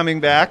it is coming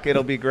back.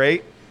 It'll be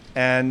great.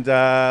 And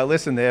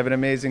listen, they have an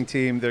amazing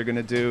team. They're going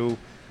to do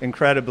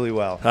incredibly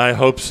well. I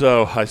hope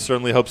so. I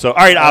certainly hope so. All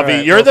right, Avi,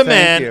 right. you're Well, the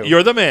thank man. you.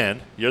 You're the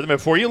man. You're the man.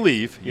 Before you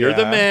leave, you're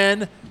the Yeah.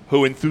 man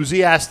who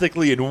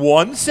enthusiastically, in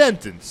one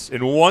sentence,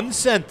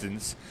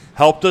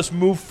 helped us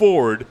move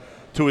forward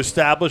to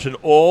establish an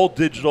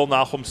all-digital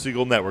Nachum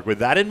Segal network. With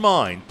that in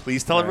mind,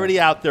 please tell everybody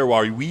out there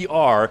why we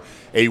are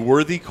a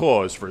worthy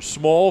cause for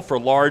small, for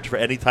large, for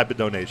any type of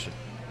donation.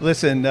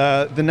 Listen,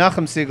 the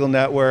Nachum Segal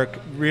Network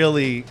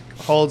really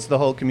holds the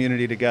whole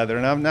community together.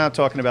 And I'm not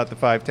talking about the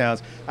 5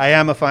 towns. I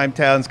am a 5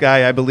 towns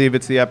guy. I believe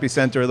it's the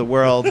epicenter of the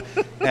world.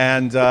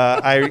 And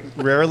I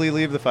rarely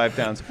leave the 5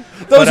 towns.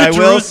 But I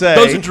will say...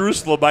 Those in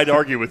Jerusalem might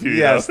argue with you.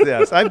 Yes,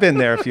 yes. I've been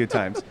there a few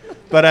times.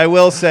 But I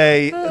will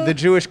say the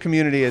Jewish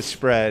community has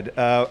spread.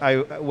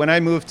 When I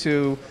moved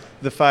to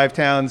the 5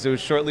 towns, it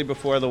was shortly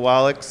before the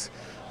Wallachs.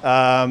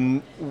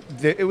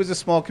 It was a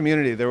small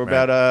community. There were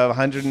about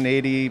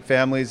 180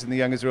 families in the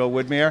Young Israel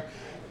Woodmere.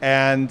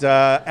 And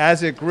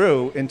as it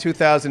grew, in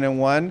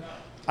 2001,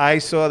 I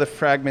saw the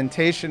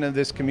fragmentation of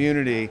this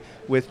community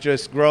with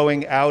just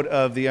growing out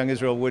of the Young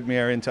Israel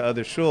Woodmere into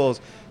other shuls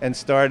and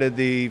started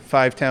the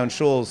 5 Town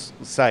Shuls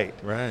site.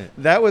 Right.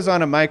 That was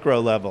on a micro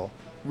level.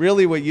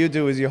 really what you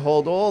do is you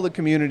hold all the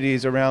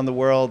communities around the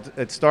world.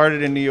 It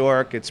started in New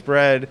York, it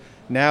spread,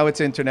 now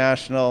it's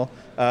international.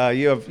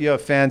 You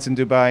have fans in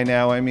Dubai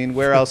now. I mean,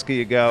 where else can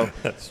you go?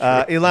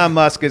 Elon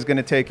Musk is going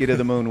to take you to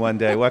the moon one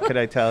day. What could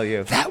I tell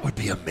you? That would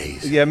be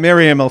amazing. Yeah,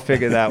 Miriam will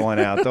figure that one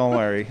out. Don't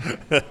worry.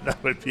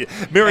 That would be.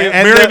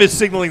 Miriam is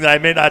signaling that I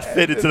may not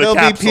fit into the capsule.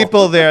 There'll be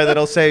people there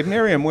that'll say,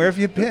 Miriam, where have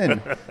you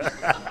been?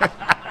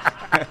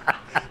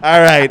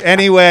 All right.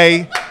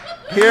 Anyway,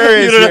 here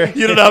is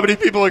you don't know how many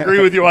people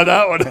agree with you on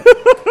that one.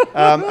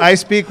 I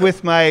speak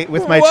with my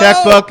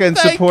checkbook and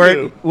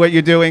support what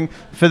you're doing.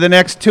 For the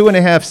next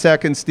 2.5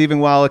 seconds, Stephen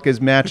Wallach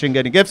is matching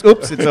getting gifts.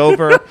 Oops, it's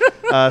over.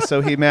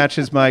 So he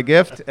matches my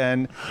gift.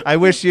 And I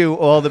wish you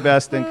all the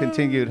best and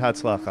continued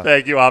Hatzlacha.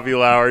 Thank you, Avi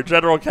Lauer,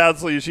 General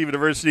Counsel, Yeshiva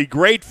University,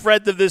 great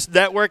friend of this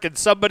network, and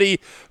somebody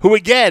who,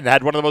 again,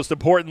 had one of the most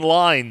important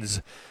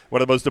lines,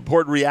 one of the most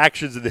important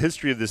reactions in the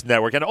history of this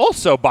network. And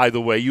also, by the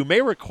way, you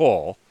may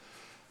recall,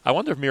 I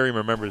wonder if Miriam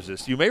remembers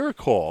this, you may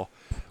recall,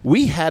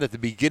 we had at the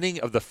beginning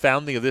of the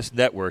founding of this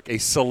network a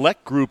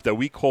select group that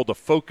we called a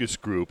focus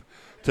group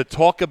to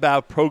talk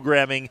about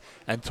programming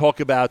and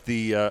talk about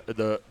the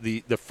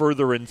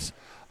furtherance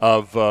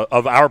of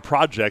our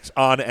projects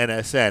on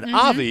NSN. Mm-hmm.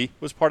 Avi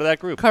was part of that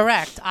group.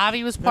 Correct.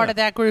 Avi was part of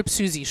that group.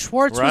 Susie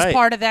Schwartz was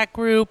part of that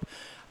group.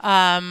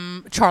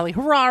 Charlie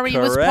Harari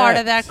was part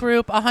of that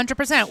group.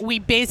 100%. We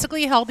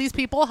basically held these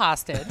people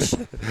hostage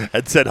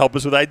and said, "Help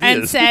us with ideas."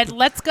 And said,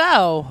 "Let's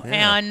go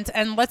and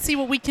let's see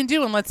what we can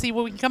do and let's see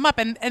what we can come up."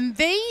 And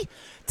they,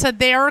 to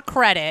their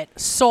credit,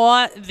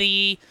 saw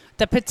the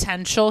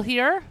potential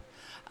here.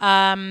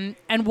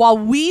 And while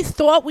we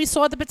thought we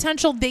saw the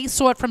potential, they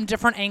saw it from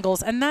different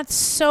angles. And that's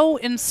so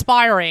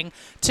inspiring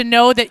to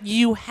know that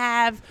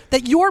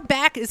that your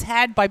back is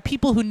had by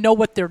people who know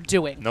what they're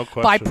doing. No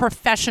question. By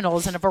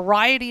professionals in a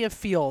variety of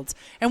fields.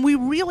 And we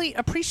really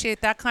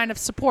appreciate that kind of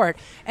support.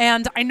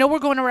 And I know we're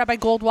going to Rabbi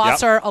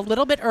Goldwasser a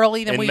little bit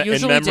early than we usually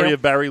do. In memory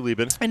of Barry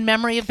Lieben. In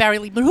memory of Barry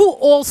Lieben, who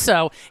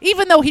also,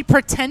 even though he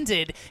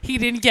pretended he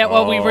didn't get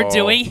what we were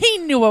doing, he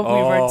knew what we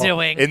were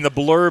doing. In the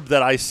blurb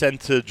that I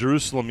sent to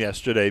Jerusalem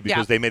yesterday,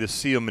 because they made a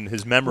siyum in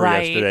his memory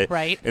yesterday.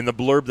 Right. In the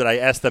blurb that I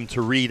asked them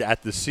to read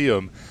at the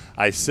siyum,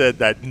 I said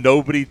that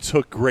nobody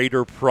took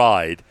greater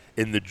pride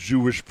in the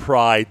Jewish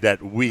pride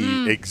that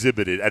we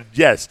exhibited. And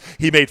yes,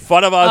 he made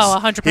fun of us. Oh,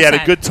 100%. He had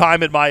a good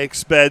time at my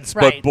expense,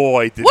 but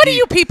boy, did what do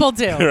you people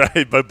do?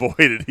 Right, but boy,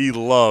 did he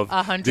love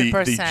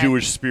 100%. the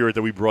Jewish spirit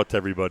that we brought to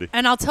everybody.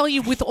 And I'll tell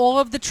you, with all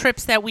of the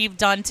trips that we've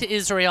done to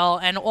Israel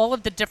and all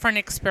of the different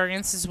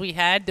experiences we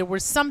had, there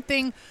was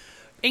something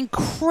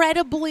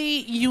incredibly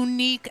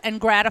unique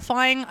and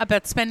gratifying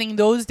about spending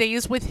those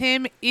days with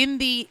him in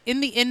the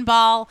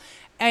Inbal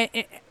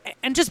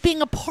and just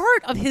being a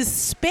part of his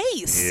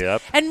space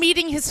and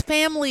meeting his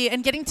family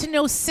and getting to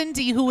know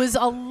Cindy, who is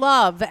a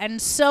love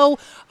and so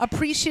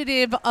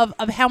appreciative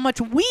of how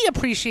much we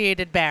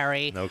appreciated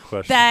Barry. No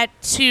question. That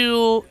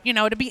to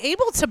be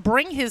able to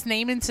bring his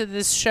name into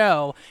this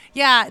show.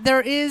 Yeah,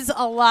 there is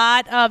a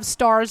lot of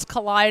stars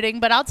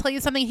colliding, but I'll tell you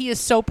something, he is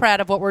so proud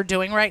of what we're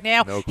doing right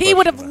now. No he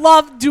would have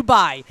loved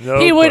Dubai.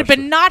 He would have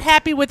been not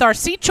happy with our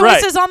seat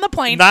choices on the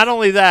plane. Not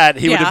only that,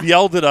 he would have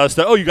yelled at us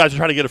that, "Oh, you guys are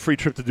trying to get a free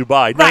trip to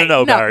Dubai."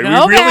 No, Barry.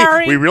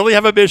 Barry. We really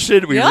have a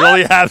mission. We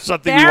really have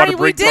something we want to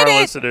bring to our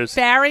listeners.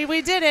 Barry,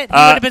 we did it. He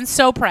would have been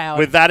so proud.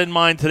 With that in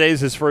mind, today is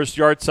his first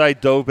yard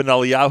site. Dov Ben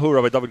Eliyahu,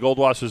 Rabbi David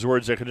Goldwasser's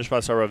words, Zechon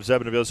Nishmas Harav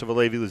Zeb Ben Yosef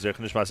Alevi, Zechon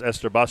Nishmas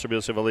Esther Basar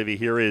Yosef Alevi.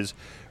 Here is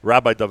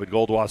Rabbi David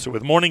Goldwasser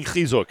with Morning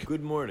Chizuk.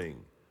 Good morning.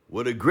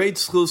 What a great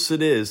schus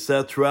it is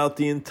that throughout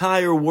the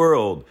entire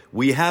world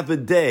we have a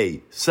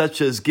day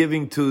such as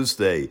Giving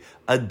Tuesday,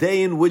 a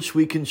day in which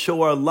we can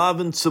show our love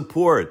and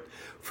support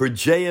for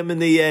JM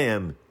and the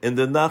AM and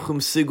the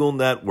Nachum Segal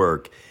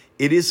Network.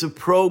 It is a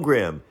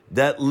program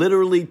that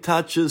literally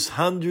touches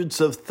hundreds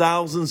of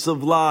thousands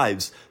of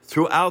lives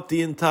throughout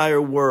the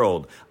entire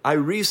world. I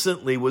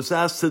recently was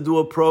asked to do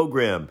a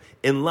program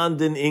in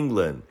London,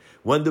 England.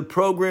 When the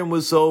program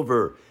was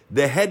over,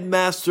 the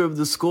headmaster of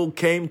the school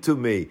came to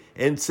me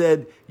and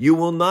said, "You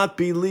will not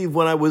believe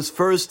when I was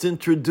first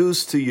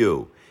introduced to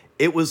you.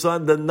 It was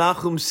on the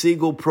Nachum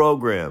Segal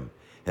program."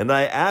 And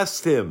I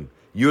asked him,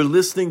 "You're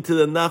listening to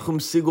the Nachum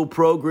Segal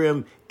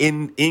program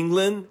in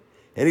England?"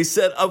 And he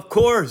said, "Of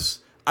course.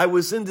 I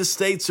was in the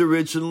States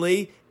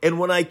originally, and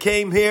when I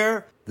came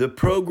here, the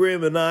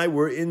program and I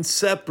were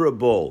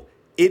inseparable.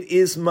 It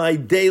is my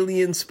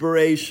daily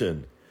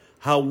inspiration."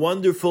 How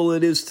wonderful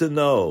it is to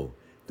know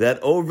that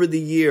over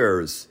the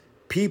years,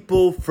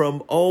 people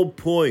from all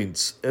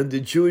points in the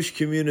Jewish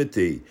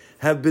community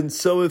have been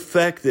so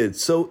affected,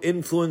 so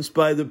influenced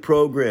by the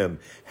program,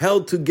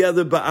 held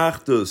together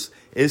ba'achdus,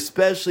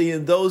 especially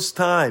in those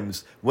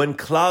times when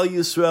Klal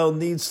Yisrael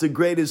needs the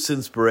greatest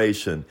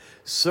inspiration.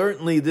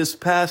 Certainly this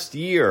past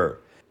year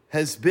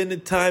has been a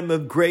time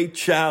of great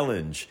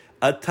challenge,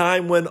 a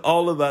time when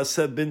all of us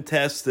have been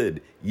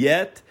tested.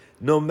 Yet,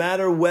 no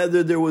matter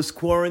whether there was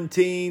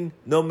quarantine,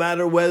 no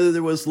matter whether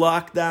there was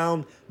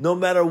lockdown, no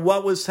matter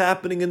what was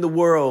happening in the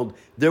world,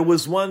 there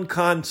was one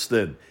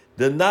constant,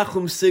 the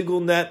Nachum Segal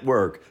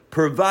Network,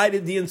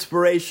 provided the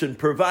inspiration,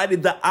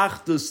 provided the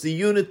achdus, the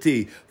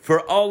unity, for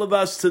all of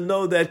us to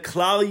know that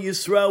Klal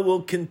Yisrael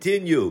will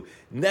continue,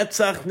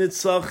 Netzach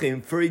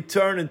Nitzachim, for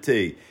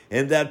eternity.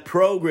 And that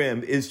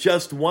program is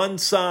just one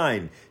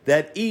sign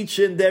that each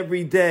and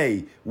every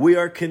day we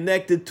are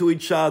connected to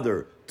each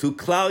other, to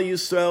Klal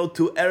Yisrael,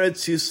 to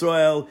Eretz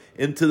Yisrael,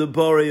 and to the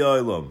Borei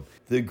Olam.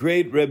 The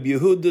great Reb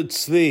Yehuda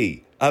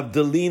Tzvi of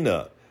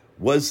Delina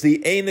was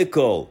the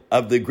anicle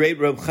of the great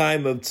Reb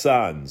Chaim of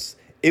Tzanz.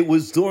 It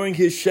was during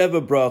his Sheva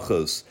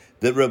Brachos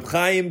that Reb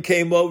Chaim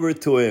came over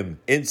to him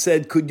and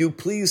said, "Could you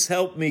please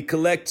help me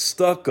collect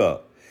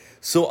tzedakah?"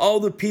 So all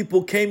the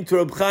people came to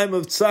Reb Chaim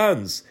of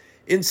Tzanz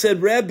and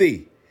said,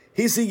 "Rebbe,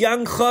 he's a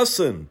young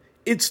chassan.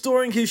 It's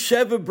during his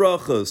Sheva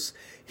Brachos.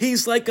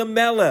 He's like a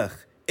melech,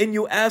 and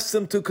you asked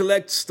him to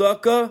collect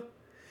tzedakah?"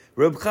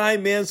 Reb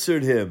Chaim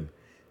answered him,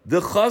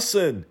 "The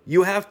chassan,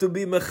 you have to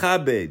be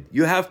mechabed.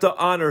 You have to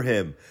honor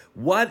him.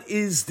 What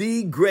is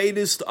the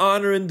greatest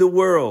honor in the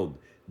world?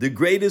 The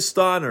greatest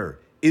honor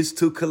is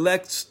to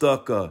collect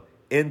tzedakah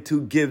and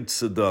to give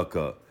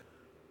tzedakah."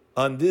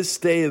 On this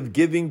day of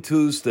Giving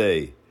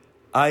Tuesday,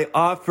 I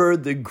offer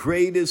the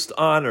greatest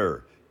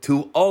honor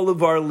to all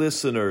of our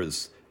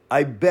listeners.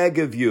 I beg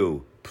of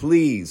you,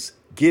 please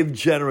give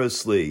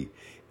generously,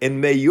 and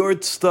may your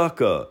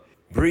tzedakah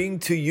bring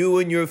to you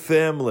and your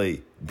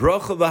family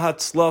bracha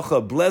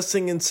v'hatzlacha,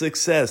 blessing and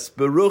success,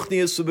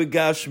 beruchnius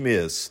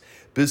u'begashmius,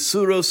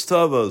 besuros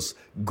tovos,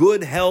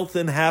 good health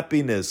and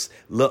happiness,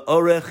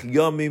 le'orech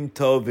yomim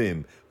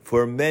tovim,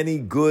 for many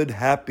good,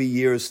 happy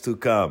years to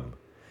come.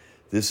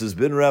 This has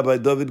been Rabbi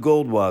David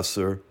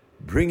Goldwasser,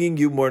 bringing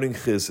you Morning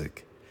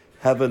Chizuk.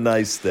 Have a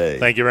nice day.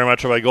 Thank you very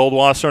much, Rabbi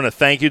Goldwasser, and a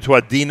thank you to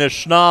Adina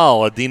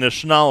Schnall. Adina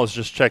Schnall has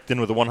just checked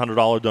in with a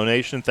 $100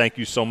 donation. Thank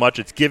you so much.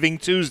 It's Giving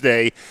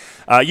Tuesday.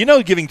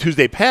 Giving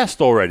Tuesday passed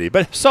already,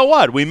 but so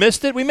what? We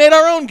missed it. We made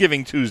our own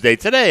Giving Tuesday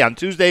today, on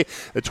Tuesday,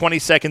 the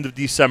 22nd of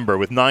December.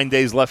 With 9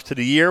 days left to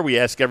the year, we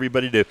ask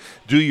everybody to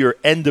do your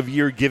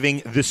end-of-year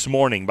giving this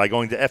morning by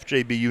going to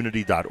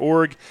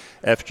fjbunity.org,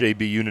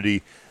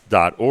 fjbunity.org.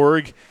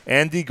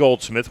 Andy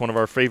Goldsmith, one of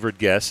our favorite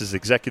guests, is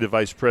Executive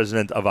Vice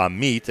President of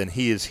Amit, and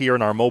he is here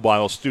in our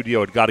mobile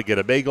studio at Gotta Get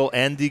a Bagel.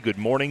 Andy, good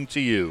morning to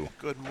you.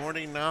 Good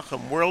morning,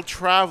 Nachum. World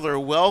Traveler,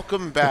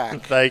 welcome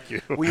back. Thank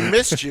you. We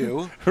missed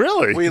you.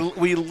 Really?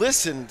 We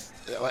listened.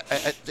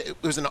 It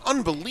was an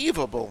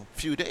unbelievable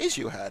few days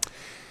you had.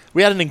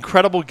 We had an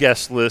incredible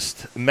guest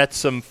list, met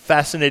some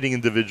fascinating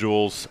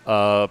individuals,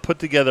 put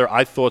together,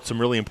 I thought,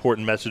 some really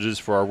important messages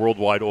for our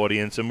worldwide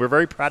audience, and we're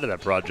very proud of that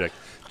project.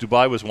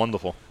 Dubai was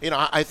wonderful.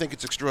 I think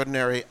it's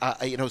extraordinary.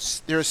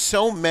 There are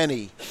so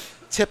many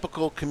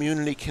typical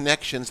community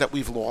connections that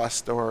we've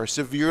lost or are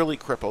severely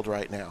crippled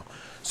right now.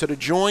 So to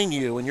join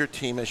you and your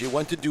team as you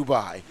went to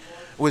Dubai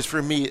was,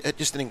 for me,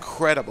 just an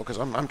incredible, because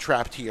I'm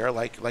trapped here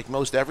like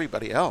most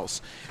everybody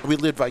else. We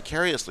lived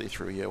vicariously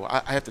through you.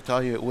 I have to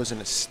tell you, it was an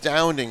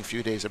astounding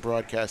few days of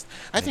broadcast.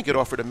 I think it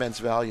offered immense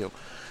value,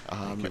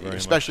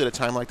 especially at a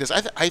time like this.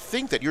 I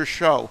think that your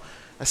show,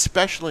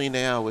 especially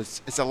now,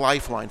 is a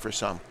lifeline for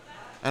some.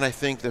 And I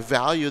think the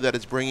value that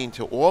it's bringing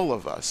to all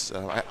of us,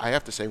 I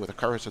have to say, with a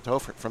karas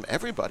hatov from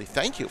everybody,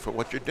 thank you for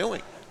what you're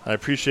doing. I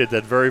appreciate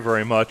that very,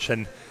 very much.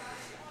 And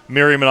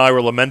Miriam and I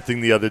were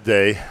lamenting the other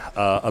day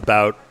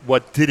about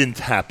what didn't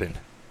happen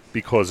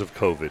because of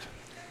COVID.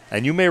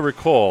 And you may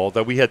recall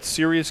that we had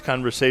serious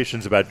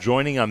conversations about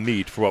joining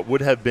Amit for what would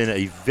have been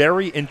a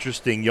very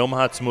interesting Yom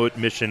HaAtzmaut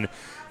mission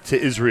to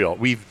Israel.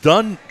 We've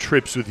done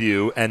trips with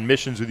you and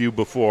missions with you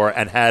before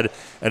and had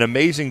an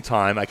amazing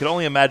time. I can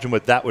only imagine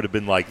what that would have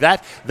been like.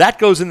 That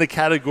goes in the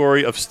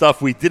category of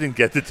stuff we didn't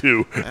get to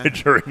do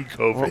during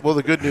COVID. Well,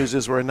 the good news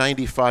is we're a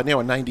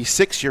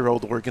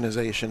 96-year-old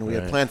organization. We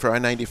had planned for our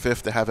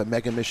 95th to have a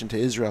mega mission to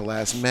Israel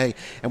last May,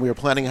 and we were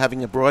planning on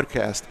having a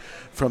broadcast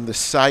from the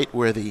site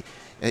where the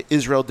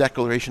Israel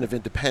Declaration of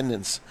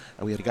Independence.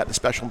 We had gotten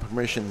special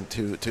permission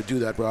to do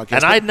that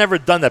broadcast. And I'd never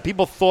done that.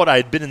 People thought I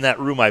had been in that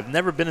room. I've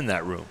never been in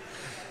that room.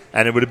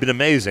 And it would have been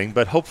amazing,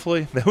 but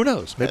hopefully, who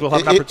knows? Maybe we'll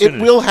have an opportunity.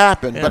 It will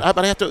happen, but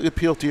I have to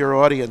appeal to your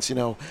audience.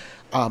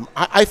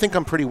 I think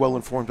I'm pretty well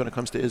informed when it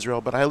comes to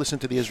Israel, but I listen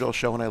to the Israel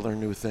show and I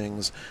learn new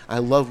things. I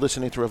love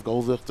listening to Rav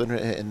Goldvicht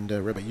and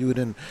Rabbi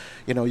Yudin.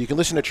 You can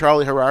listen to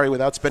Charlie Harari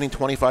without spending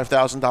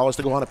 $25,000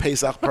 to go on a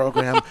Pesach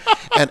program.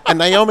 and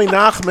Naomi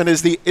Nachman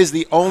is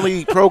the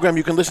only program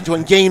you can listen to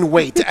and gain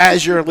weight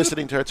as you're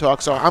listening to her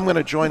talk. So I'm going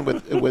to join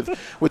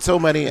with so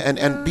many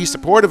and be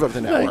supportive of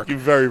the network. Thank you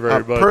very,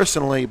 very much.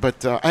 Personally,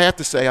 but I have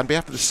to say, on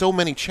behalf of the so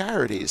many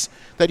charities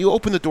that you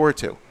open the door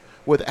to,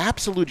 with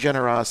absolute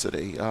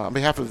generosity, on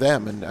behalf of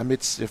them and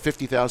amidst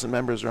 50,000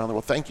 members around the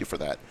world, thank you for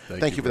that.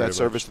 Thank you for that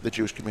service to the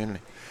Jewish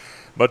community.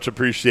 Much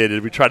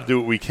appreciated. We try to do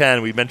what we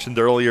can. We mentioned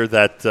earlier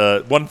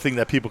that one thing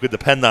that people could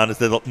depend on is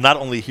they'll not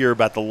only hear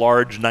about the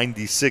large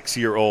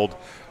 96-year-old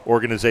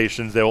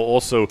organizations, they will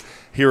also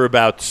hear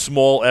about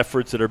small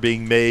efforts that are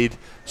being made,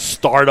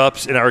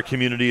 startups in our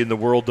community in the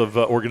world of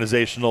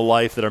organizational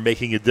life that are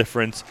making a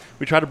difference.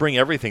 We try to bring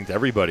everything to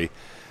everybody.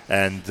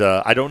 And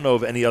I don't know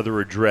of any other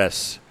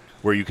address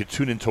where you could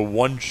tune into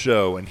one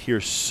show and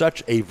hear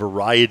such a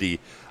variety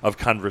of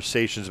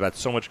conversations about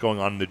so much going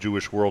on in the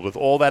Jewish world. With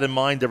all that in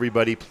mind,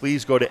 everybody,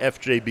 please go to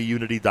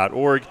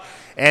fjbunity.org.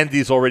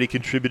 Andy's already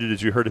contributed,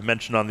 as you heard him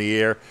mention on the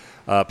air.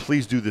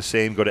 Please do the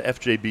same. Go to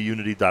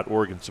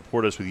fjbunity.org and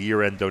support us with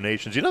year-end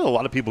donations. You know, a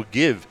lot of people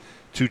give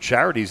to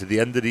charities at the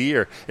end of the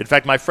year. In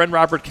fact, my friend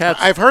Robert Katz...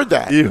 I've heard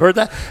that. You heard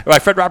that? My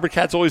friend Robert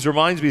Katz always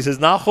reminds me, he says,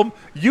 Nachum,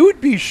 you would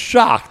be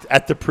shocked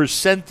at the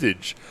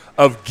percentage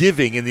of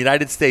giving in the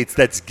United States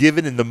that's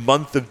given in the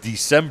month of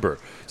December.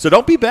 So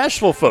don't be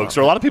bashful, folks.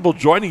 There are a lot of people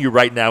joining you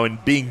right now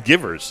and being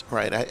givers.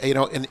 Right. In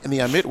the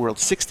Amit world,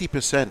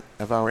 60%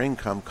 of our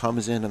income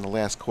comes in the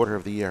last quarter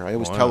of the year. I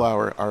always tell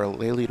our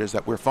lay leaders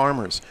that we're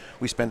farmers.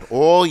 We spend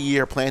all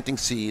year planting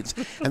seeds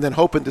and then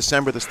hope in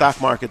December the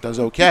stock market does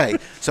okay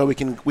so we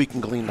can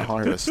glean the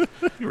harvest.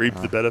 Reap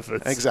the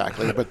benefits.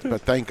 Exactly. But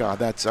thank God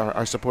that's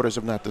our supporters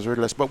have not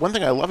deserted us. But one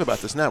thing I love about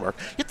this network,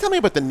 you tell me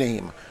about the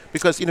name.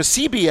 Because,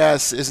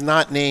 CBS is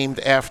not named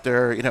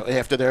after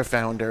their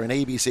founder and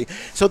ABC.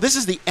 So this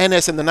is the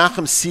NS and the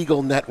Nachum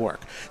Segal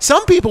Network.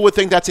 Some people would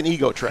think that's an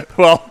ego trip.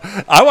 Well,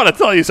 I want to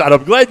tell you something.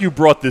 I'm glad you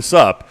brought this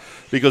up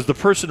because the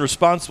person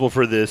responsible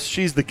for this,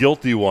 she's the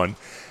guilty one,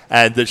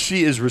 and that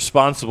she is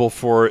responsible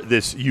for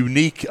this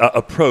unique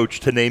approach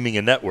to naming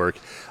a network.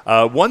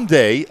 One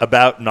day,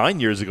 about 9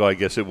 years ago, I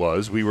guess it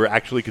was, we were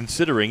actually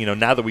considering,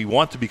 now that we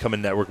want to become a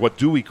network, what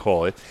do we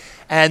call it?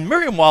 And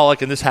Miriam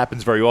Wallach, and this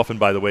happens very often,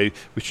 by the way,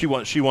 she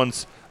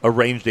once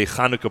arranged a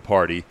Hanukkah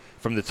party.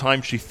 From the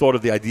time she thought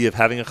of the idea of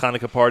having a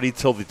Hanukkah party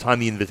till the time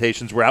the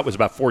invitations were out was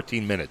about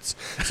 14 minutes.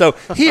 So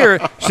here,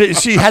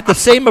 she had the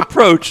same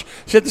approach.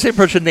 She had the same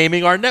approach to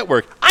naming our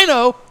network. I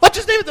know. Let's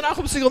just name it the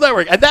Nachum Segal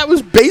Network. And that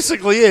was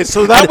basically it.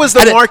 So that was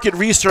the market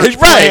research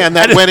plan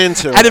that went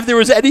into it. And if there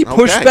was any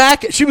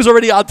pushback, she was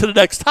already on to the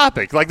next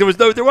topic. Like there was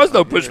no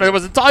pushback. There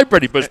wasn't time for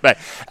any pushback.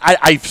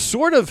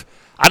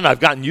 I don't know,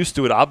 I've gotten used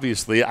to it,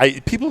 obviously.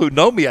 People who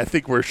know me, I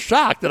think, were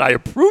shocked that I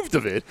approved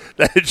of it,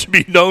 that it should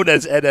be known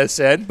as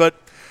NSN, but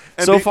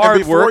so far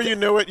it worked. Before you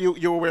knew it,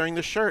 you were wearing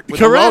the shirt with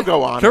Correct. the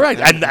logo on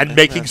Correct. it. And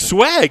making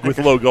swag with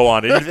logo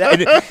on it.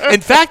 And in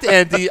fact,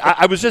 Andy,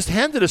 I was just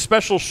handed a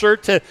special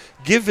shirt to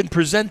give and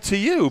present to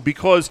you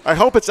because... I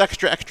hope it's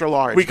extra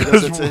large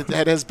because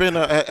it has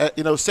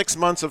been, 6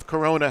 months of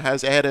Corona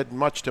has added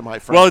much to my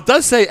frame. Well, it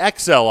does say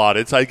XL on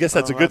it, so I guess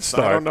that's a good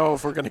start. I don't know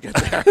if we're going to get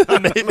there.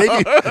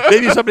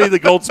 maybe somebody in the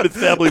Goldsmith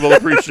family will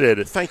appreciate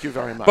it. Thank you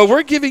very much. But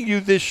we're giving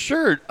you this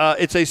shirt.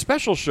 It's a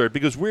special shirt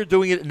because we're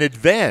doing it in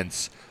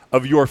advance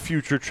of your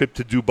future trip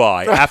to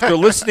Dubai. After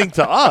listening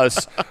to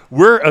us,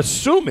 we're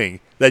assuming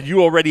that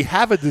you already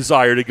have a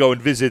desire to go and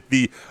visit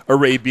the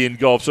Arabian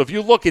Gulf. So if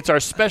you look, it's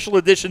our special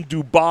edition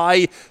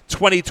Dubai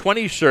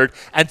 2020 shirt,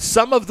 and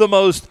some of the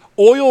most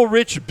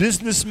oil-rich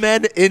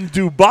businessmen in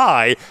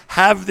Dubai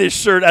have this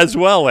shirt as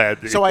well,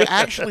 Andy. So I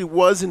actually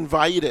was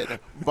invited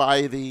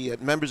by the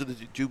members of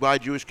the Dubai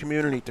Jewish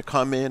community to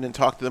come in and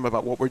talk to them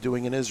about what we're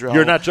doing in Israel.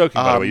 You're not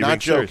joking, by the way. You're not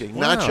joking.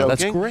 Wow, not joking.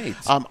 That's great.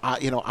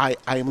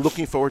 I am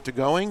looking forward to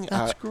going.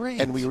 That's great.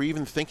 And we were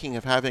even thinking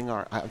of having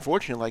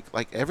unfortunately,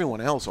 like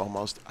everyone else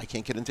almost, I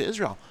can't get into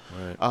Israel.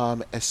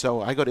 Right.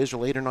 So I go to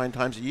Israel 8 or 9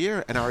 times a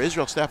year, and our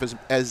Israel staff is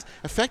as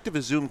effective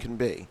as Zoom can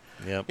be.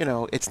 Yep.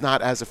 It's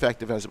not as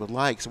effective as it would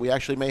like. So we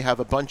actually may have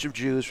a bunch of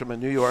Jews from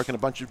New York and a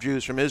bunch of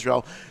Jews from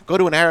Israel go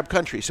to an Arab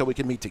country so we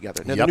can meet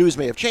together. Now, the news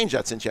may have changed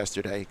that since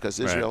yesterday because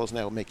Israel is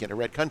now making it a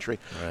red country.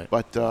 Right.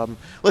 But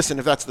listen,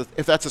 if that's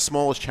the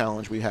smallest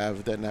challenge we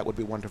have, then that would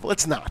be wonderful.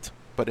 It's not.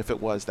 But if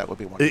it was, that would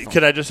be wonderful.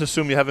 Can I just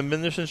assume you haven't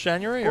been there since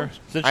January? Or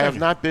since I have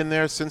not been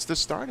there since this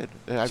started.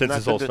 Since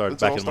this all started,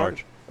 back in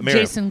March.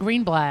 Jason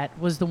Greenblatt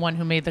was the one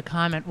who made the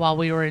comment while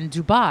we were in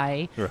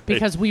Dubai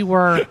because we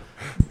were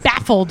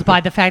baffled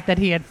by the fact that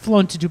he had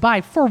flown to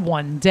Dubai for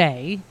one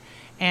day.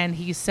 And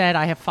he said,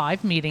 I have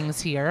 5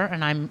 meetings here,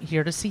 and I'm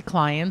here to see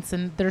clients.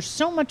 And there's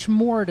so much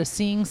more to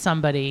seeing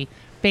somebody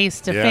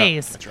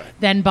face-to-face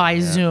than by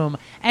Zoom.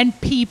 And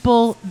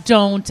people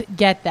don't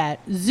get that.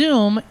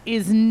 Zoom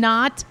is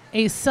not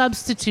a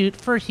substitute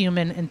for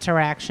human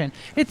interaction.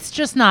 It's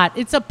just not.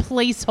 It's a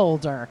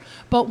placeholder.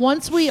 But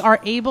once we are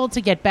able to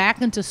get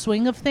back into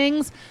swing of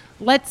things,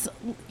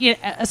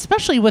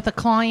 especially with a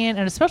client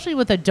and especially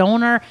with a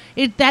donor,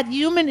 that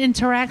human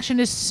interaction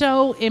is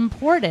so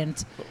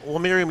important. Well,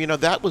 Miriam,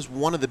 that was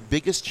one of the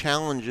biggest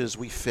challenges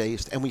we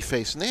faced, and we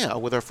face now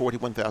with our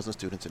 41,000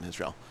 students in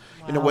Israel.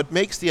 Wow. What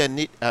makes the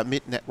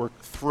Amit network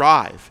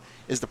thrive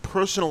is the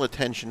personal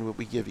attention that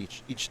we give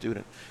each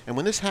student. And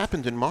when this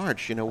happened in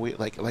March, we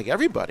like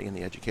everybody in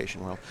the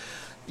education world,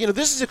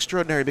 this is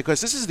extraordinary because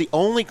this is the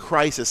only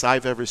crisis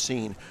I've ever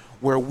seen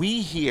where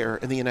we here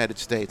in the United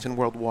States and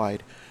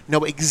worldwide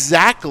know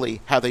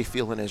exactly how they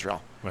feel in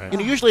Israel. Right.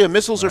 Usually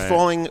missiles are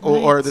falling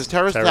or there's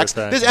terrorist attacks.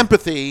 There's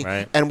empathy,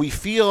 and we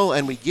feel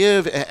and we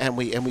give and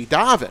we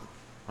daven.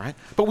 Right?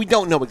 But we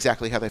don't know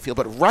exactly how they feel.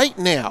 But right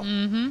now,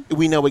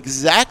 we know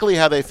exactly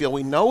how they feel.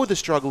 We know the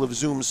struggle of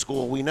Zoom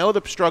school. We know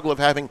the struggle of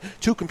having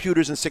 2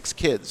 computers and 6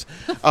 kids.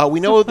 We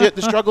know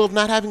the struggle of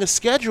not having a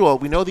schedule.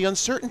 We know the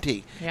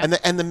uncertainty and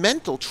the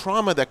mental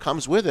trauma that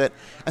comes with it,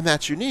 and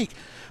that's unique.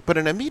 But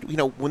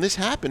when this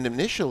happened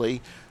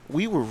initially,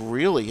 we were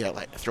really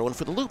like thrown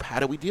for the loop. How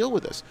do we deal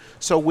with this?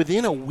 So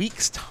within a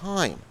week's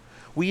time,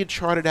 we had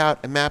charted out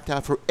and mapped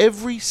out for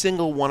every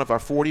single one of our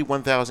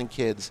 41,000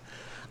 kids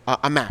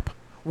a map.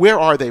 Where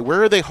are they?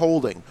 Where are they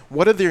holding?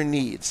 What are their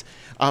needs?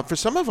 For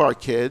some of our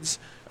kids,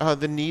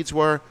 the needs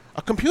were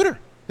a computer.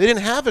 They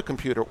didn't have a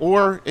computer.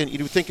 Or, and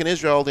you think in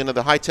Israel,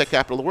 the high-tech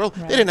capital of the world,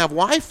 they didn't have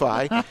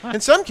Wi-Fi.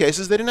 In some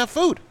cases, they didn't have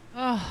food.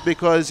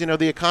 Because,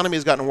 the economy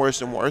has gotten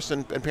worse and worse,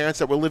 and parents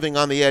that were living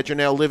on the edge are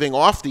now living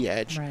off the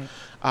edge.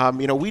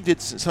 Right. We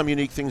did some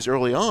unique things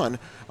early on.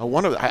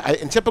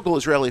 In typical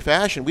Israeli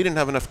fashion, we didn't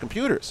have enough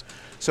computers.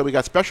 So we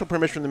got special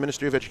permission from the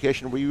Ministry of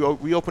Education. We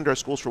reopened our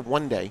schools for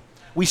one day.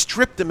 We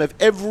stripped them of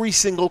every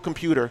single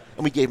computer,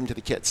 and we gave them to the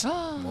kids.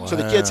 Wow. So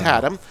the kids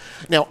had them.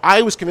 Now,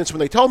 I was convinced when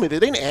they told me, they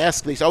didn't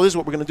ask. They said, this is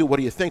what we're going to do. What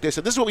do you think? They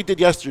said, this is what we did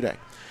yesterday.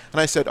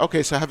 And I said,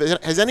 okay, so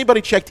has anybody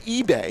checked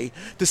eBay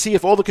to see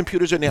if all the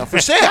computers are now for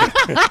sale?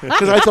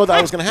 Because I thought that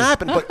was going to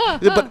happen.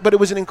 But it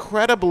was an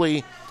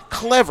incredibly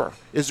clever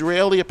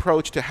Israeli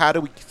approach to how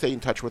do we stay in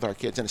touch with our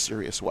kids in a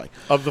serious way.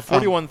 Of the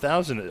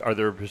 41,000, are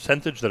there a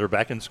percentage that are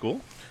back in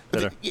school?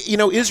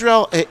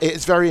 Israel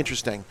is very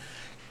interesting.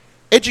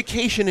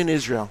 Education in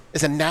Israel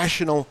is a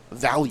national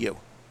value.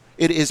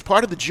 It is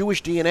part of the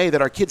Jewish DNA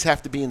that our kids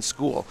have to be in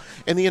school.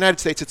 In the United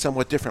States, it's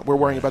somewhat different. We're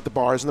worrying about the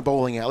bars and the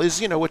bowling alleys,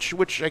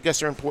 which I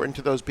guess are important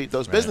to those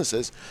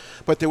businesses.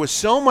 But there was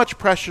so much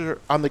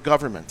pressure on the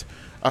government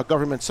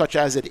such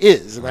as it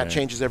is, and that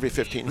changes every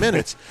 15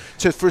 minutes,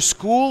 for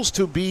schools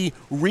to be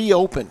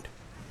reopened,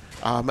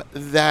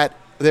 that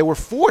they were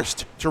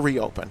forced to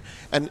reopen.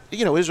 And,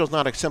 Israel's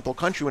not a simple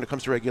country when it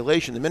comes to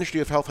regulation. The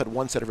Ministry of Health had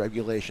one set of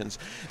regulations.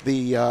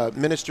 The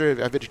Ministry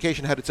of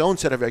Education had its own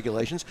set of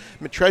regulations.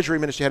 The Treasury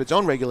Ministry had its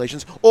own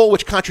regulations, all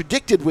which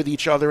contradicted with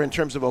each other in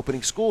terms of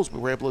opening schools.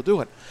 We were able to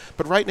do it.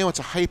 But right now it's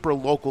a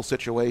hyper-local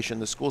situation.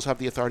 The schools have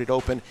the authority to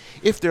open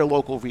if their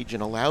local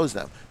region allows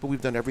them. But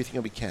we've done everything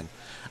that we can.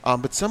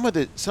 But some of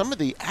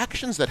the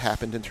actions that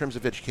happened in terms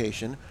of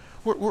education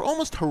were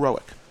almost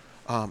heroic.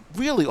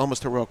 Really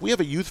almost heroic. We have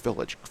a youth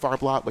village, Kfar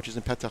Blat, which is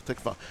in Petah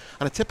Tikva.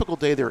 On a typical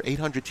day, there are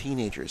 800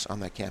 teenagers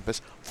on that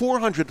campus,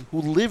 400 who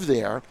live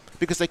there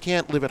because they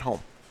can't live at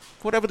home,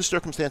 whatever the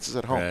circumstances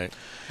at home. Right.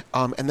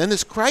 And then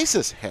this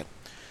crisis hit.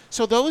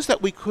 So those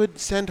that we could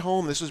send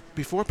home, this was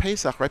before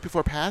Pesach, right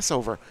before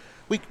Passover,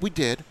 we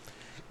did.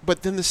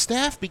 But then the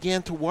staff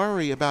began to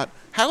worry about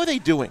how are they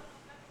doing?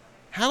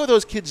 How are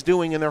those kids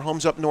doing in their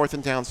homes up north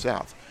and down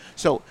south?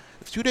 So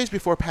 2 days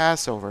before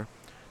Passover,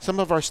 some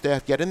of our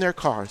staff get in their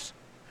cars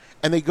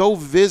and they go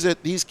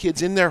visit these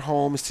kids in their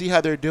homes, see how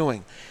they're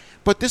doing.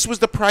 But this was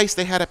the price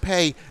they had to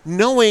pay,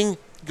 knowing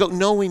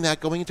that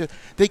going into,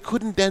 they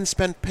couldn't then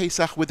spend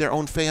Pesach with their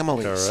own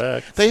families.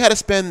 Correct. They had to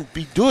spend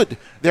bidud,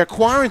 their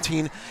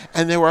quarantine,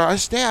 and there were our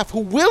staff who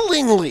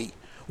willingly,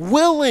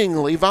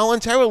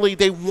 voluntarily,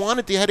 they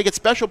had to get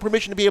special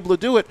permission to be able to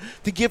do it,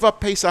 to give up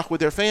Pesach with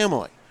their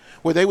family,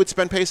 where they would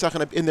spend Pesach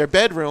in their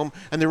bedroom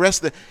and the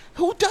rest of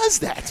who does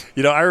that?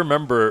 I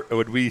remember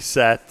when we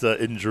sat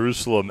in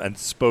Jerusalem and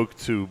spoke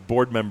to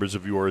board members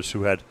of yours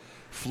who had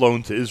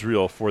flown to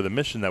Israel for the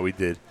mission that we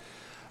did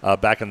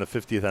back on the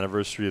 50th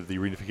anniversary of the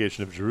reunification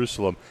of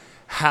Jerusalem,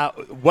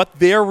 what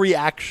their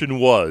reaction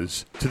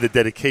was to the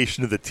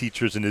dedication of the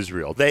teachers in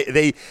Israel.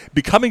 They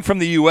coming from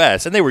the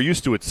U.S., and they were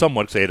used to it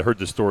somewhat because they had heard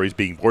the stories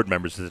being board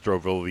members that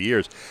drove over the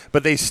years,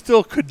 but they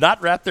still could not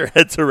wrap their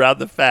heads around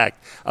the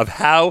fact of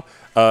how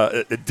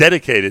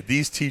dedicated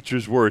these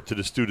teachers were to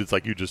the students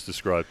like you just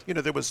described.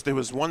 There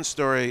was one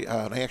story,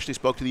 and I actually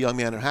spoke to the young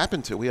man it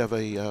happened to. We have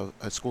a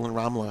school in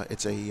Ramla.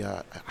 It's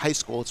a high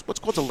school. It's what's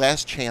called a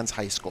last chance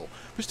high school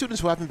for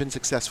students who haven't been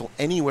successful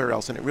anywhere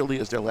else, and it really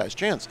is their last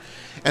chance.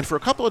 And for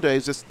a couple of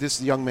days,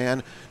 this young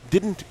man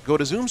didn't go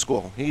to Zoom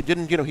school. He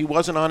didn't, he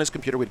wasn't on his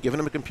computer. We'd given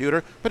him a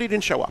computer, but he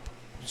didn't show up,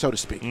 so to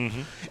speak.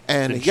 Mm-hmm.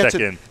 And he gets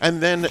it,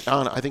 and then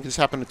I think this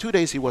happened in 2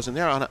 days. He wasn't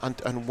there.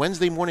 On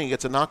Wednesday morning, he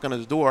gets a knock on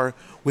his door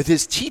with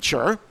his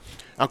teacher,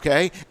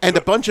 okay, and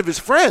a bunch of his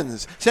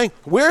friends saying,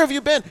 "Where have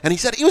you been?" And he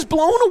said he was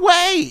blown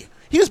away.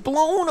 He was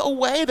blown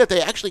away that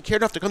they actually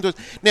cared enough to come to us.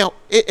 Now,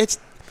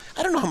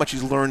 I don't know how much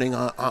he's learning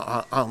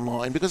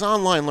online, because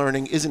online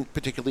learning isn't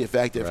particularly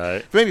effective.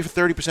 Right. Maybe for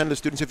 30% of the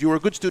students, if you were a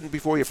good student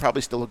before, you're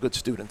probably still a good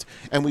student.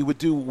 And we would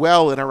do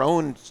well in our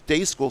own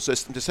day school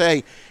system to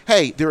say,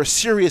 hey, there are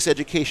serious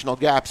educational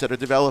gaps that are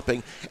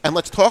developing, and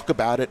let's talk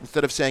about it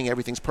instead of saying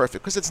everything's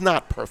perfect, because it's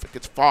not perfect.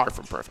 It's far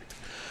from perfect.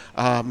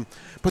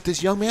 But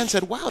this young man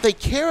said, wow, they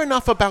care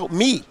enough about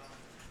me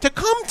to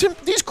come to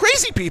these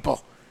crazy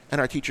people.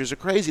 And our teachers are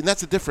crazy, and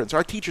that's the difference.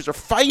 Our teachers are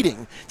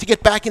fighting to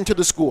get back into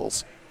the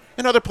schools.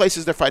 In other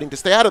places, they're fighting to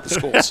stay out of the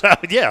schools.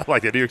 Yeah,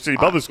 like the New York City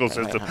public school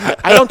system.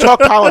 I don't talk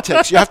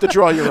politics. You have to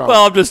draw your own.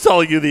 Well, I'm just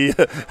telling you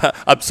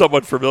I'm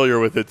somewhat familiar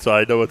with it, so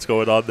I know what's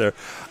going on there.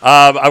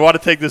 I want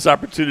to take this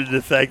opportunity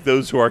to thank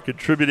those who are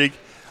contributing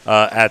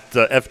at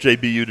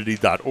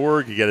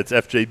fjbunity.org. Again, it's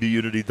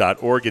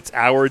fjbunity.org. It's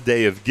our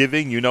day of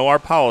giving. You know our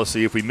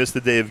policy. If we miss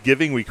the day of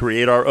giving, we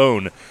create our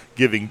own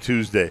Giving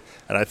Tuesday.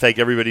 And I thank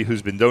everybody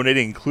who's been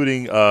donating,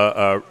 including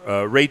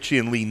Rachie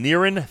and Lee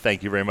Neeren.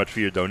 Thank you very much for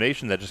your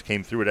donation. That just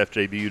came through at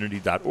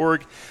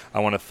fjbunity.org. I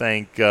want to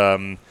thank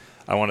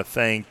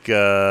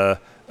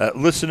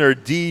listener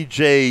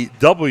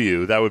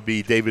DJW. That would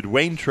be David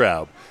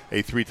Weintraub.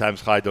 A 3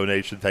 times high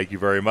donation. Thank you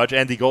very much.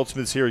 Andy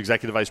Goldsmith's here,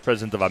 Executive Vice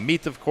President of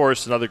Amit, of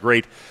course, another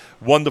great,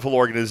 wonderful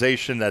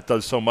organization that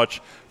does so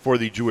much for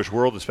the Jewish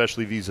world,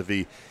 especially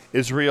vis-a-vis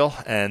Israel.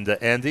 And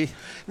Andy?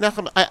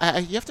 Nachum,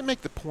 you have to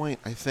make the point,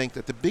 I think,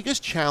 that the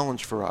biggest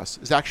challenge for us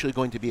is actually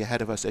going to be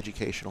ahead of us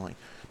educationally.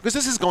 Because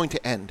this is going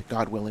to end,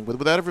 God willing, with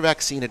whatever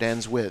vaccine it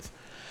ends with.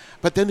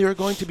 But then there are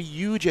going to be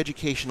huge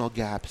educational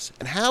gaps.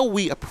 And how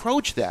we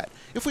approach that,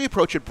 if we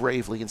approach it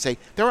bravely and say,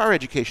 there are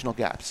educational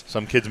gaps.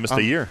 Some kids missed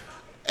a year.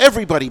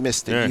 Everybody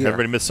missed a year.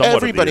 Everybody missed somewhat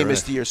Everybody of the year,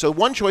 missed a year. So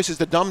one choice is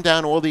to dumb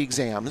down all the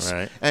exams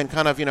and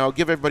kind of,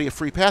 give everybody a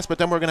free pass, but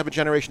then we're going to have a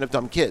generation of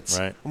dumb kids.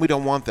 Right. And we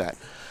don't want that.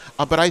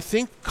 But I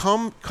think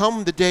come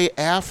the day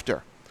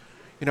after,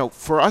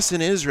 for us in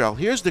Israel,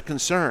 here's the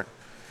concern.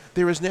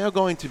 There is now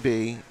going to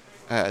be,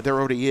 there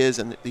already is,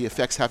 and the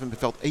effects haven't been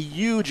felt, a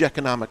huge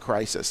economic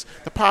crisis.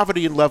 The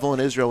poverty level in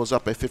Israel is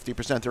up by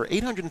 50%. There are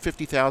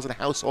 850,000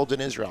 households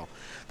in Israel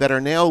that are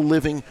now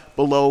living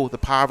below the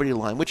poverty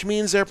line, which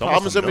means there are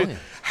problems of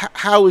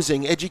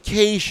housing,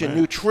 education,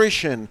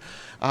 nutrition.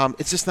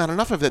 It's just not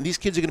enough of them. These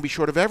kids are going to be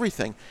short of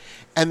everything.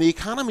 And the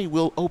economy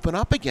will open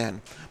up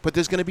again, but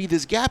there's going to be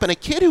this gap. And a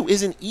kid who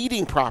isn't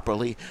eating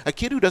properly, a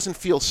kid who doesn't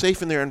feel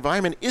safe in their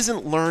environment,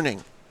 isn't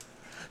learning.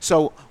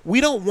 So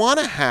we don't want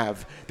to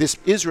have this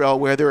Israel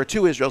where there are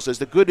two Israels. There's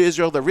the good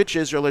Israel, the rich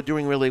Israel are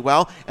doing really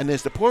well, and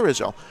there's the poor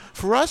Israel.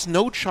 For us,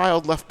 no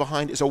child left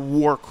behind is a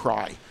war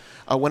cry.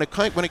 When it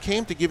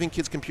came to giving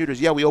kids computers,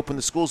 we opened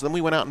the schools, then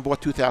we went out and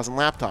bought 2,000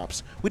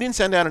 laptops. We didn't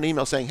send out an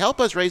email saying, help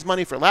us raise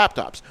money for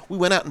laptops. We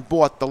went out and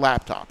bought the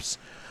laptops.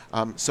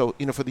 So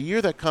for the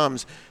year that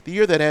comes, the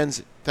year that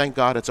ends, thank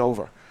God it's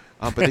over.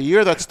 But the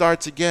year that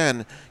starts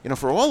again,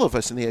 for all of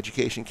us in the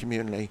education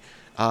community,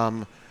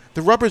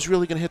 the rubber's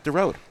really going to hit the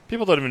road.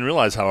 People don't even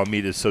realize how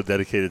Amit is so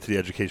dedicated to the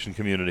education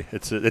community.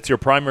 It's your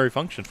primary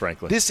function,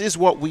 frankly. This is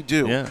what we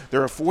do. Yeah.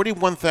 There are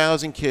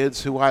 41,000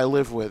 kids who I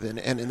live with, and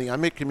in the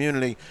Amit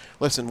community,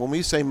 listen, when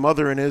we say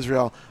mother in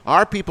Israel,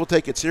 our people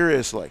take it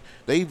seriously.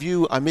 They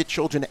view Amit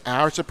children,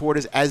 our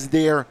supporters, as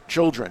their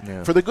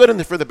children, for the good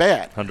and for the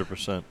bad.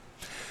 100%.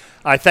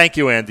 I thank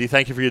you, Andy.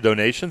 Thank you for your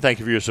donation. Thank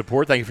you for your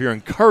support. Thank you for your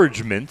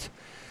encouragement.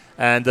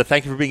 And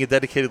thank you for being a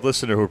dedicated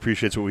listener who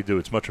appreciates what we do.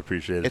 It's much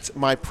appreciated. It's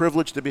my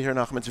privilege to be here,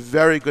 Nachum. It's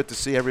very good to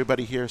see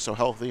everybody here so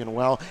healthy and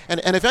well.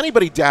 And if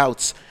anybody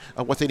doubts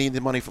what they need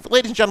the money for,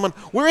 ladies and gentlemen,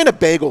 we're in a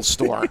bagel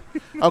store.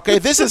 Okay?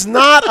 This is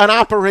not an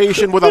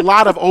operation with a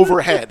lot of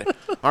overhead.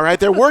 All right?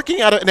 They're working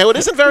out now, it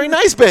isn't a very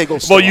nice bagel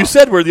store. Well, you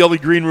said we're the only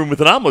green room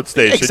with an omelet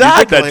station.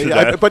 Exactly.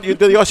 But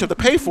you also have to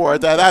pay for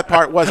it. That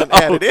part wasn't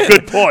added in.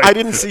 Good point. I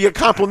didn't see a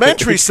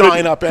complimentary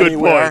sign up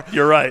anywhere. Good point.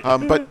 You're right.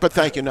 But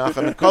thank you,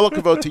 Nachum. And kol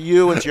hakavod to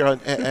you and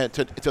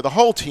to the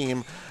whole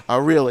team.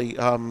 Really,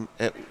 I'm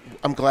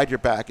glad you're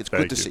back. It's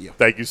good to see you.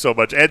 Thank you so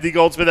much. Andy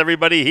Goldsmith,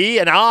 everybody. He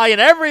and I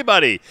and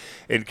everybody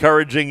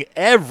encouraging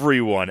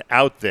everyone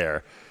out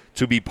there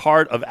to be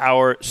part of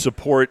our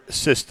support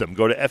system.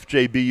 Go to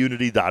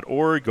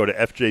fjbunity.org. Go to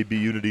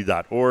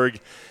fjbunity.org.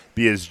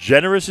 Be as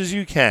generous as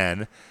you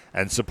can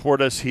and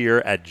support us here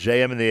at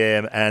JM in the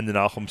AM and the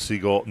Nachum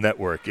Segal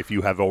Network. If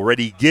you have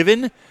already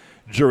given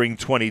during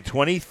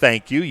 2020,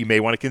 thank you. You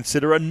may want to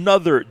consider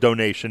another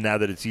donation now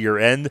that it's year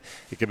end.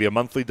 It can be a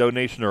monthly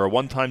donation or a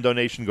one-time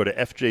donation. Go to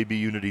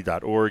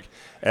fjbunity.org,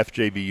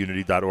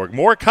 fjbunity.org.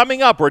 More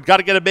coming up. We're Got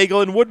to Get a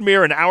Bagel in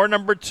Woodmere in hour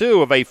number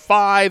 2 of a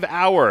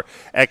 5-hour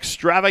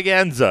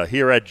extravaganza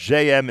here at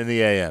JM in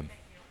the AM.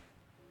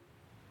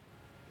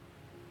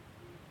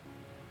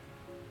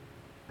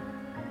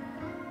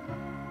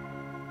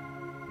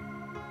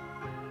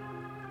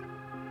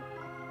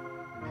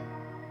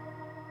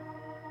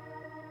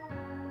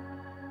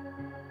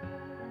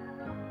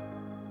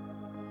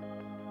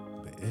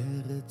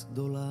 ארץ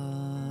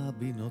גדולה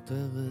בינות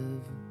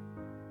ערב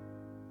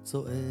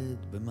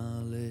צועד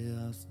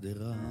במעלה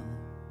השדרה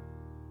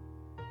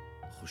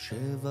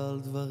חושב על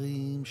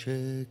דברים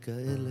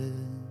שכאלה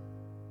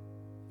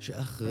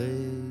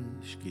שאחרי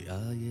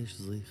שקיעה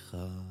יש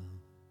זריחה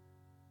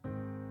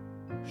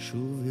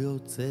שוב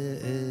יוצא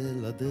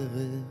אל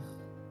הדרך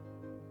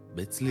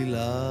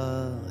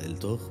בצלילה אל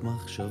תוך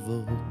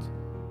מחשבות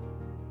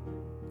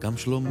קם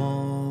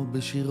שלמה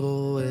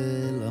בשירו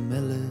אל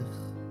המלך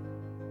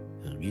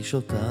הרגיש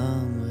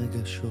אותם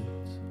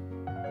רגשות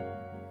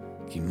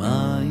כי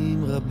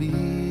מים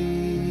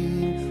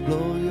רבים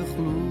לא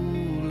יוכלו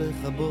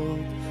לכבות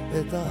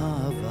את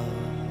האהבה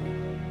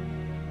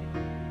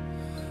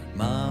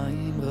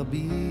מים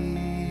רבים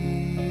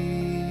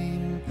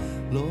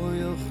לא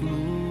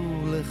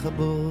יוכלו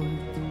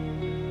לכבות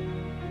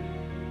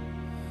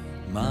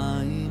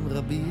מים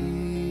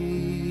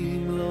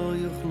רבים לא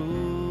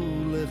יוכלו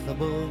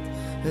לכבות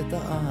את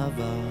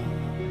האהבה.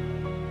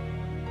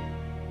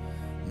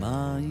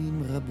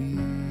 מים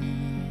רבים,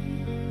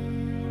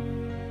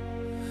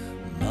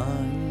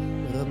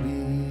 מים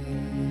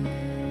רבים.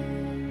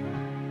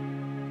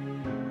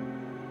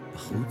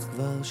 בחוץ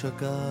כבר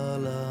שקעה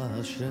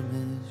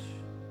השמש,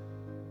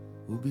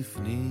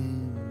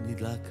 ובפנים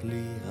נדלק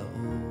לי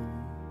האור,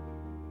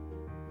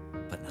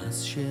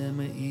 פנס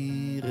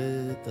שמאיר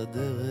את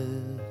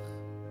הדרך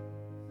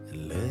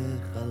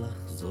אליך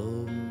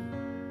לחזור,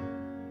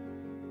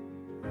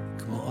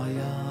 כמו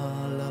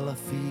אייל על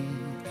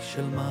אפיק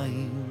של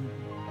מים,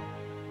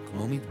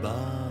 כמו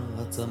מדבר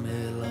הצמא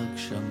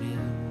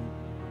לגשמים,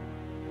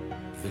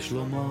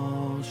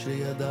 ושלמה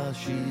שידע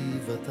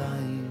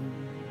שבעתיים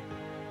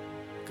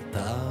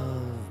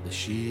כתב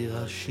בשיר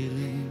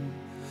השירים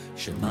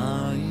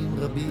שמים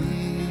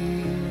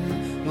רבים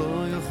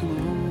לא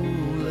יוכלו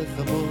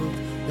לכבות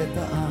את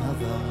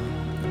האהבה.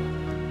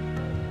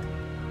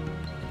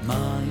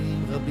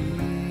 מים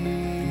רבים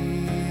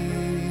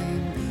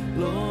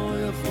לא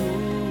יוכלו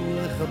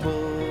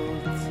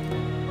לכבות,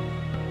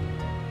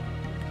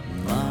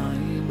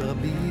 מים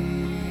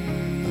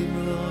רבים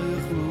לא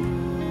יוכלו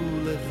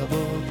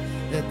לכבות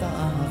את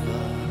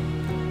האהבה.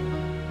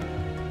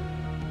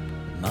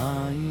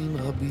 מים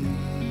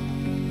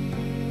רבים,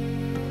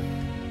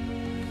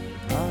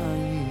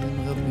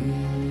 מים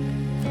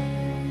רבים.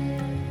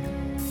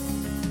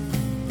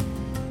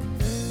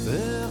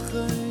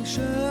 ואחרי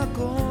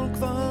שהכל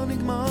כבר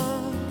נגמר,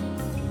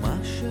 מה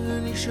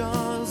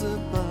שנשאר זה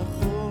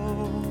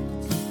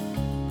פחות,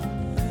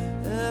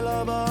 אל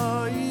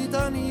הבית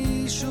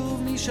אני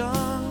שוב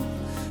נשאר,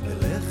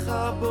 אליך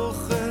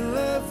בוחן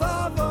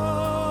לבבות,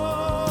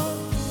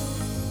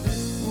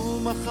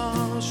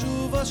 ומחר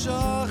שוב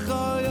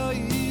השחר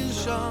יאיר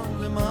שם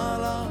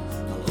למעלה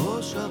על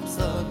ראש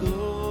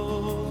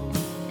הפסגות,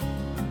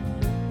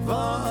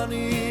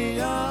 ואני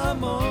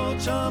אעמוד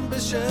שם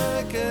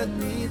בשקט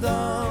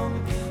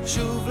נדהם,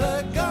 שוב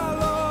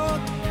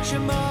לגלות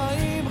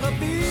שמים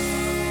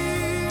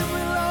רבים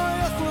לא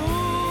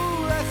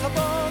יכלו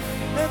לכבות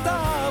את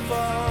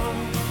האהבה.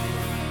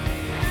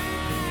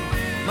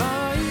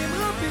 מים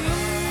רבים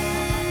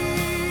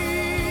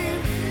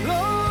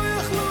לא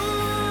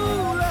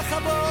יכלו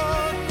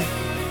לכבות,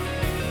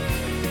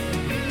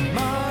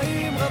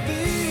 מים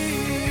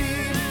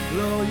רבים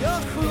לא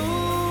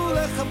יכלו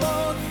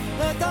לכבות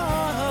את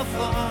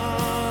האהבה.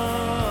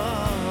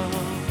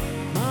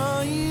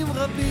 מים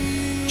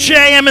רבים.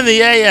 JM in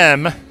the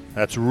AM.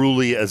 That's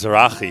Ruli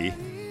Ezrachi.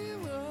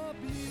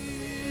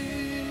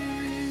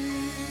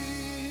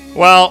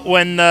 Well,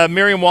 when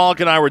Miriam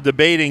Wallach and I were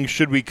debating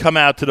should we come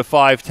out to the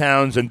Five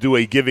Towns and do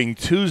a Giving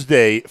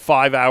Tuesday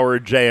 5-hour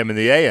JM in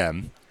the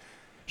AM,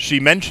 she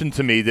mentioned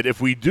to me that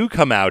if we do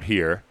come out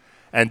here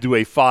and do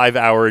a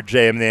 5-hour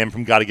JM in the AM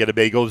from Gotta Get a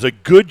Bagel, there's a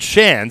good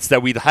chance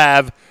that we'd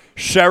have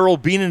Cheryl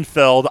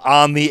Bienenfeld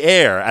on the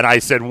air. And I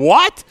said,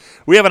 what?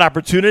 We have an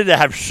opportunity to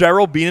have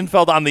Cheryl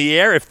Bienenfeld on the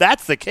air? If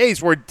that's the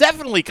case, we're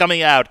definitely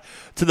coming out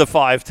to the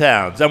Five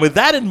Towns. And with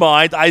that in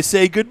mind, I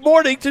say good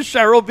morning to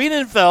Cheryl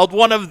Bienenfeld,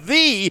 one of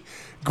the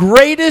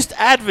greatest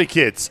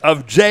advocates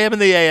of JM in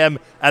the AM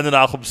and the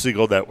Nachum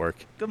Segal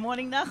Network. Good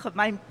morning, Nachum.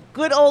 My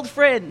good old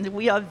friend.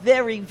 We are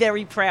very,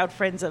 very proud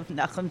friends of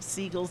Nachum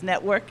Segal's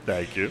network.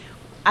 Thank you.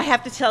 I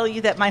have to tell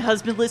you that my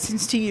husband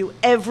listens to you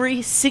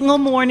every single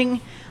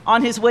morning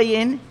on his way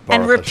in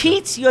and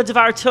repeats your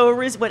Dvar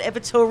Torah, whatever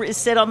Torah is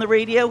said on the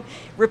radio,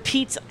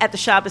 repeats at the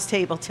Shabbos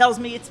table. Tells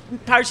me it's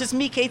Parshas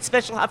Miketz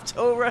special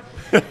Haftorah.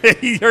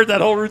 He heard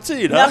that whole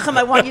routine, huh? Nachum,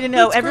 I want you to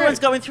know, everyone's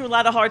going through a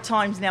lot of hard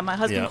times now. My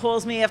husband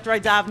calls me after I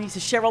daven. He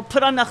says, Cheryl,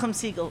 put on Nachum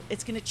Segal.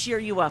 It's going to cheer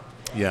you up.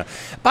 Yeah.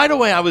 By the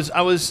way, I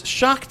was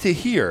shocked to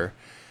hear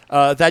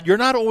that you're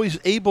not always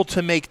able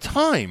to make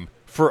time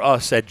for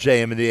us at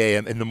JM in the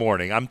AM in the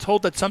morning. I'm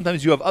told that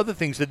sometimes you have other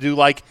things to do,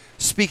 like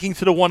speaking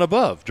to the one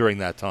above during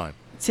that time.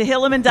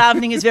 Tehillim and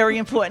davening is very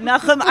important.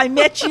 Nachum, I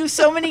met you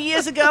so many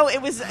years ago.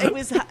 It was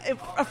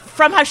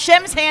from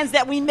Hashem's hands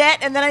that we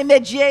met, and then I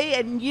met Jay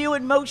and you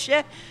and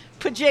Moshe,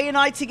 put Jay and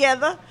I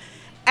together.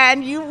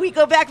 And we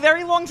go back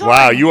very long time.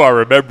 Wow, you are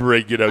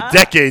remembering,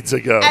 decades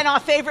ago. And my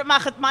favorite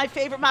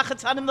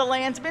Machatanim, the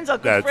Landsmans, are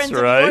good That's friends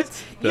right. of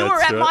yours. You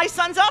were at my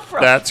son's Afra.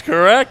 That's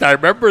correct. I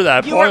remember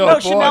that. You were at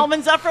Moshe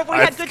Melman's Afra. We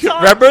had good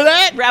times. Remember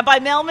that? Rabbi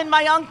Melman,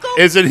 my uncle.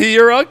 Isn't he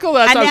your uncle?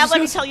 That's and now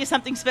let me tell you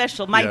something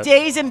special. My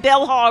days in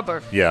Bell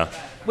Harbor. Yeah.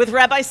 With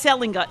Rabbi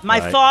Selingut, my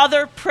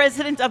father,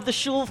 president of the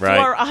shul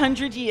for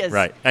 100 years.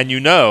 Right. And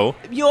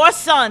your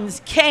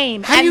sons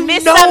came How and do you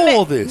missed know them.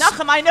 all this?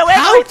 Nachum, I know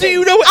everything. How do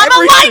you know I'm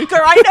everything? a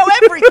liker. I know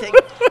everything.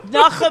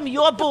 Nachum,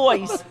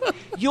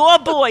 your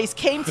boys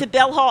came to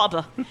Bell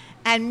Harbor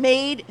and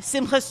made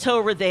Simchas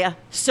Torah there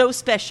so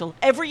special.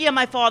 Every year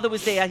my father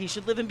was there. He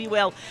should live and be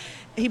well.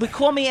 He would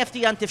call me after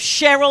Yontif,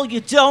 Cheryl,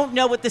 you don't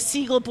know what the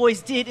Segal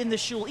boys did in the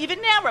shul.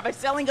 Even now, Rabbi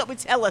Selingut would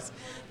tell us,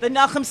 the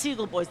Nachum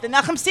Segal boys, the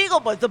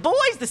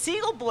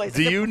Segal boys.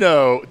 Do you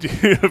know,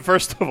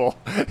 first of all,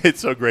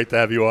 it's so great to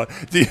have you on.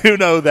 Do you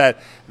know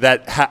that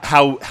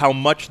how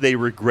much they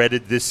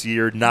regretted this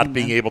year not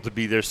being able to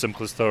be there,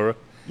 Simchas Torah?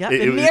 Yep.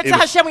 And Mir to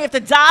Hashem, we have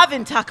to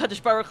daven to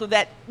HaKadosh Baruch Hu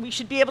that we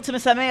should be able to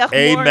misameach more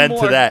and Amen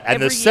more to that.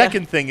 And the every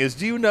second year. thing is,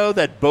 do you know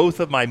that both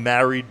of my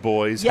married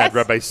boys Yes. had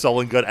Rabbi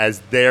Sullinger as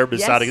their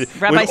Masada? Yes.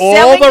 Rabbi With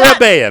all the Sullinger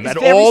Rebbeim is and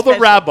very all the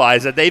special.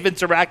 rabbis that they've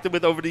interacted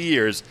with over the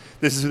years,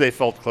 this is who they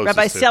felt closest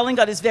Rabbi to.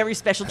 Sellingut is very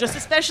special, just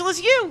as special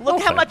as you. Look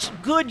how thank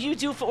much good you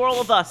do for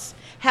all of us.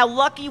 How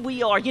lucky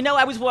we are. You know,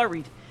 I was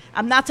worried.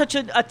 I'm not such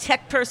a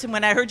tech person.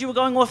 When I heard you were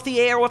going off the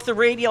air, off the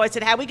radio, I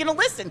said, how are we going to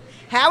listen?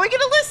 How are we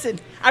going to listen?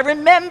 I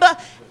remember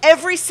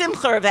every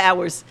simcha of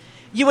ours.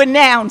 You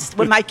announced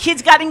when my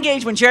kids got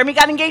engaged, when Jeremy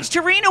got engaged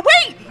to Rena.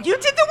 Wait, you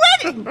did the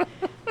wedding.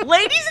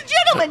 Ladies and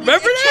gentlemen,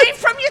 Remember it that? came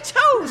from your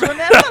toes.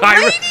 Remember,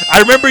 ladies? I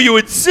remember you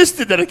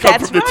insisted that it come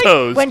That's from the right.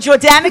 toes. When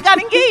Jordana got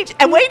engaged.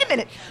 And wait a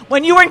minute.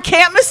 When you were in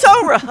Camp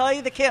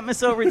Masora, the Camp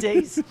Masora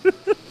days.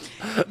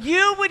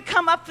 You would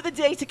come up for the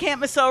day to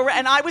Camp Masora,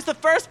 and I was the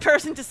first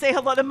person to say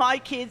hello to my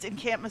kids in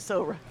Camp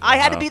Masora. I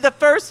had to be the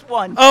first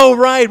one. Oh,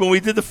 right, when we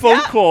did the phone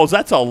Yeah. calls.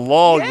 That's a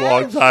long, Yeah,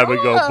 long time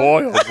ago. sure.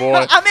 Boy, oh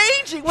boy. I'm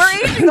aging. We're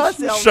aging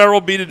ourselves.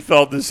 Cheryl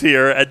Biedenfeld is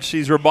here, and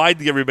she's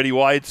reminding everybody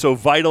why it's so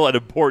vital and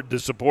important to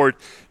support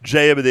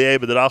JM and the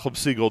AM and the Nachum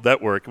Siegel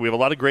Network. We have a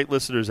lot of great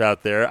listeners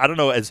out there. I don't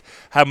know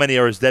how many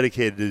are as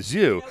dedicated as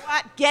you. You know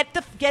what?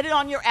 Get it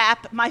on your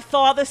app. My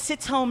father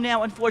sits home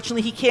now.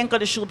 Unfortunately, he can't go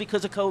to shul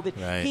because of COVID.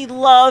 Right. He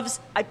loves.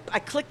 I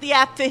click the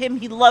app for him.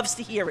 He loves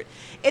to hear it.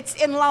 It's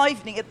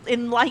enlivening. It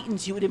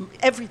enlightens you.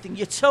 Everything.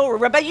 Your Torah.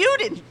 Rabbi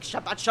Yudin.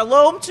 Shabbat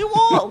Shalom to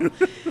all.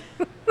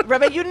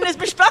 Rabbi Yudin is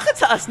mishpacha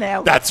to us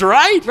now. That's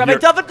right. Rabbi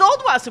David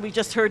Goldwasser, we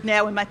just heard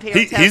now in my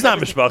parents' house. He's not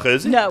mishpacha,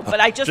 is he? No, but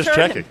I just heard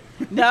checking. him.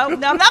 No, I'm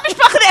not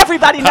mishpacha to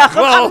everybody, Nachum.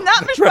 Well, I'm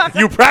not mishpacha.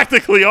 you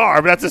practically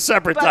are, but that's a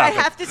separate But I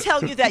topic. have to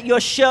tell you that your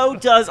show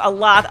does a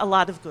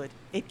lot of good.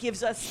 It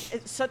gives us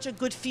such a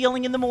good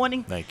feeling in the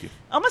morning. Thank you.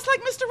 Almost like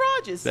Mr.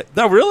 Rogers.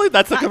 No, really?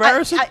 That's the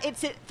comparison?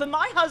 It's for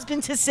my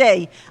husband to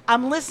say,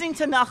 I'm listening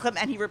to Nachum,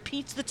 and he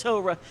repeats the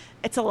Torah.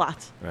 It's a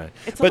lot. Right.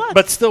 It's a lot.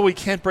 But still, we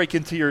can't break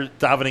into your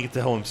davening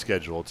into Hillam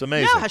schedule. It's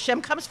amazing. No, Hashem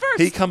comes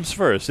first. He comes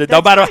first. That's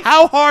No matter right.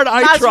 how hard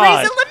I Nazri's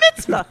try. a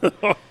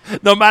mitzvah.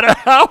 No matter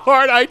how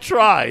hard I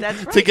try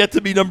That's to right. get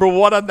to be number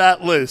one on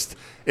that list,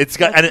 it's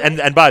got.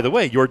 And by the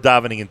way, you're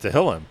davening into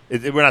Hillam.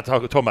 We're not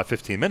talking about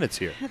 15 minutes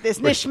here. There's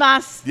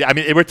nishmas. Yeah, I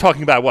mean, we're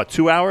talking about what,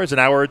 2 hours, an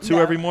hour or two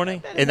No, every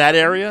morning in that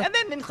area, And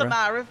then Mincha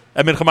Marav.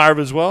 and Mincha Marav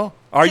as well.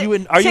 Are you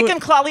in? Are you? Tikkun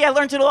Klali, I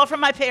learned it all from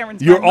my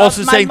parents. You're My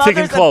also my saying Tikkun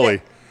mother's a Klali,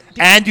 bit-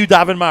 and you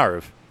daven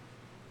Marav.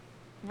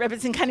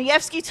 Rebbetzin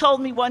Kanievsky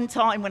told me one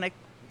time when I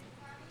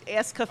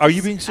asked her. Are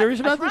you being serious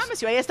about I this?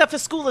 promise you. I asked her for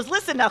schoolers.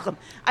 Listen, Nachum.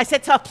 I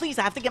said to her, please,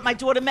 I have to get my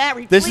daughter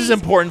married. This please." is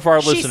important for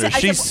our She listeners. said- I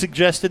She said,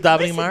 suggested davening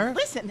Listen, Marav.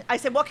 listen. I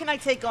said, what can I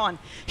take on?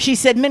 She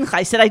said, Mincha.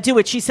 I said, I do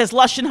it. She says,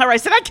 Lashon Hara. I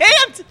said, I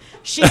can't.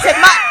 She said,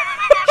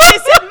 she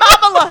said,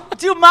 Mamala,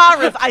 do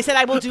Marav. I said,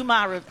 I will do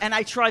Marav. And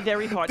I try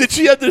very hard. Did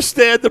she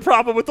understand the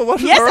problem with the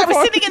Lashon Yes, Hara I was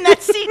part? sitting in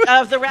that seat,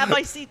 the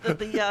rabbi seat.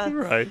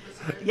 Right.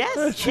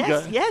 Yes, She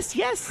got-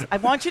 yes. I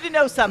want you to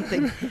know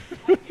something.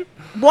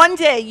 One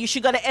day you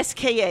should go to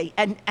SKA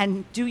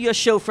and do your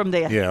show from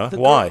there. Yeah, The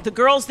why? The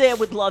girls there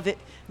would love it.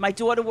 My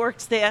daughter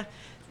works there.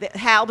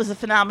 Hal is a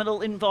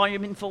phenomenal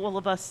environment for all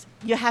of us.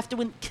 You have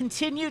to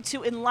continue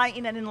to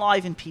enlighten and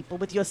enliven people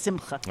with your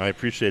simcha. I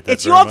appreciate that.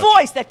 It's very your much.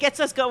 voice that gets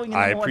us going in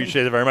I the morning.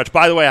 appreciate it very much.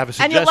 By the way, I have a And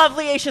suggestion. your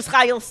lovely Ashes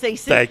Chayil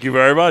Stacy. Thank you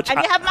very much. And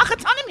you have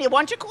Machatanim here. Why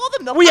don't you call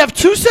them? They'll We come. have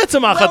 2 sets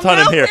of Machatanim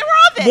Well, here. where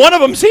are they? One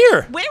of them's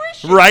here. Where is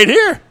she? Right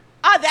here.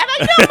 Ah, that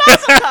I know,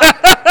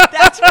 Mazel.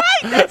 That's right.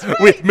 That's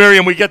right.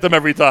 Miriam, we get them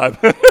every time.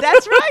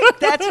 That's right.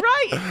 That's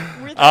right.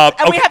 And we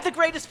okay. have the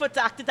greatest foot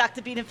doctor,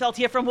 Dr. Biedenfeld,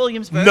 here from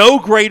Williamsburg. No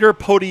greater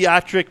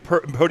podiatric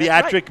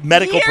Right.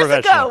 medical Years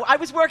professional. ago, I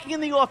was working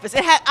in the office.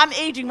 I'm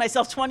aging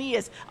myself 20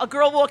 years. A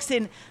girl walks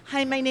in.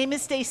 Hi, my name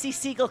is Stacy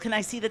Siegel. Can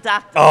I see the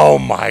doctor? Oh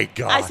my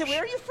God! I said,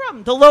 where are you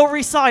from? The Lower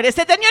East Side. I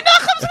said, then you're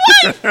Nachum's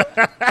wife. Do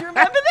you remember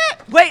that?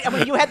 Wait,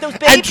 when you had those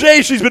babies. And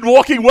Jay, she's been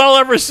walking well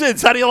ever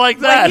since. How do you like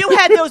that? When you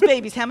had those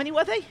babies, how many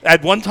were they?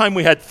 At one time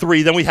we had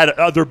 3. Then we had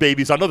other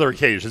babies on other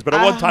occasions. But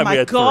at one time we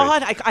had 3. Oh my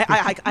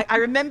God! I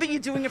remember you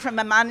doing it from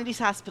Maimonides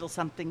Hospital.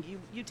 Something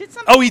you did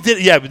something. Oh, he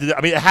did. Yeah,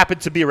 I mean, it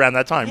happened to be around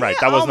that time, right?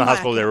 Yeah, That wasn't the my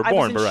hospital they were God.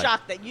 born, I but was in right.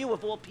 shock that you,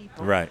 of all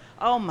people. Right.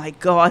 Oh my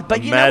God! But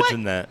Imagine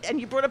you know what? that. And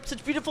you brought up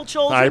such beautiful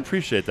children. I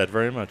appreciate that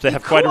very much. They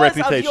have quite a Because of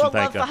reputation, your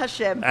thank love God. for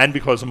Hashem. And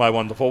because of my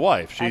wonderful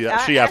wife. She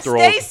after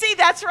all. Stacy,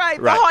 that's right.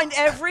 Right. Behind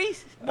every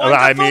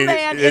wonderful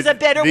man is a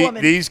better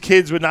woman. These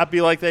kids would not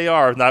be like they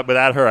are not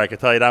without her. I can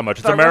tell you that much.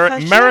 It's Baruch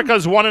Hashem.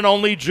 America's one and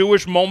only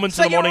Jewish Moments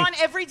So in the you're Morning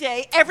on every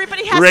day.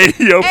 Everybody has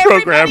radio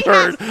program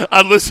everybody heard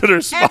on listener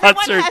Everyone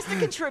sponsored has to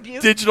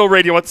contribute. digital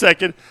radio. 1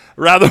 second.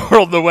 Around the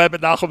world on the web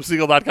at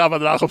NachumSiegel.com, on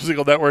the Nachum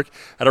Siegel Network,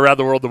 and around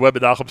the world on the web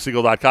at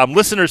NachumSiegel.com.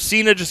 Listener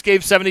Cena just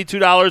gave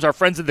 $72. Our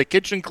friends at the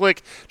Kitchen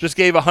Click just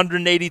gave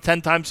 $180,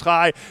 10 times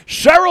high.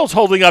 Cheryl's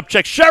holding up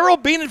checks.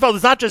 Cheryl Bienenfeld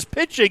is not just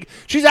pitching,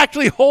 she's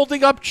actually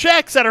holding up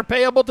checks that are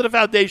payable to the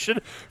Foundation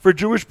for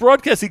Jewish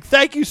Broadcasting.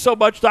 Thank you so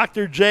much,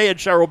 Dr. J and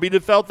Cheryl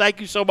Bienenfeld. Thank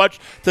you so much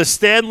to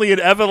Stanley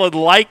and Evelyn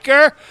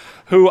Leiker,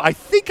 who I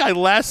think I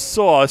last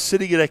saw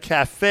sitting in a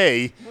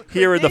cafe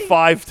here in the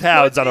Five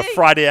Towns on a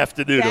Friday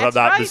afternoon, if I'm That's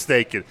not right.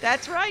 mistaken.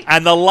 That's right.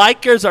 And the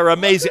Likers are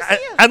amazing.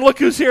 And look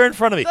who's here in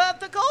front of me.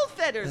 The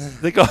Goldfeathers.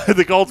 The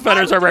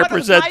Goldfeathers are My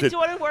represented.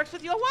 daughter works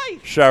with your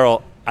wife.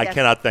 Cheryl, I Yes.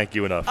 cannot thank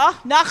you enough. Oh,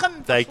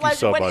 Nachum, Thank you pleasure.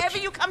 so much. Whenever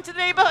you come to the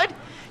neighborhood,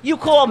 you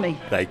call me.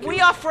 Thank you. We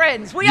are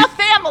friends. We are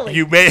family.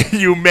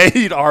 You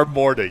made our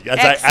morning, as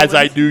I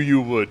Excellent. knew you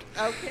would.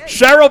 Okay.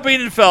 Cheryl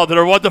Bienenfeld and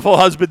her wonderful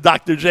husband,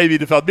 Dr. Jay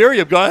Bienenfeld.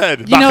 Miriam, go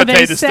ahead. You know, they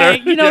Machatei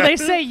say, Stern. they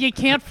say you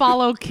can't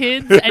follow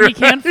kids and you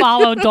can't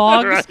follow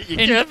dogs. Right, you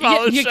and can't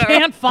follow you Cheryl.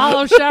 can't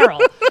follow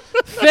Cheryl.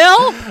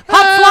 Phil,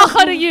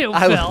 haflacha to you,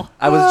 Phil.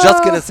 I was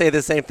just going to say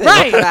the same thing.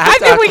 Right. I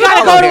think we got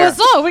to go to a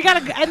song. We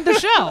got to end the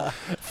show.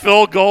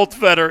 Phil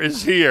Goldfeder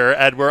is here,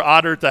 and we're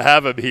honored to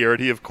have him here. And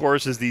he, of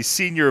course, is the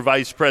Senior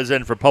Vice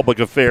President for Public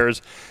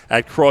Affairs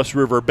at Cross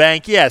River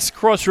Bank. Yes,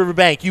 Cross River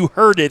Bank. You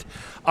heard it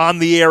on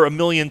the air a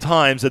million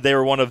times that they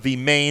were one of the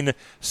main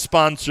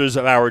sponsors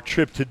of our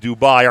trip to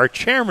Dubai. Our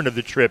chairman of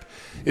the trip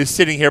is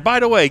sitting here. By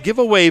the way, give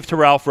a wave to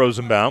Ralph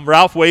Rosenbaum.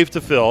 Ralph, wave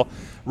to Phil.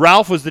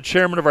 Ralph was the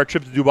chairman of our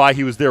trip to Dubai.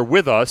 He was there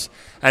with us.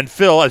 And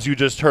Phil, as you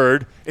just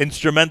heard,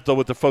 instrumental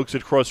with the folks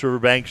at Cross River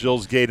Bank,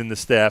 Gilles Gate and the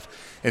staff,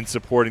 in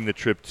supporting the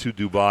trip to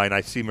Dubai. And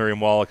I see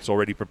Miriam Wallach is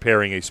already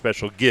preparing a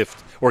special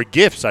gift, or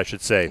gifts, I should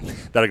say,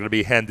 that are going to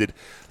be handed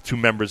to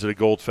members of the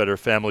Goldfeder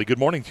family. Good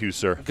morning to you,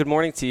 sir. Good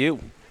morning to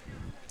you.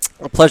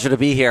 A pleasure to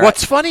be here.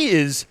 What's funny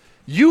is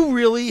you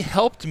really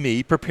helped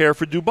me prepare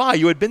for Dubai.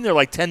 You had been there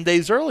like 10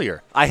 days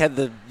earlier. I had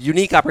the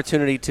unique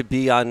opportunity to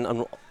be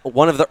on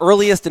one of the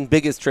earliest and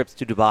biggest trips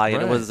to Dubai,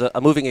 and it was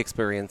a moving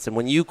experience. And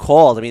when you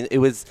called, I mean,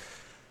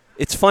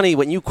 it's funny,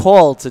 when you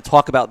called to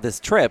talk about this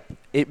trip,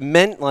 it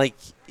meant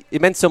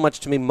so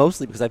much to me,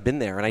 mostly because I've been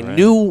there, and I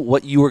knew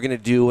what you were going to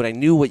do, and I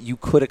knew what you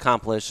could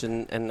accomplish,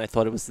 and I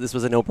thought this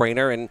was a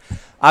no-brainer. And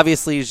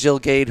obviously, Gilles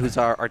Gade, who's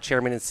our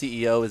chairman and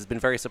CEO, has been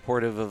very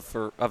supportive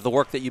of the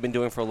work that you've been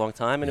doing for a long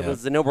time, and it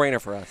was a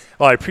no-brainer for us.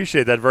 Well, I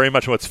appreciate that very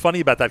much. What's funny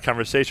about that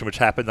conversation, which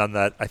happened on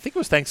that, I think it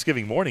was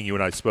Thanksgiving morning you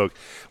and I spoke,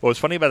 what was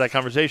funny about that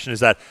conversation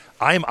is that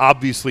I'm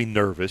obviously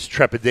nervous,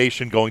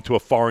 trepidation going to a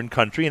foreign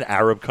country, an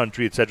Arab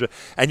country, etc.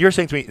 And you're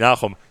saying to me,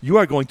 Nachum, you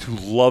are going to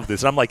love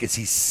this. And I'm like, is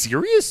he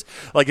serious?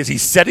 Like, is he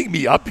setting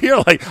me up here?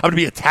 Like, I'm going to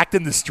be attacked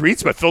in the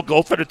streets, but Phil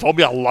Goldfeder told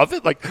me I love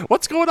it? Like,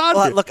 what's going on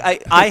here? Look,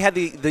 I had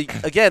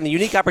the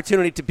unique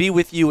opportunity to be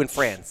with you in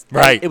France.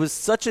 Right. It was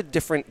such a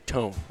different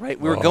tone, right?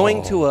 We were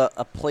going to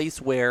a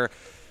place where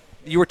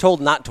you were told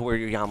not to wear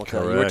your yarmulke.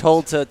 Correct. You were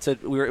told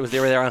they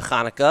were there on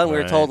Hanukkah, and we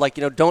were told,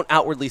 don't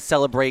outwardly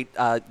celebrate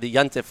the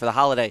Yontif for the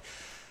holiday.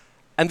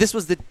 And this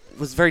was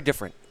very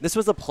different. This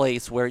was a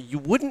place where you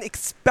wouldn't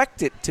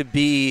expect it to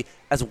be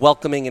as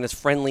welcoming and as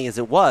friendly as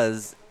it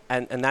was.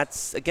 And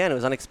that's, again, it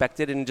was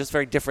unexpected and just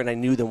very different, I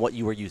knew, than what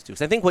you were used to.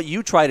 So I think what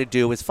you try to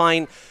do is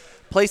find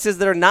places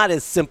that are not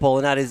as simple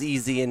and not as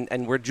easy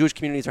and where Jewish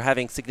communities are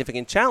having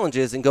significant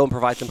challenges and go and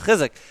provide some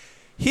chizuk.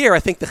 Here, I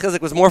think the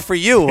chizuk was more for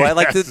you. I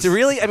like to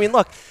really, I mean,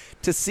 look,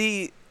 to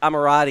see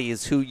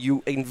Amiratis who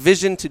you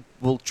envision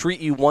will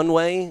treat you one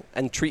way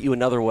and treat you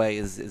another way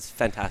is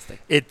fantastic.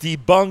 It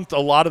debunked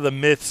a lot of the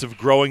myths of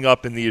growing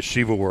up in the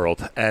yeshiva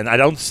world, and I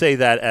don't say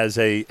that as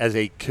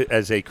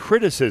a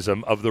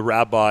criticism of the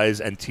rabbis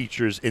and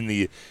teachers in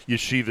the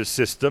yeshiva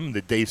system,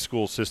 the day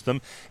school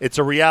system. It's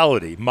a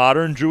reality.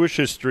 Modern Jewish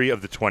history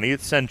of the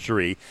 20th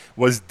century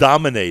was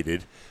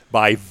dominated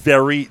by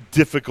very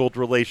difficult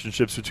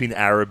relationships between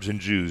Arabs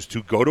and Jews.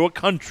 To go to a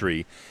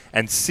country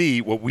and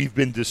see what we've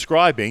been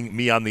describing,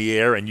 me on the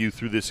air and you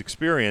through this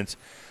experience,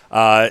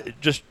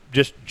 just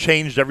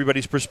changed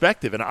everybody's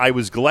perspective. And I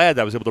was glad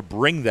I was able to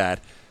bring that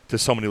to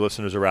so many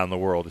listeners around the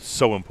world. It's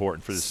so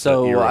important for this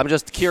era. I'm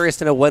just curious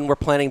to know when we're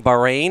planning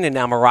Bahrain and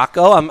now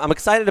Morocco. I'm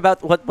excited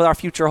about what our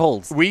future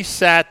holds. We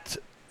sat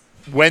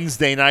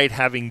Wednesday night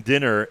having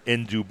dinner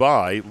in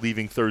Dubai,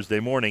 leaving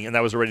Thursday morning, and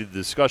that was already the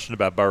discussion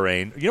about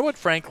Bahrain. You know what,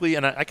 frankly,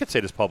 and I could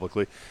say this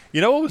publicly,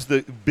 you know what was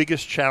the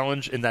biggest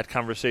challenge in that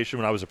conversation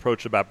when I was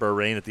approached about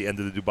Bahrain at the end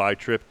of the Dubai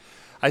trip?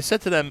 I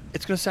said to them,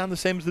 it's going to sound the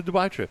same as the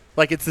Dubai trip.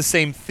 Like, it's the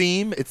same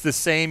theme. It's the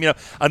same,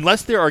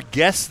 unless there are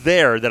guests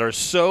there that are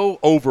so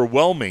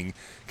overwhelming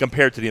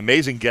compared to the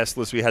amazing guest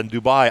list we had in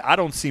Dubai, I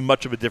don't see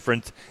much of a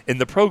difference in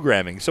the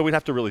programming. So we'd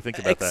have to really think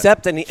about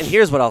that. And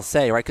here's what I'll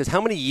say, right? Because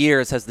how many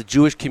years has the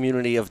Jewish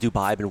community of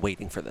Dubai been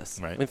waiting for this?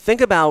 Right. I mean,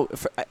 think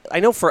about, I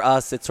know for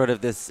us it's sort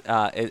of this,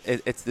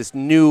 it's this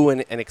new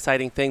and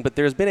exciting thing, but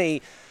there's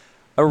been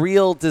a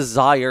real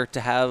desire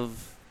to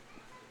have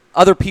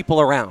other people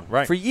around.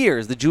 Right. For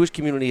years, the Jewish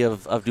community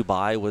of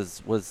Dubai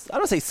was I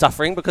don't say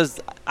suffering,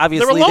 because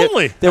obviously they were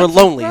lonely. They were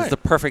lonely right. is the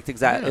perfect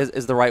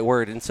is the right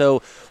word. And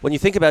so when you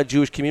think about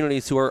Jewish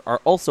communities who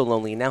are also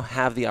lonely and now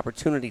have the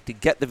opportunity to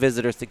get the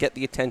visitors, to get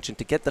the attention,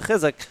 to get the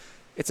chizuk,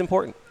 it's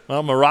important.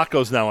 Well,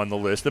 Morocco's now on the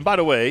list. And by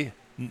the way,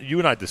 you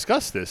and I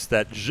discussed this,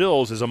 that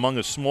Gilles is among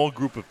a small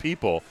group of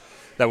people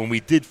that when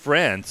we did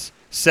France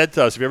said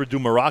to us, if you ever do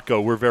Morocco,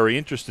 we're very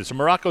interested. So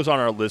Morocco's on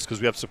our list because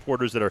we have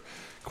supporters that are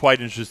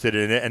quite interested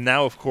in it. And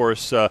now, of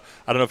course, I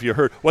don't know if you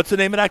heard, what's the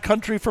name of that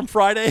country from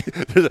Friday?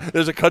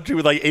 There's a country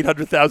with like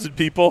 800,000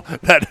 people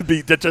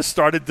that just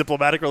started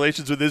diplomatic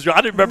relations with Israel.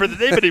 I don't remember the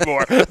name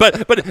anymore.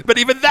 But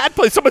even that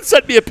place, someone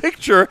sent me a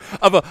picture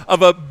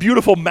of a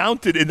beautiful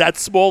mountain in that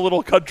small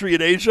little country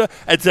in Asia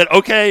and said,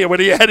 okay, when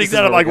are you heading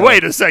there? I'm like,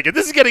 wait a second,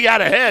 this is getting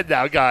out of hand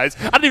now, guys.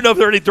 I don't even know if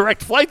there are any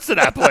direct flights to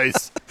that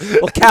place.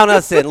 Well, count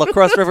us in. Look,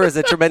 Cross River is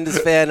a tremendous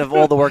fan of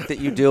all the work that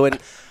you do. And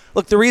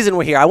look, the reason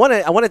we're here, I want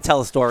to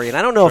tell a story. And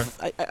I don't know if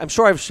I'm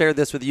sure I've shared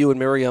this with you and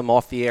Miriam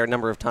off the air a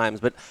number of times,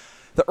 but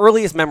the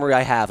earliest memory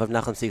I have of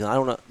Nachum Segal, I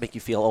don't want to make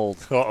you feel old.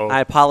 I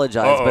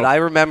apologize, but I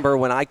remember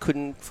when I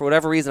couldn't, for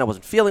whatever reason, I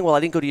wasn't feeling well. I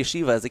didn't go to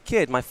yeshiva as a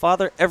kid. My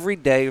father, every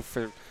day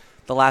for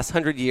the last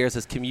 100 years,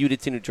 has commuted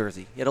to New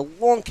Jersey. He had a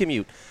long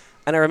commute.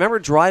 And I remember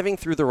driving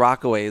through the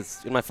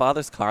Rockaways in my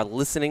father's car,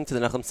 listening to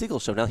the Nachum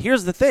Segal show. Now,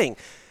 here's the thing.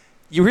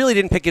 You really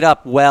didn't pick it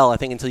up well, I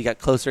think, until you got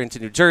closer into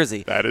New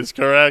Jersey. That is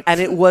correct.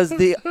 And it was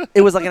like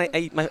there was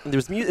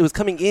music. It was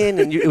coming in,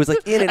 and it was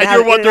like in and out. And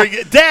you're wondering,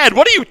 Dad,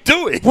 what are you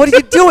doing? What are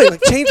you doing?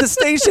 Like, change the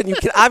station. You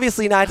can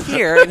obviously not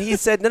hear. And he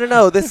said,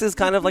 no. This is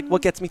kind of like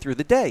what gets me through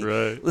the day.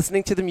 Right.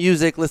 Listening to the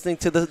music, listening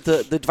to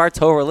the Dvar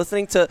Torah,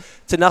 listening to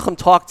Nachum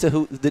talk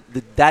to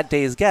that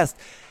day's guest.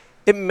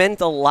 It meant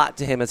a lot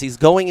to him as he's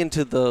going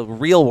into the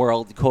real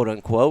world, quote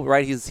unquote,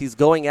 right? He's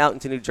going out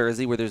into New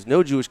Jersey where there's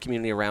no Jewish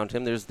community around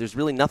him. There's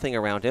really nothing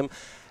around him.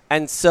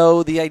 And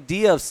so the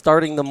idea of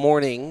starting the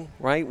morning,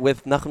 right,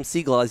 with Nachum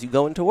Segal as you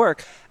go into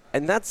work,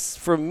 and that's,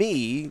 for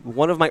me,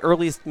 one of my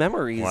earliest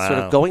memories, sort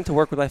of going to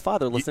work with my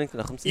father, listening to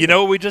Nachum Segal. You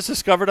know what we just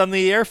discovered on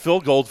the air? Phil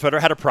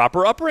Goldfeder had a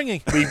proper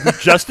upbringing. We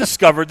just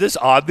discovered this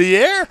on the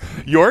air.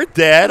 Your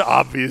dad,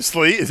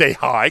 obviously, is a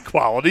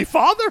high-quality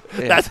father.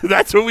 Yeah.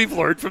 That's what we've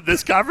learned from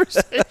this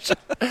conversation.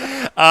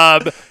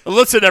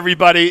 Listen,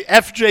 everybody,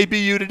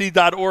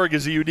 fjbunity.org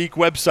is a unique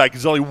website.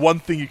 There's only one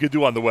thing you can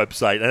do on the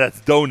website, and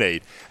that's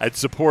donate and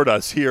support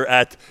us here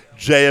at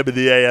JM in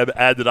the AM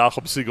and the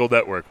Nachum Segal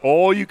Network.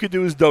 All you can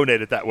do is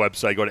donate at that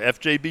website. Go to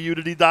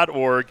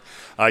fjbunity.org.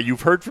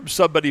 You've heard from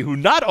somebody who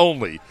not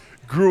only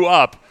grew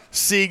up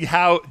seeing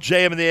how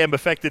JM in the AM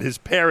affected his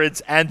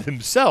parents and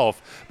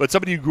himself, but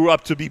somebody who grew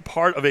up to be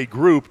part of a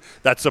group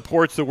that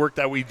supports the work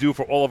that we do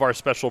for all of our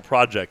special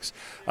projects.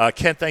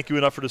 Can't thank you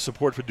enough for the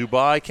support for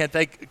Dubai. Can't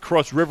thank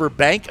Cross River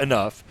Bank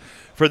enough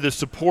for the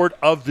support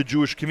of the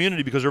Jewish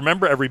community, because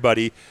remember,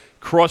 everybody,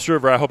 Cross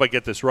River, I hope I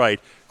get this right,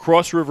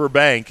 Cross River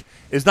Bank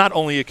is not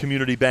only a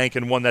community bank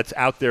and one that's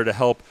out there to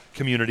help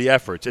community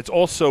efforts. It's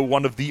also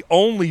one of the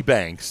only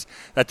banks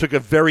that took a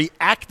very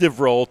active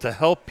role to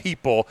help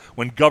people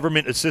when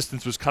government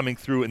assistance was coming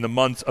through in the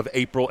months of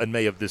April and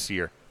May of this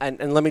year.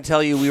 And let me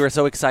tell you, we were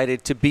so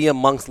excited to be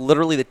amongst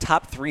literally the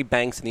top 3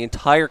 banks in the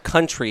entire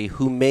country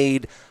who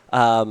made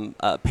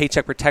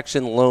paycheck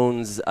protection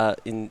loans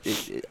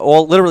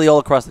literally all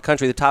across the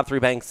country. The top 3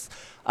 banks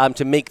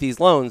to make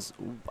these loans.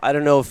 I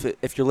don't know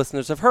if your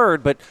listeners have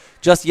heard, but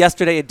just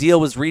yesterday a deal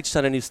was reached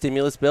on a new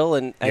stimulus bill,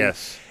 and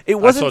yes,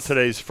 it wasn't. I saw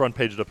today's front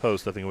page of the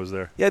Post. I think it was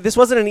there. Yeah, this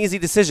wasn't an easy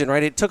decision,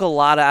 right? It took a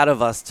lot out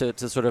of us to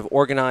sort of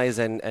organize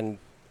and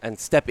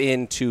step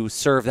in to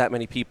serve that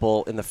many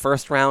people in the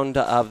first round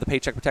of the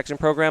Paycheck Protection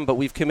Program, but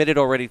we've committed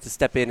already to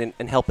step in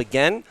and help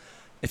again.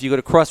 If you go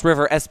to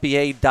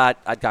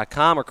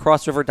crossriversba.com or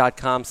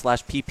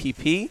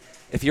crossriver.com/PPP,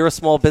 if you're a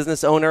small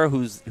business owner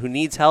who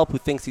needs help, who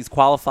thinks he's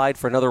qualified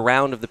for another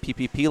round of the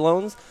PPP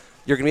loans,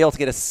 you're going to be able to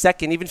get a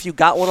second. Even if you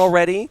got one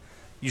already,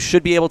 you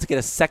should be able to get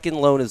a second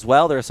loan as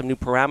well. There are some new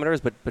parameters,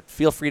 but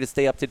feel free to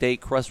stay up to date,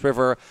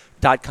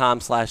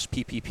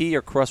 crossriver.com/PPP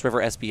or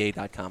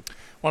crossriversba.com. I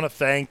want to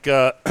thank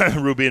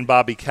Ruby and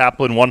Bobby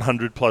Kaplan,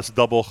 100 plus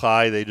double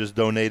high. They just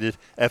donated.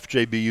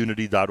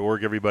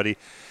 fjbunity.org, everybody.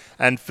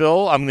 And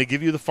Phil, I'm going to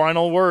give you the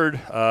final word.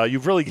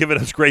 You've really given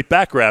us great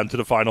background to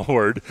the final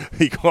word,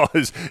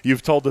 because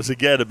you've told us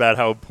again about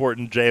how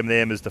important JM and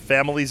AM is to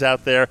families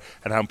out there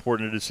and how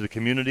important it is to the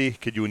community.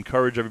 Could you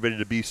encourage everybody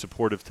to be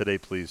supportive today,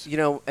 please? You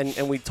know,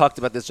 and we talked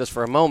about this just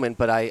for a moment,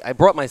 but I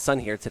brought my son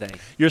here today.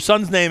 Your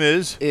son's name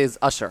is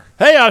Usher.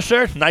 Hey,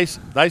 Usher. Nice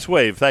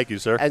wave. Thank you,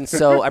 sir. And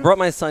so I brought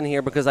my son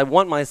here because I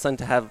want my son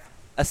to have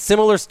a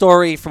similar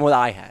story from what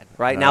I had,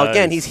 right? Nice. Now,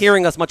 again, he's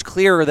hearing us much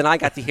clearer than I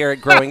got to hear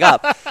it growing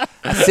up,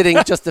 sitting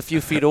just a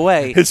few feet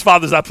away. His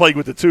father's not playing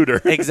with the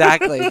tutor.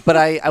 Exactly. But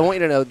I want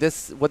you to know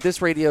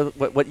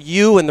what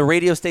you and the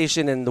radio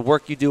station and the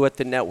work you do at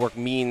the network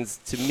means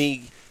to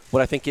me,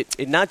 what I think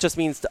it not just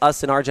means to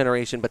us in our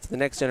generation, but to the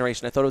next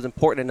generation. I thought it was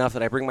important enough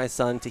that I bring my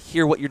son to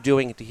hear what you're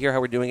doing and to hear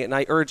how we're doing it. And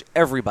I urge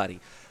everybody,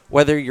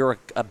 whether you're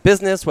a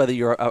business, whether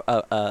you're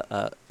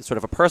a sort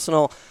of a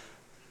personal,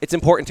 it's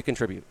important to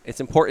contribute. It's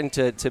important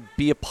to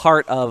be a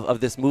part of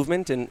this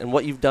movement, and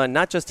what you've done,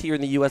 not just here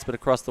in the U.S., but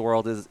across the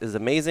world, is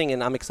amazing,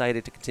 and I'm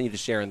excited to continue to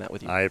share in that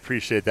with you. I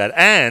appreciate that.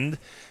 And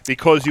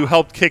because you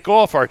helped kick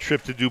off our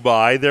trip to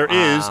Dubai, there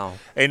is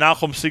a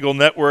Nachum Segal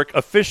Network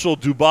official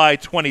Dubai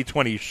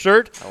 2020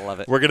 shirt. I love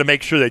it. We're going to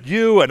make sure that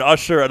you and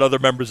Usher and other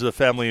members of the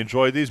family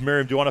enjoy these.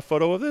 Miriam, do you want a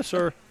photo of this?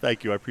 Or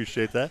thank you. I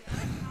appreciate that.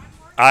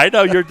 I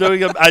know you're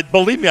doing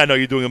believe me, I know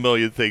you're doing a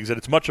million things, and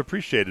it's much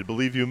appreciated,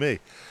 believe you me.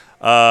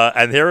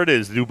 And here it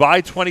is,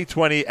 Dubai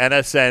 2020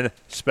 NSN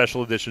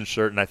Special Edition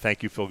shirt, and I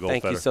thank you, Phil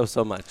Goldfeder. Thank you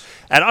so much.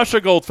 And Usher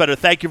Goldfeder,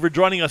 thank you for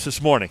joining us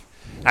this morning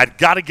at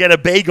Gotta Get a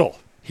Bagel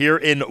here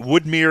in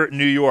Woodmere,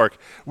 New York.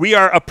 We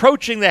are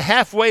approaching the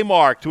halfway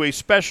mark to a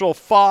special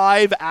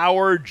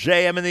 5-hour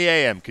JM in the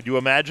AM. Could you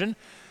imagine?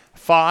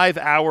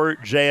 5-hour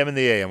JM in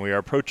the AM. We are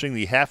approaching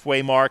the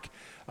halfway mark.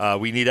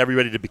 We need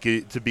everybody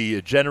to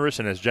be generous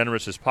and as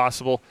generous as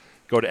possible.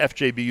 Go to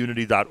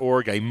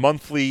fjbunity.org. A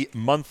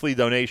monthly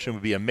donation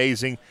would be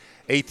amazing.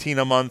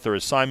 $18 a month, or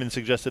as Simon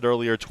suggested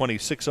earlier,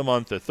 $26 a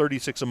month, or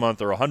 $36 a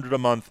month, or $100 a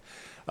month.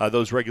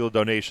 Those regular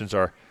donations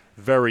are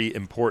very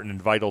important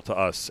and vital to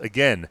us.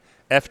 Again,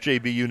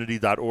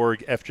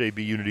 fjbunity.org,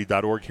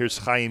 fjbunity.org. Here's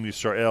Chaim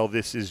Yisrael.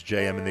 This is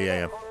JM in the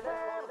AM.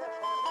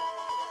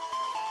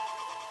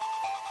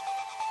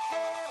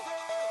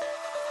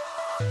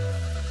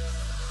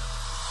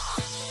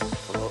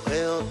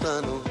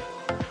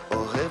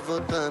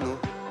 אותנו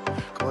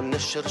כמו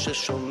נשר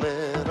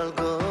ששומר על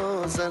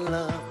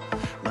גוזליו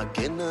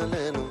מגן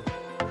עלינו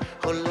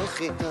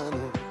הולך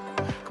איתנו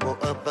כמו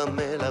אבא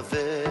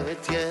מלווה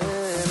את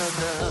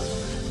ילדיו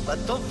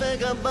בטוב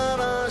וגם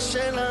ברע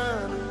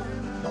שלנו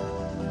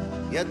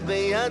יד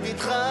ביד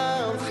איתך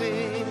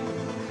הולכים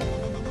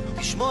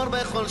תשמור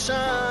בכל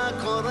שעה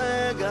כל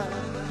רגע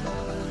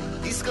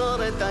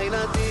תזכור את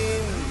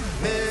הילדים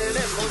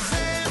מלך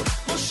חוזר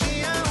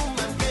מושיע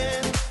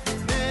ומגן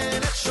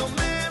מלך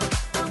שומר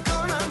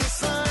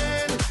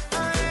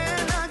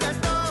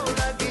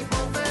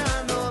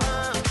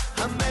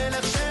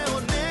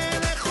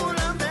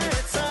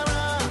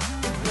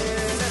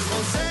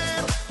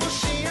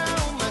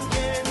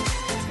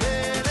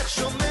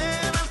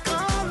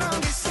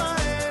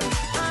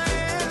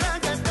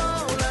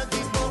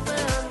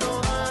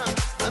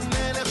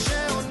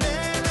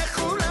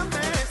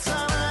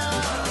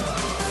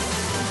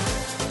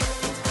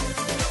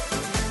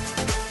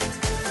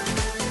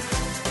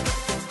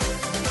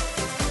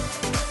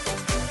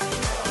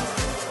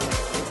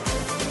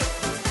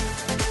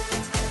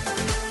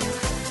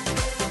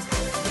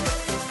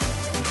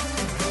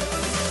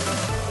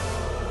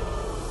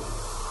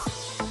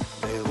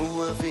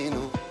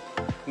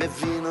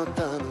מבין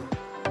אותנו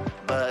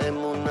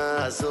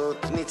באמונה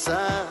הזאת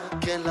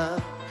נצעק אליו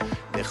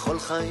בכל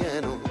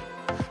חיינו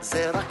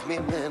זה רק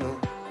ממנו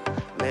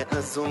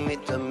מאז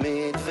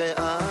ומתמיד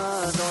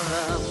ועד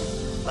עולם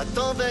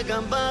בטוב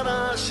וגם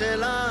ברע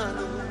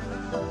שלנו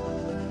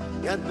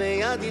יד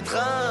ביד איתך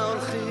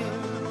הולכים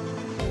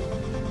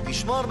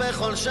תשמור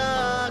בכל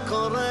שעה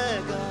כל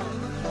רגע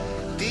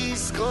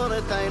תזכור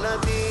את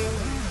הילדים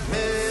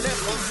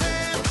מלך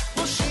חוזר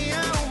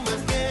מושיע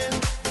ומגן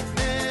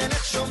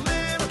מלך שומר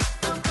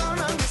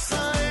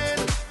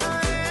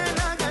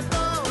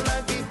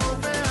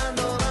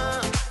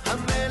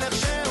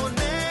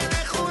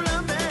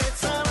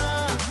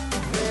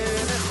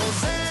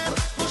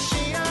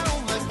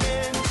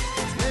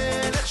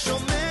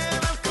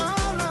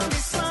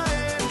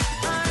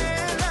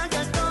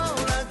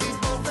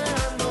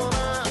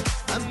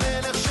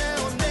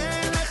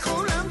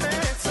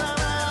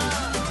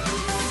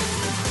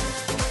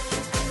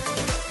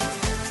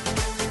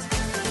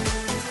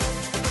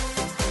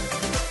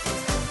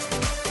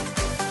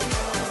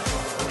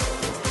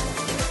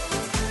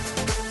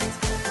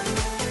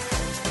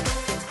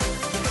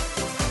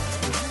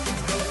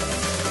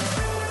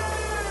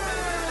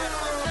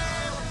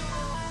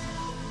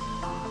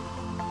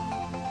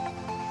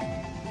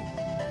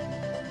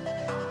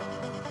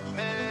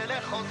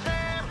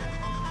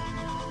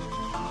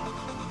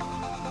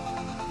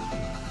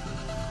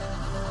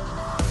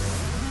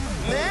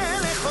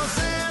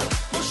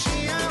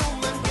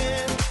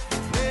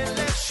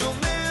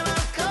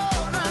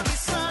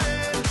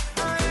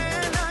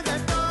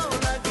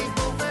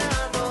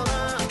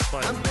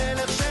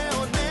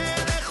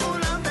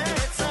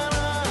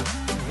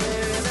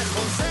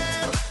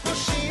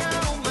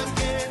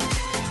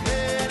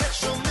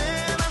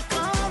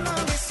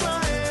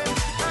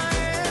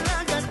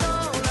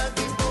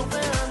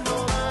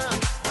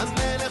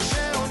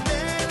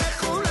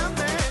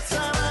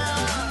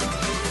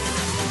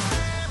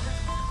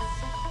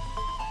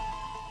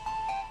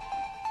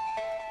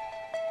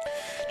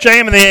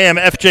JM in the AM,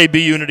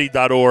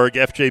 fjbunity.org,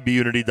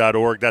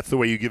 fjbunity.org. That's the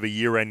way you give a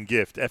year-end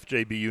gift,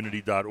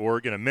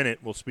 fjbunity.org. In a minute,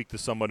 we'll speak to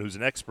someone who's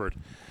an expert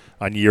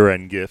on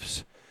year-end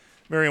gifts.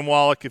 Miriam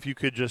Wallach, if you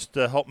could just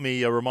help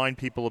me remind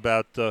people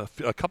about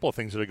a couple of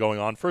things that are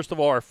going on. First of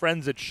all, our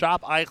friends at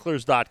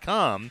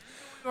shopeichlers.com.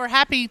 We're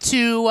happy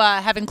to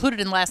have included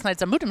in last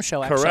night's Amudim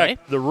show, actually.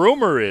 Correct. The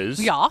rumor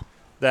is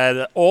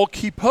that all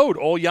kippot,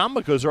 all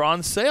yarmulkes are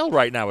on sale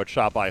right now at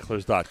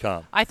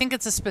shopeichlers.com. I think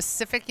it's a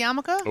specific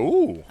yarmulke.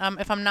 Ooh.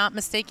 If I'm not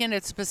mistaken,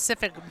 it's a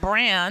specific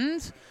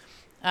brand,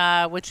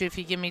 which if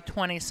you give me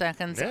 20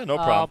 seconds, yeah, no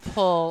problem. I'll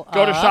pull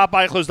Go to up.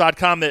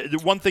 shopeichlers.com. The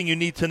one thing you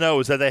need to know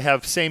is that they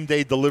have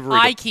same-day delivery.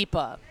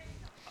 iKeepa.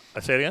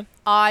 Say it again.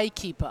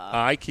 iKeepa.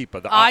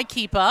 iKeepa.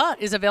 iKeepa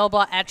is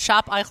available at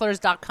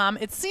shopeichlers.com.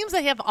 It seems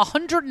they have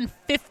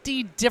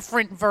 150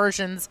 different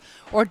versions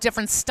or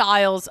different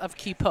styles of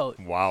Keepot.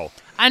 Wow.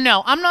 I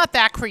know. I'm not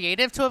that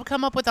creative to have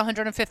come up with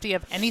 150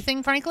 of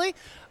anything, frankly,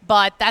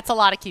 but that's a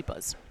lot of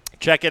Keepas.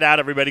 Check it out,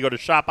 everybody. Go to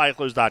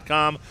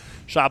shopeichlers.com.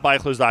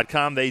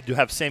 Shopeichlers.com. They do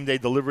have same-day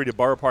delivery to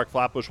Borough Park,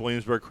 Flatbush,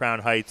 Williamsburg, Crown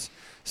Heights,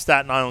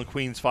 Staten Island,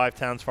 Queens, Five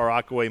Towns, Far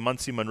Rockaway,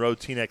 Muncie, Monroe,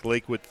 Teaneck,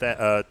 Lakewood,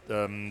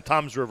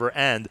 Toms River,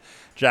 and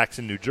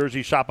Jackson, New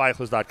Jersey.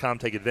 ShopEichlers.com.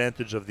 Take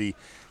advantage of the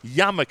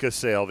Yarmulke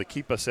sale, the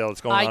Keepa sale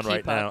that's going on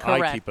right now.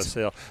 Correct. iKeepa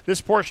sale.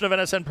 This portion of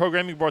NSN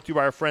programming brought to you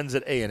by our friends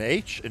at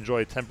A&H.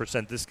 Enjoy a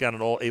 10% discount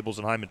on all Abels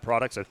and Hyman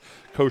products at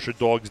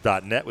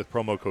kosherdogs.net with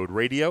promo code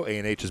radio.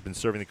 A&H has been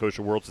serving the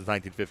kosher world since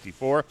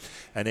 1954,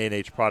 and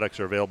A&H products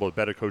are available at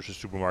better kosher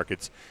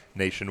supermarkets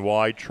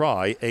nationwide.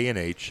 Try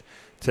A&H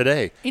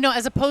today. You know,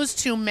 as opposed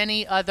to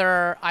many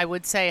other, I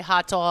would say,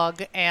 hot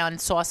dog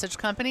and sausage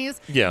companies,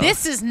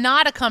 this is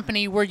not a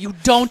company where you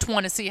don't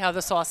want to see how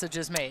the sausage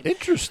is made.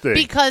 Interesting.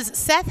 Because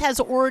Seth has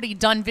already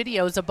done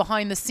videos of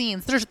behind the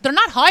scenes. They're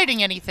not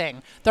hiding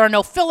anything. There are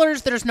no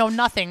fillers. There's no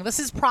nothing.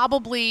 This is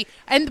probably,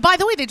 and by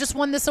the way, they just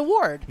won this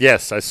award.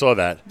 Yes, I saw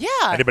that. Yeah.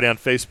 Anybody on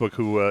Facebook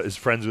who is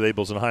friends with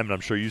Abels and Hyman,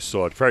 I'm sure you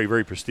saw it. Very,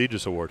 very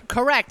prestigious award.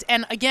 Correct.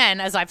 And again,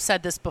 as I've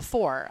said this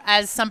before,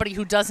 as somebody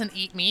who doesn't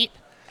eat meat,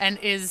 and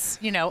is,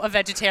 a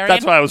vegetarian.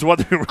 That's why I was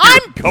wondering where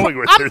you were going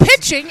with I'm this.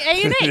 pitching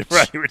A&H.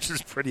 Right, which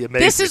is pretty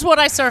amazing. This is what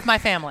I serve my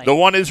family. The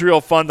One Israel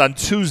Fund on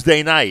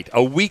Tuesday night,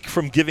 a week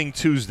from Giving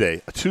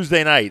Tuesday.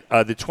 Tuesday night,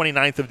 the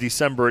 29th of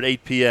December at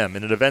 8 p.m.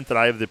 in an event that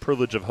I have the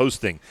privilege of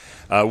hosting.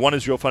 One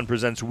Israel Fund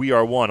presents We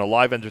Are One, a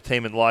live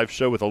entertainment live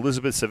show with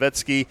Elizabeth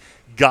Savetsky,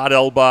 Gad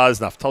Elbaz,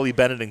 Naftali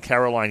Bennett, and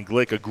Caroline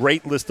Glick. A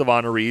great list of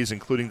honorees,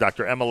 including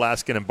Dr. Emma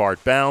Laskin and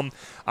Bart Baum,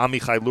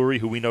 Amichai Luri,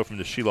 who we know from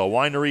the Shiloh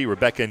Winery,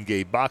 Rebecca and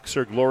Gabe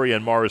Boxer, Gloria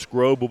and Morris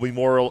Grobe will be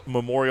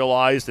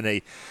memorialized in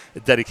a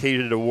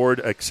dedicated award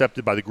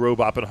accepted by the Grobe,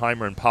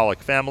 Oppenheimer, and Pollock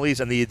families.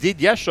 And the Yedid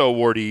Yesha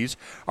awardees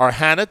are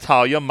Hannah,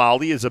 Talia,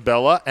 Molly,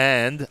 Isabella,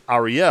 and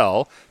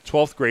Ariel,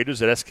 12th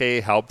graders at SKA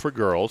Halb for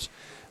Girls.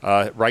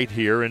 Right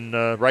here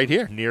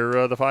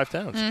near the Five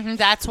Towns. Mm-hmm.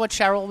 That's what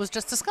Cheryl was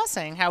just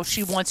discussing, how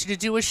she wants you to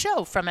do a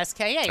show from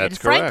SKA. That's and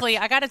correct. frankly,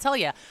 I got to tell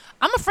you,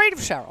 I'm afraid of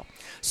Cheryl.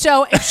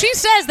 So if she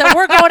says that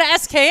we're going to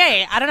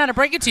SKA, I don't know how to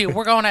break it to you.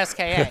 We're going to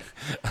SKA.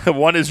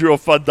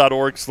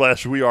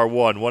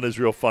 OneIsraelFund.org/weareone.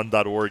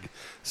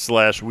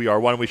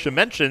 OneIsraelFund.org/weareone. We should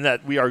mention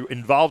that we are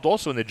involved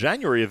also in the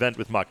January event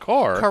with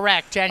Makar.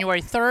 Correct.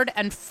 January 3rd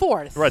and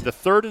 4th. Right. The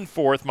 3rd and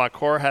 4th,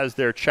 Makar has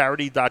their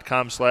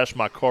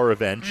charity.com/Makar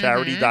event.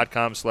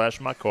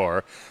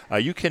 Charity.com/Makar.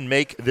 You can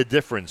make the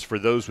difference for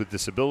those with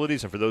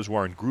disabilities and for those who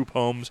are in group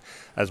homes,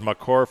 as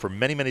Makar for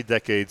many, many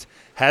decades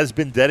has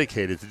been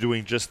dedicated to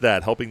doing just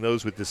that, helping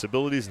those with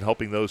disabilities and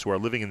helping those who are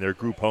living in their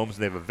group homes.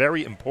 And they have a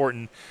very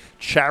important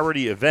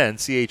charity event,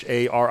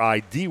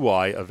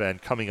 CHARIDY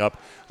event, coming up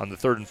on the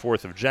 3rd and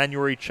 4th of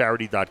January.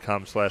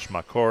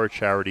 Charity.com/Makar.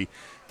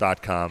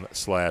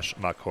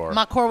 Charity.com/Makar.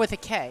 Makor with a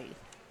K.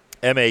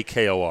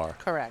 MAKOR.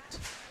 Correct.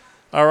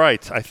 All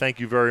right. I thank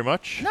you very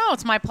much. No,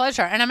 it's my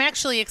pleasure. And I'm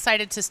actually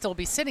excited to still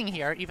be sitting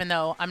here, even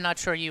though I'm not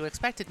sure you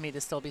expected me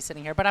to still be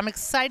sitting here. But I'm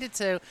excited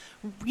to,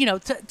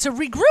 to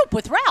regroup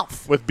with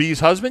Ralph. With Bee's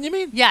husband, you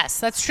mean?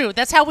 Yes, that's true.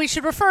 That's how we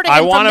should refer to him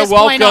I from this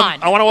point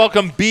on. I want to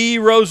welcome B.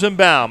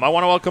 Rosenbaum. And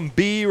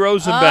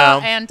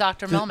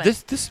Dr. Millman.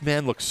 This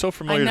man looks so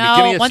familiar I to know. me.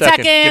 Give me a One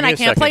second. second. I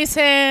can't place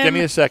him. Give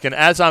me a second.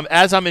 As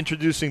I'm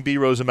introducing B.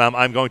 Rosenbaum,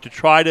 I'm going to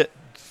try to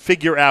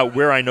figure out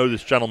where I know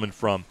this gentleman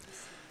from.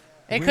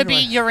 It could be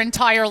your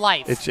entire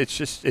life. It's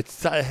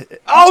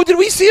oh, did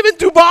we see him in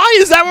Dubai?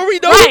 Is that where we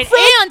know him from?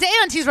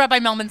 And he's Rabbi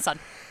Melman's son.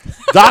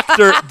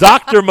 Dr.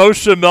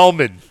 Moshe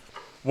Melman,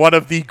 one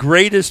of the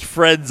greatest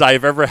friends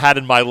I've ever had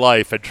in my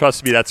life, and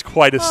trust me, that's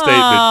quite a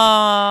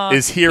statement.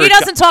 Is here. He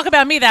doesn't talk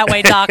about me that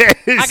way, Doc.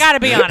 I got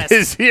to be honest.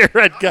 Is here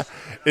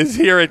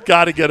at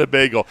Gotta Get a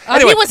Bagel.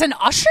 Anyway, he was an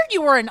usher?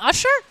 You were an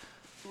usher?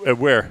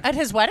 Where? At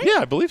his wedding?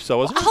 Yeah, I believe so,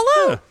 wasn't it?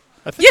 Hello.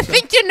 Yeah.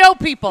 Think you know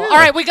people. Yeah. All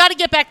right, we got to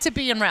get back to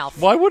B and Ralph.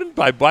 Why wouldn't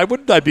I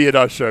be an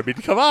usher? I mean,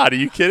 come on, are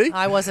you kidding?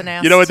 I wasn't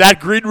asked. You know what that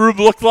green room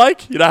looked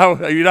like? You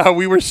know how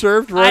we were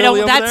served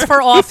royally over that's there?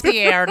 for off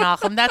the air,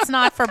 Nachum. That's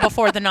not for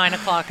before the 9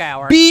 o'clock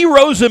hour. B.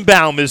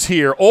 Rosenbaum is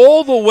here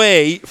all the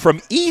way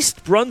from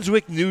East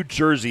Brunswick, New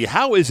Jersey.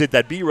 How is it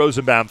that B.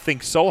 Rosenbaum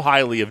thinks so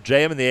highly of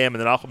JM and the AM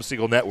and the Nachum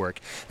Siegel Network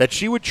that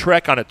she would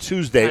trek on a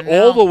Tuesday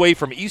all the way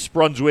from East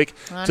Brunswick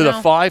to the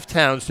Five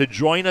Towns to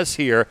join us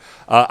here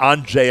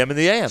on JM and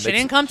the AM? She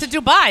didn't come to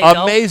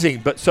Dubai.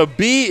 Amazing. But so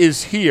B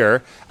is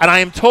here, and I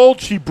am told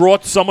she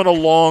brought someone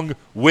along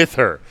with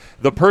her.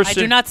 The person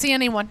I do not see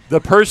anyone. The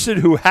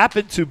person who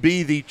happened to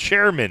be the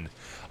chairman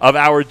of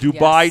our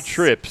Dubai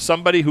trip,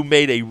 somebody who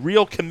made a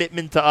real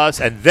commitment to us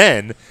and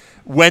then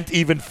went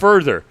even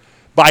further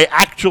by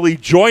actually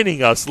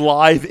joining us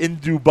live in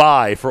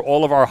Dubai for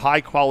all of our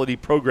high-quality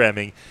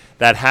programming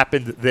that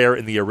happened there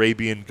in the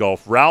Arabian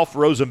Gulf. Ralph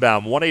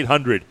Rosenbaum,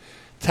 1-800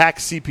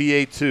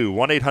 TaxCPA2,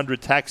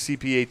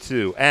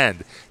 1-800-TaxCPA2,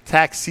 and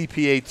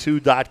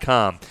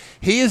TaxCPA2.com.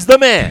 He is the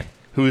man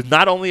who is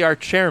not only our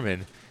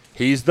chairman,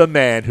 he's the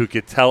man who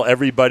could tell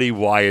everybody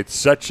why it's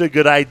such a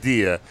good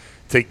idea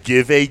to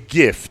give a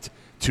gift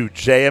to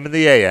JM and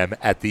the AM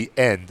at the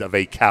end of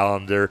a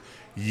calendar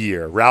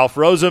year. Ralph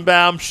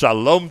Rosenbaum,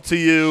 shalom to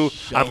you.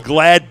 I'm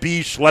glad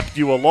B schlepped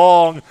you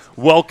along.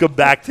 Welcome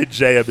back to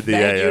JM and the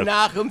AM.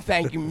 Thank you, Nachum.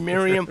 Thank you,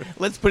 Miriam.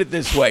 Let's put it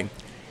this way.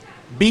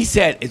 B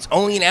said, it's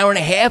only an hour and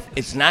a half.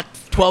 It's not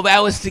 12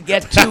 hours to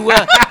get to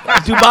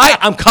Dubai.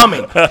 I'm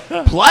coming.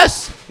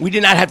 Plus, we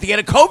did not have to get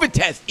a COVID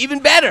test. Even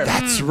better.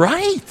 That's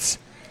right.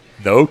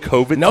 No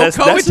COVID no test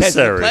COVID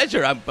necessary. test.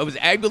 Pleasure. I was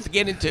able to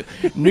get into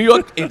New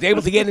York. I was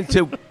able to get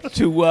into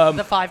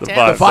the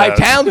five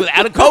towns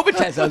without a COVID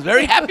test. I was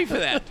very happy for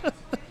that.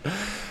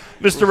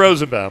 Mr.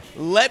 Rosenbaum.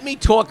 Let me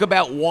talk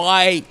about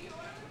why,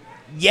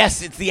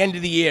 yes, it's the end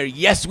of the year.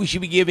 Yes, we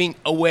should be giving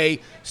away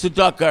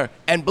tzedakah.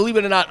 And believe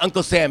it or not,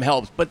 Uncle Sam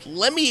helps. But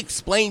let me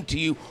explain to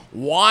you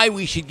why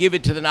we should give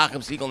it to the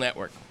Nachum Segal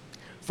Network.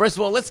 First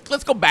of all, let's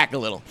go back a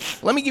little.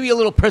 Let me give you a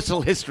little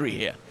personal history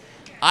here.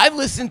 I've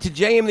listened to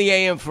JM the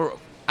AM for,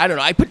 I don't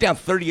know, I put down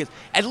 30 years.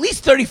 At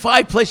least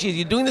 35 plus years.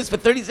 You're doing this for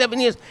 37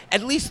 years?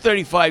 At least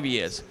 35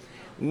 years.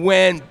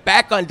 When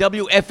back on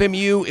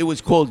WFMU, it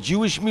was called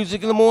Jewish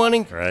Music in the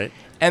Morning. Right.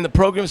 And the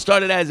program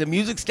started as a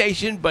music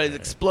station, but it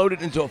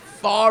exploded into a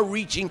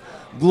far-reaching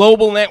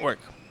global network.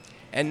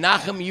 And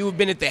Nachum, you have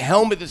been at the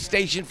helm of the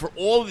station for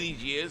all of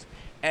these years.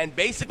 And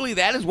basically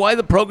that is why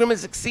the program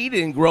has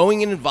succeeded in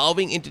growing and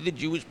evolving into the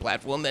Jewish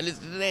platform that is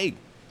today.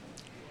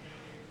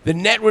 The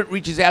network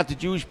reaches out to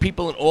Jewish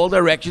people in all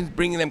directions,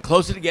 bringing them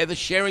closer together,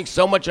 sharing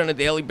so much on a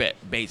daily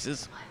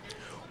basis.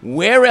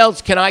 Where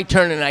else can I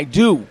turn? And I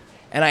do,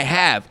 and I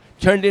have,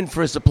 turned in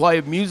for a supply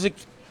of music,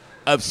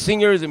 of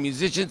singers and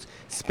musicians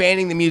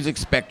spanning the music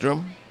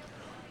spectrum.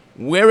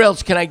 Where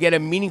else can I get a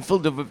meaningful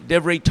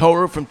Devrei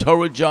Torah from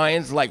Torah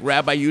giants like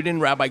Rabbi Yudin,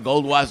 Rabbi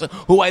Goldwasser,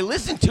 who I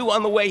listened to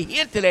on the way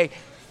here today?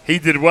 He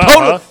did well,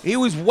 huh? He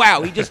was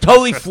wow. He just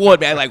totally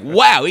floored me. I'm like,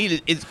 wow,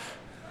 he is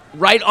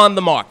right on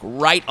the mark,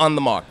 right on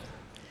the mark.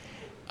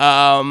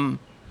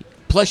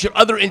 Plus your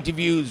other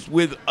interviews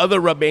with other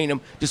Rabbanim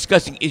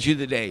discussing issues of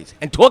the days.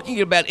 And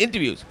talking about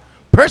interviews,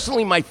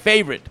 personally my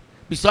favorite,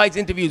 besides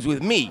interviews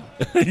with me,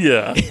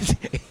 yeah,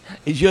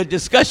 is your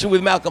discussion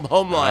with Malcolm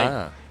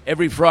Homeline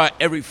every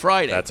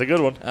Friday. That's a good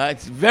one.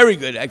 It's very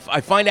good.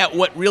 I find out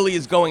what really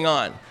is going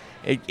on.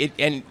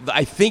 And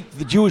I think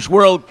the Jewish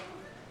world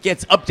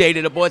gets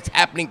updated about what's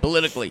happening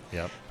politically.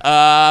 Yep.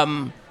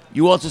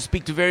 You also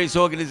speak to various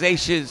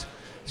organizations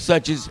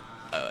such as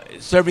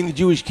serving the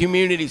Jewish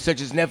community,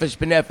 such as Nefesh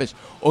B'Nefesh,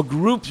 or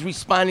groups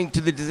responding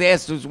to the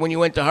disasters when you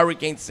went to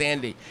Hurricane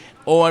Sandy,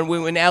 or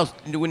we're now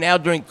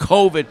during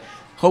COVID.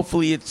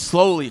 Hopefully it's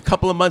slowly, a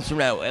couple of months from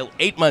now,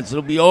 8 months,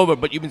 it'll be over.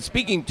 But you've been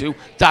speaking to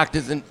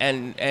doctors and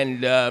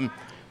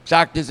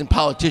doctors and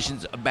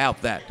politicians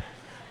about that.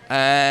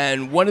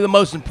 And one of the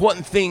most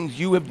important things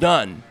you have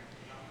done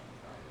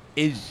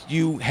is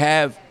you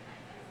have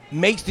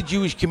makes the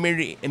Jewish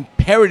community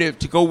imperative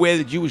to go where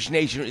the Jewish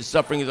nation is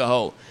suffering as a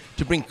whole,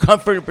 to bring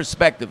comfort and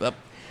perspective up.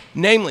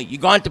 Namely,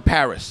 you've gone to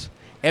Paris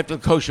after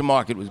the kosher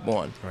market was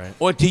born, right,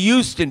 or to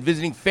Houston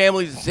visiting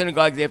families and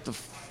synagogues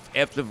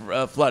after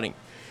flooding.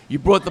 You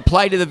brought the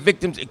plight of the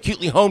victims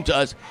acutely home to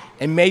us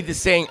and made the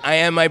saying, "I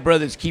am my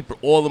brother's keeper,"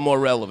 all the more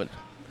relevant.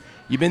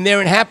 You've been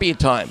there in happier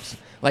times,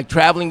 like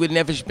traveling with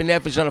Nefesh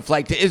B'Nefesh on a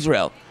flight to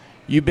Israel.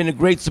 You've been a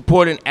great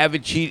supporter and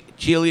avid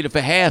cheerleader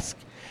for HASC,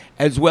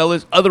 as well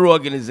as other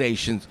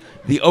organizations,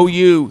 the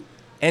OU,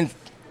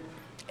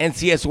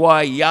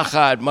 NCSY,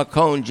 Yachad,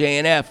 Makon,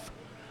 JNF,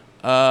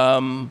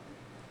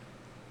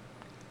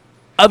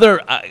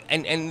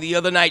 and the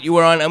other night you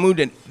were on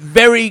Amudan.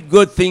 Very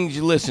good things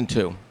you listen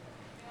to.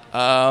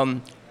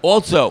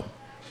 Also,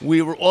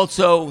 we were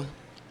also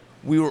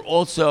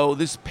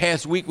this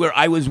past week where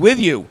I was with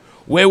you,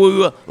 where we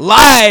were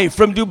live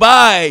from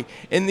Dubai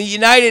in the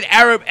United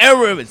Arab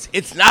Emirates.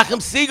 It's Nachum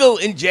Segal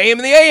in JM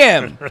and the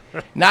AM.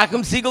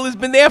 Nachum Segal has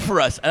been there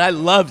for us, and I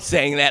love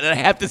saying that, and I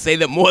have to say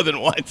that more than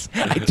once.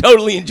 I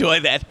totally enjoy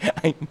that.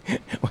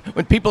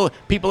 When people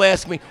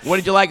ask me, what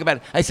did you like about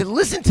it? I said,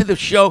 listen to the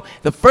show.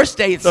 The first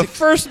day, it's the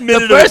first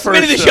minute of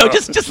the show.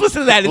 Just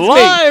listen to that. It's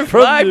live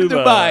from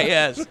Dubai.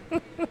 Yes.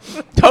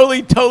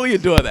 Totally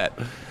adore that.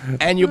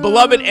 And your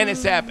beloved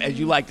NSF, as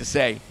you like to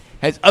say,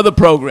 has other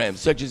programs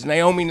such as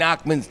Naomi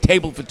Nachman's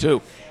Table for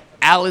Two,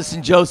 Alice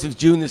and Joseph's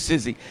June the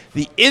Sizzy,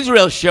 the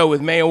Israel Show with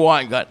Mayor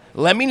Weingart.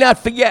 Let me not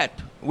forget,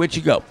 where'd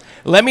you go?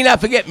 Let me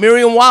not forget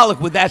Miriam Wallach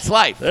with That's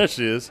Life. There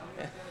she is.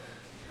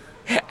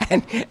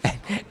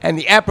 And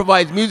the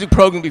Improvised Music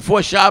Program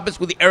before Shabbos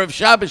with the Erev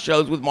Shabbos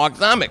shows with Mark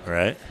Zamek.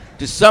 Right.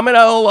 To sum it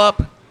all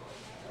up,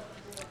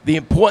 the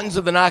importance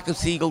of the Nachum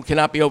Segal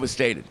cannot be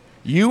overstated.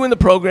 You and the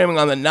programming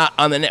on the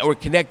network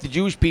connect the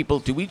Jewish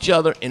people to each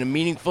other in a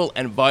meaningful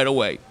and vital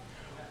way.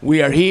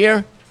 We are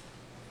here,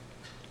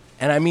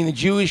 and I mean the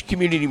Jewish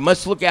community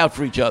must look out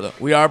for each other.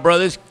 We are our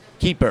brother's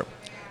keeper.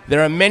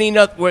 There are many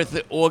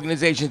noteworthy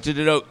organizations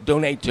to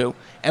donate to,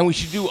 and we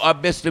should do our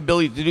best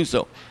ability to do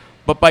so.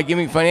 But by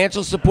giving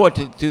financial support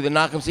to the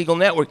Nachum Segal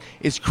Network,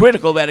 it's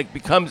critical that it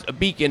becomes a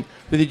beacon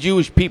for the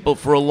Jewish people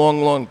for a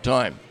long, long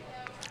time.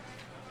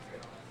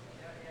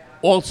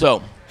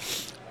 Also,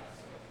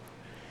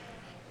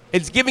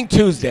 it's Giving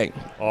Tuesday.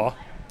 Oh.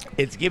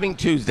 It's Giving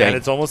Tuesday. And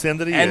it's almost the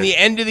end of the year. And the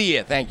end of the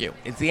year, thank you.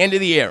 It's the end of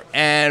the year.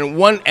 And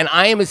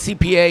I am a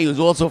CPA who's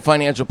also a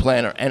financial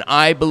planner, and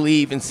I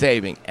believe in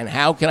saving. And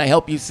how can I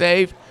help you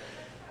save?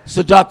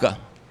 Tzedakah.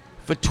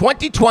 For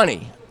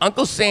 2020,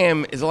 Uncle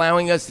Sam is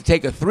allowing us to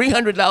take a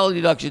 $300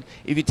 deduction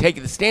if you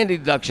take the standard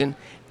deduction,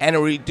 and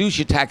it'll reduce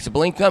your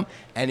taxable income.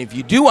 And if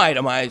you do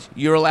itemize,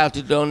 you're allowed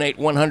to donate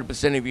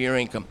 100% of your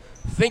income.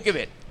 Think of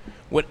it.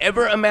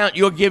 Whatever amount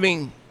you're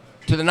giving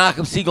to the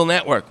Nachum Segal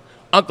Network,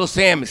 Uncle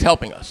Sam is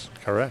helping us.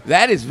 Correct.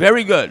 That is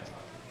very good.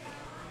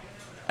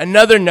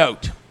 Another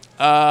note,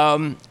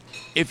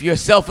 if you're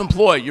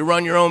self-employed, you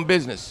run your own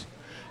business,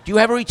 do you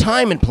have a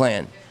retirement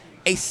plan?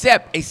 A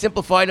SEP, a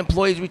Simplified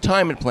Employees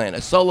Retirement Plan, a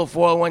solo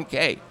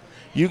 401k.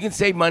 You can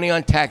save money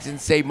on taxes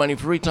and save money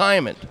for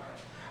retirement.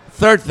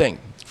 Third thing,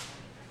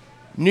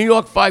 New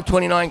York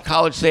 529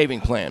 College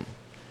Saving Plan.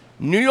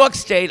 New York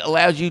State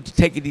allows you to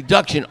take a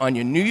deduction on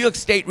your New York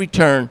State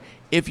return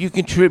if you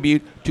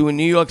contribute to a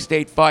New York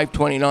State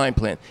 529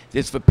 plan.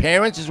 This is for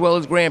parents as well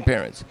as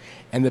grandparents.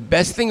 And the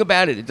best thing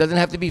about it, it doesn't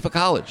have to be for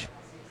college.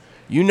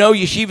 You know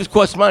yeshivas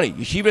cost money.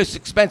 Yeshiva is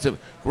expensive.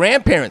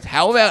 Grandparents,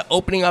 how about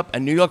opening up a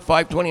New York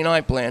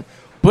 529 plan,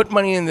 put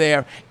money in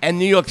there, and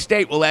New York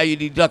State will allow you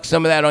to deduct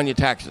some of that on your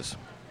taxes.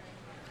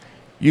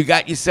 You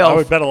got yourself... I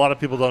would bet a lot of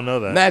people don't know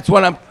that. That's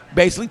what I'm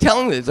basically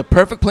telling you. It's a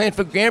perfect plan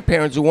for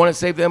grandparents who want to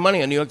save their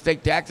money on New York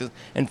State taxes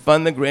and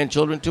fund the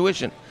grandchildren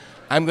tuition.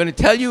 I'm going to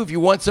tell you, if you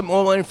want some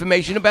more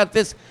information about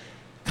this,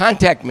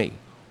 contact me,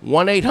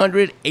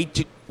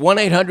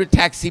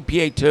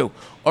 1-800-TAX-CPA2,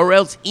 or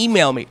else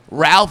email me,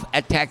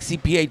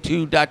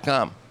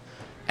 ralph@taxcpa2.com.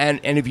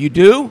 And if you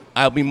do,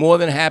 I'll be more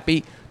than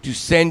happy to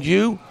send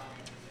you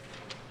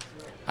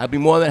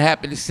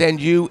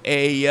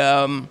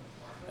a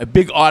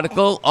big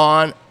article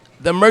on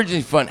the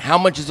emergency fund. How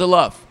much is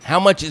enough? How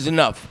much is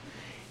enough?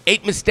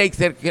 8 mistakes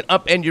that can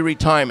upend your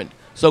retirement.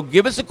 So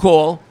give us a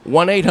call,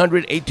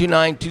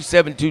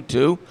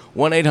 1-800-829-2722,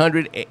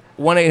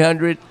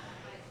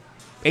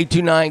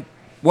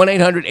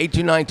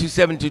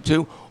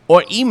 1-800-829-2722,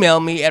 or email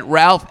me at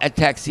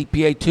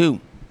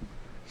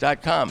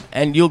ralph@taxcpa2.com,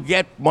 and you'll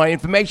get my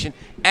information.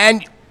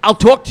 And I'll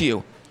talk to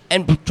you.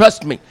 And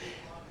trust me,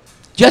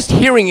 just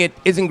hearing it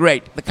isn't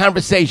great. The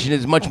conversation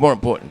is much more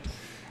important.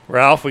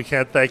 Ralph, we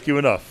can't thank you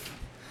enough.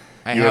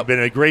 You have been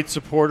a great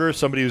supporter,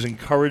 somebody who's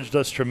encouraged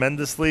us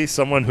tremendously,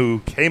 someone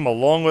who came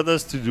along with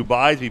us to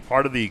Dubai to be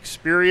part of the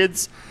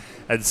experience,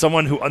 and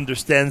someone who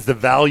understands the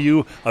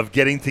value of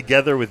getting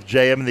together with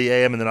JM and the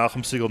AM and the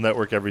Nachum Segal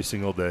Network every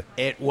single day.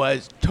 It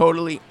was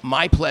totally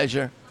my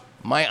pleasure,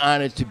 my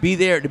honor to be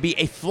there, to be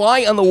a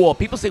fly on the wall.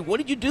 People say, what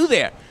did you do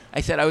there?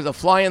 I said I was a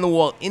fly on the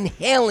wall,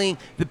 inhaling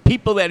the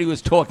people that he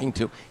was talking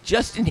to,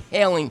 just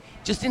inhaling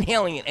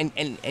it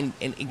and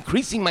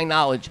increasing my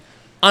knowledge.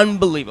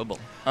 Unbelievable.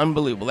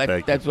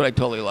 That's what I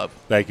totally love.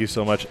 Thank you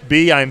so much.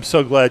 B, I'm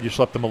so glad you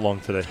schlepped them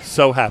along today.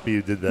 So happy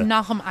you did that.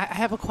 Nachum, I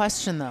have a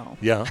question, though.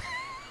 Yeah.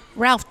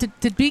 Ralph,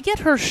 did B get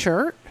her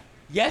shirt?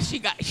 Yes, she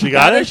got it? She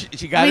got her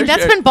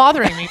that's shirt. been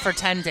bothering me for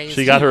 10 days.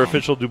 She got her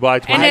official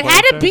Dubai 2020 And it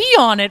had a shirt? B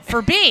on it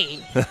for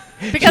B.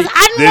 Because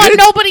I didn't want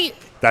nobody...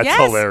 That's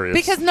hilarious.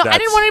 Because I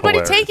didn't want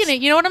anybody taking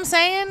it. You know what I'm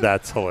saying?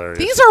 That's hilarious.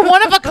 These are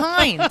one of a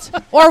kind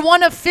or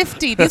one of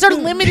 50. These are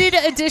limited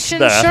edition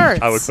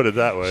shirts. I would put it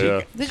that way,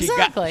 yeah.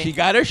 Exactly. She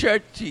got her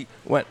shirt.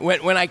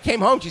 When I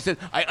came home, she said,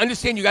 I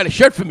understand you got a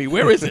shirt for me.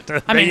 Where is it?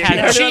 I mean, how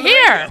did she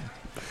hear?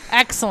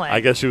 Excellent. I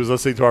guess she was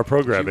listening to our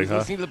programming, She was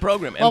listening to the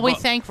program. Well, we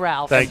thank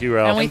Ralph. Thank you,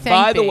 Ralph. And we And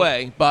thank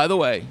by the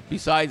way,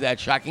 besides that,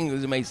 shocking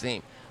as it may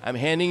seem, I'm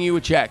handing you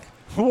a check.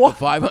 What?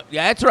 500.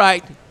 Yeah, that's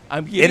right.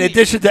 I'm In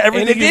addition to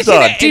everything you've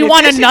done. Do you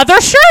want another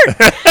shirt?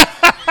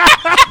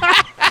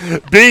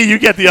 B, you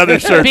get the other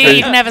shirt. B,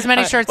 you can have as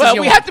many shirts as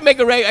you we want. have to make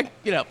a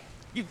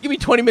you give me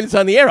 20 minutes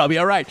on the air, I'll be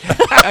all right.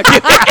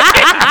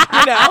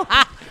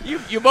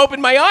 You've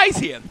opened my eyes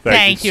here.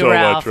 Thank you, so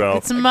Ralph. much, Ralph.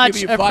 It's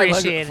much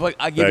appreciated.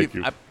 I'll give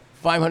you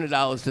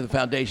 $500 to the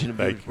Foundation of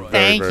Jewish Broadcasting.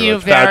 Thank you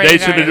very,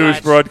 Foundation very of Jewish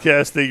much.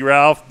 Broadcasting.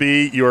 Ralph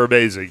B., you're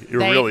amazing. You're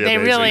They really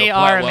amazing. really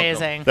are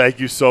amazing. Thank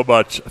you so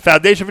much.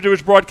 Foundation for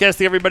Jewish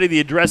Broadcasting, everybody. The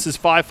address is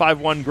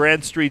 551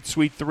 Grand Street,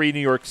 Suite 3, New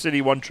York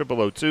City,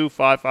 10002.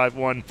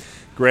 551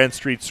 Grand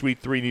Street, Suite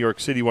 3, New York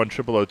City,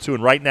 10002.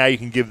 And right now you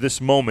can give this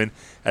moment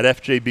at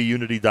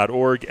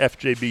fjbunity.org,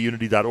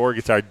 fjbunity.org.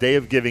 It's our day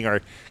of giving,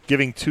 our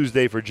Giving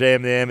Tuesday for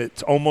JMM.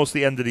 It's almost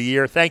the end of the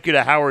year. Thank you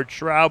to Howard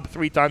Schraub,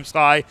 3 times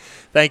high.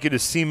 Thank you to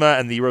Seema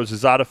and the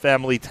Rosazada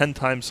family, 10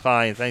 times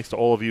high. And thanks to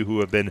all of you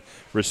who have been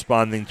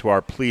responding to our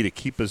plea to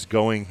keep us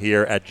going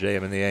here at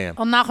JM and the AM.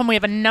 Well, Nachum, we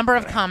have a number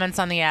of comments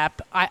on the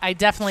app. I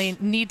definitely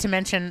need to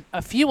mention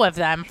a few of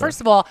them. First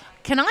of all,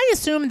 can I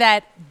assume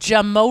that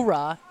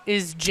Jamora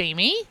is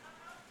Jamie?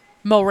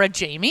 Mora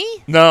Jamie?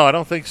 No, I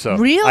don't think so.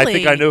 Really? I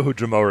think I know who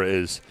Jamora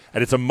is.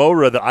 And it's a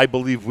Mora that I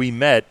believe we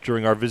met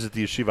during our visit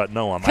to Yeshivat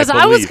Noam. Because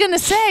I was going to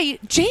say,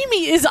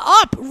 Jamie is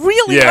up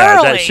really yeah,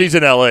 early. She's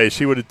in L.A.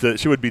 She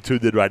would be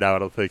tuned in right now, I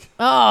don't think.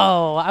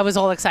 Oh, I was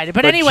all excited.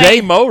 But anyway.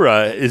 Jay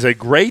Mora is a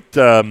great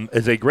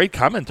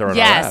commenter on our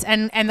Yes,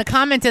 app. and the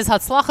comment is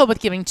Hatzlacha with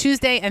Giving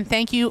Tuesday, and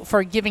thank you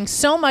for giving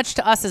so much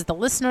to us as the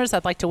listeners.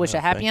 I'd like to wish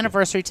a happy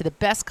anniversary to the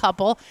best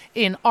couple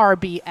in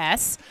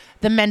RBS,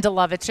 the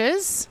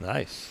Mendeleviches.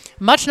 Nice.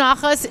 Much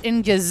nachas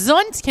in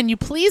gesund. Can you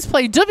please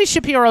play Duvi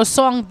Shapiro's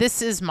song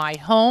 "This Is My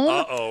Home"?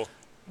 Uh-oh.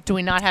 Do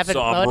we not have it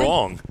So I'm loaded?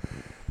 wrong.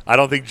 I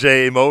don't think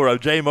Jay Mora,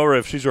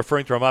 if she's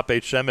referring to Ramat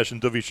Beit Shemesh and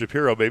Duvi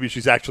Shapiro, maybe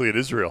she's actually in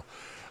Israel.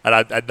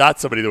 And not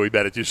somebody that we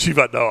met at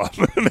Yeshivat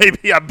Noam.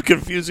 Maybe I'm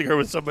confusing her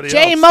with somebody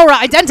Jay else. Mora,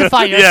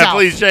 identify yourself. Yeah,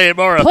 please, Jay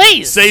Mora.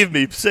 Please. Save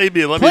me.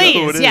 And let me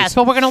know who it is. Yes,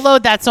 but we're going to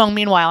load that song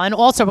meanwhile. And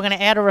also, we're going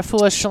to add a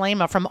Refuah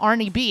Shalema from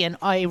Arnie B. and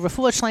a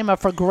Refuah Shalema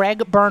for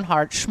Greg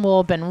Bernhardt,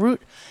 Shmuel Ben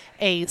Root,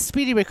 a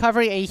speedy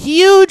recovery, a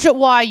huge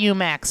YU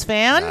Max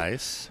fan.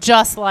 Nice.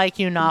 Just like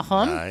you,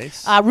 Nahum.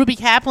 Nice. Ruby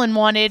Kaplan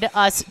wanted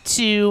us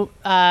to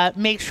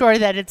make sure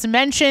that it's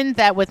mentioned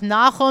that with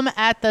Nahum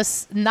at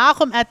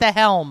the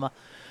helm,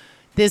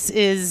 this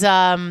is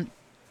a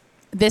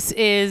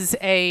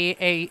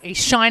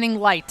shining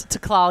light to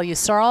Klal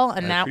Yisrael,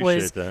 and that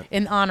was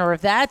in honor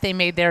of that. They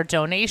made their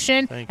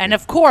donation. And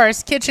of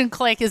course, Kitchen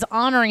Click is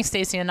honoring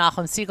Stacy and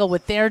Nachum Siegel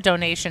with their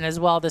donation as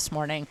well this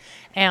morning.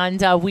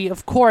 And we,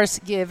 of course,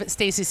 give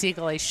Stacy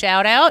Siegel a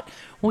shout out.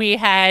 We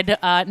had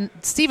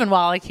Stephen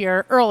Wallach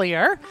here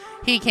earlier.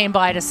 He came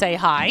by to say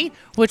hi,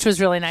 which was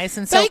really nice.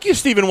 And so, thank you,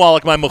 Stephen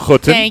Wallach, my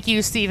mechutin. Thank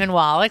you, Stephen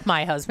Wallach,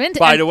 my husband.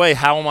 By the way,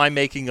 how am I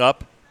making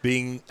up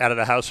being out of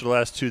the house for the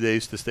last 2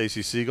 days to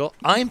Stacy Siegel?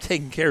 I'm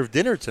taking care of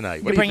dinner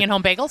tonight. You're bringing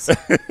home bagels?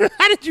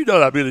 How did you know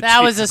that? I'm going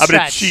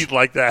to cheat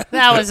like that.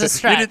 That was a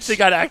stretch. You didn't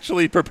think I'd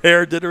actually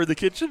prepare dinner in the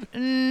kitchen?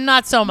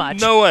 Not so much.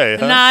 No way.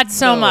 Huh? Not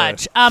so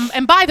much.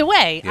 And by the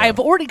way, I've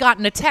already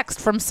gotten a text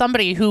from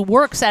somebody who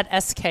works at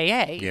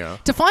SKA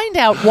to find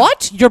out,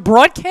 what? You're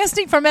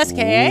broadcasting from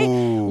SKA?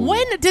 Ooh.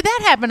 When did that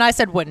happen? I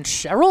said, when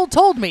Cheryl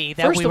told me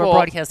that we were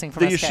broadcasting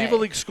from the SKA. The Yeshiva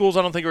League schools,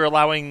 I don't think, are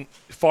allowing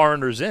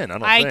foreigners in.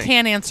 I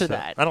can't answer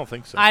that. I don't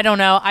think so. I don't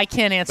know. I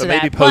can't answer but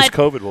maybe that. Maybe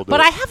post-COVID we'll do But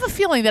it. I have a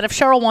feeling that if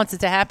Cheryl wants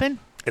it to happen,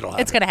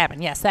 it's going to happen.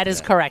 Yes, that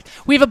is correct.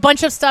 We have a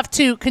bunch of stuff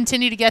to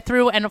continue to get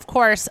through. And, of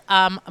course,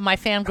 my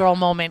fangirl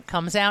moment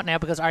comes out now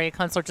because Arya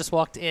Kunstler just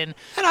walked in.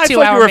 And I thought you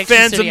were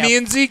fans of me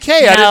and ZK. I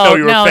didn't know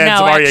you were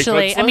fans of Arya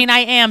Kunstler. I mean, I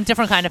am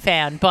different kind of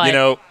fan, but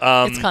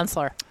it's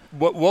Kunstler.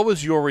 What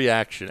was your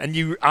reaction? And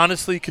you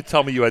honestly could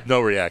tell me you had no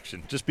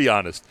reaction. Just be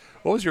honest.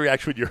 What was your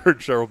reaction when you heard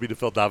Cheryl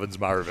Biederfeld Daven's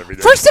Marav every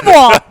day? First of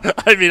all,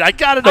 I mean, I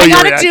got to know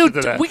your reaction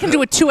to that. We can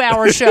do a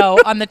 2-hour show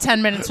on the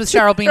 10 minutes with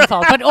Cheryl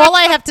Biederfeld. But all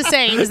I have to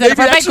say is that if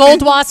Rabbi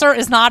Goldwasser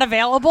is not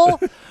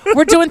available,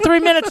 we're doing 3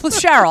 minutes with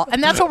Cheryl.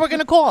 And that's what we're going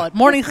to call it.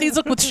 Morning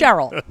Chizuk with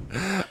Cheryl.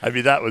 I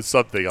mean, that was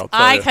something, I'll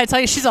tell you. I can tell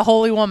you, she's a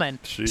holy woman.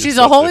 She's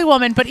a holy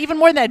woman. But even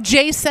more than that,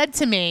 Jay said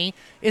to me,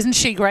 isn't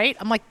she great?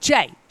 I'm like,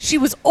 Jay, she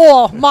was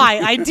all my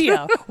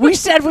idea. We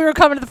said we were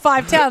coming to the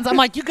 5 towns. I'm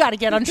like, you got to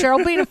get on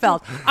Cheryl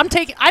Biederfeld. I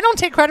don't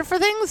take credit for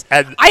things.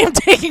 And I am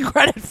taking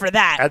credit for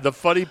that. And the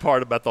funny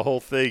part about the whole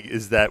thing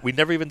is that we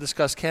never even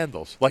discussed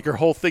candles. Like, her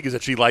whole thing is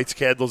that she lights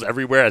candles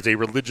everywhere as a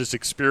religious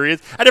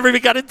experience. I never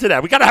even got into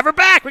that. We got to have her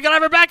back. We got to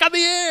have her back on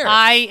the air.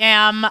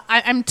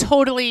 I'm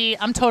totally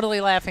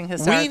laughing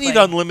hysterically. We need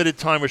unlimited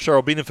time with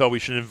Cheryl Biederfeld. We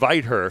should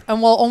invite her.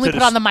 And we'll only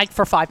put on the mic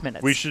for 5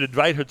 minutes. We should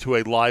invite her to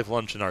a live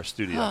lunch in our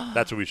studio.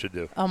 That's what we should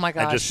do. Oh, my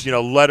gosh. And just,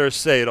 let her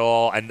say it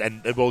all,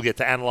 and we'll get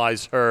to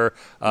analyze her.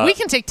 We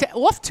can take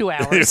off 2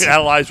 hours.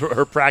 Analyze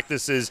her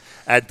practices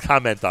and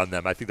comment on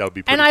them. I think that would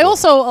be pretty cool. And I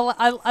also,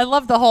 I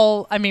love the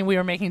whole, we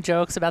were making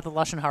jokes about the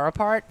Lashon Hara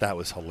part. That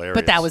was hilarious.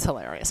 But that was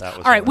hilarious.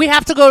 All right, we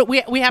have to go.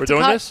 We have to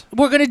cut. This?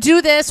 We're going to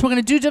do this. We're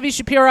going to do Dovi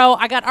Shapiro.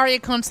 I got Arya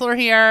Kunstler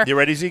here. You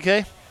ready,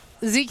 ZK?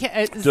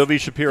 Dovi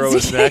Shapiro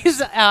is next.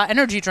 His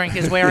energy drink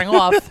is wearing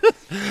off.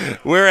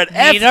 We're at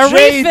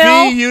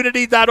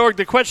fjbunity.org.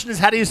 The question is,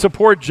 how do you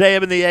support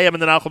JM and the AM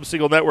and the Nachum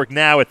Siegel Network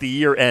now at the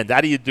year end?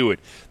 How do you do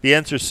it? The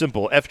answer is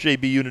simple.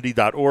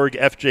 fjbunity.org,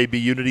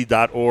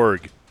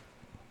 fjbunity.org.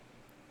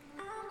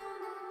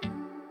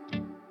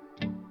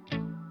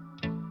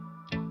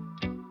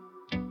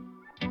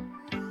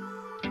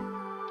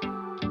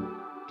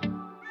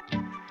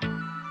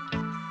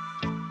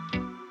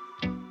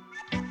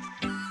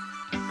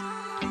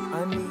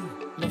 אני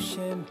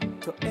נושם,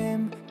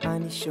 תואם,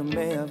 אני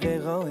שומע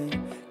ורואה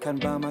כאן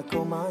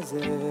במקום הזה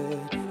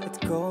את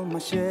כל מה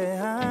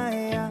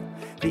שהיה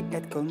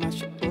ואת כל מה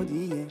שעוד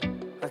יהיה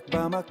רק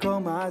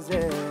במקום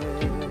הזה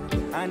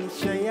אני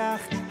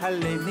שייך,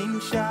 הלב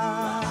נמשך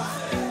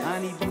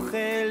אני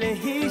בוחר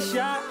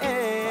להישאר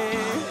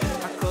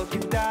הכל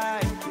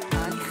כדאי, כי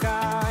אני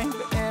חי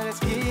בארץ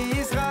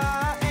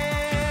ישראל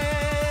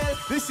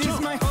This is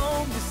my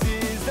home, this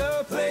is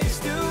the place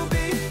to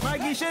be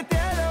מרגיש את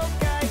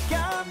אלוקיי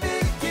כאן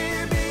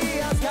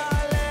בקרבי אז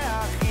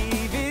תעלה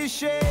אחי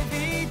ושב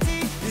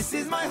איתי This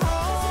is my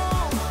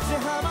home, זה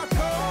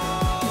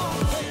המקום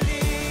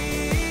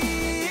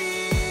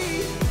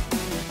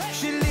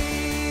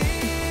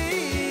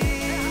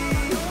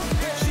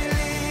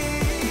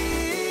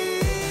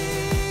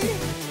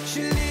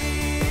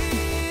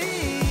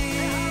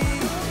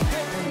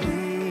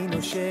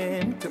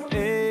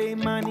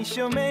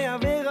שומע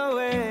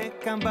ורואה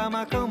כאן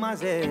במקום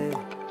הזה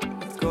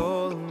את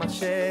כל מה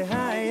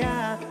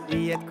שהיה,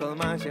 יהיה את כל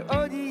מה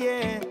שעוד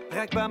יהיה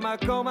רק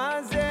במקום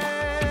הזה.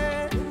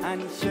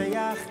 אני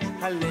שייך,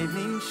 הלב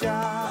נמשך,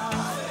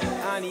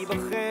 אני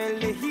בוחר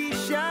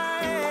להישאר,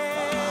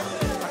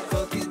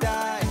 הכל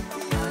כדאי,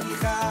 אני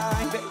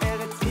חי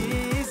בארץ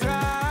ישראל.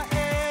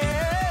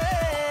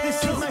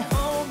 This is my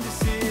home,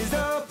 this is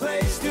the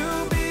place to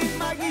be.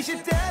 מרגיש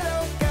את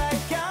אלוקיי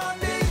כאן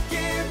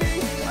בקרבי,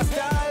 אז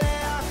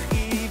תעלה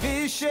אחי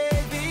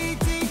ושב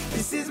איתי.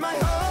 This is my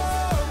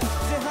home,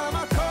 זה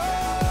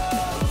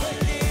המקום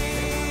שלי,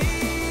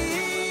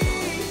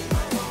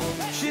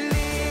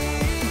 שלי.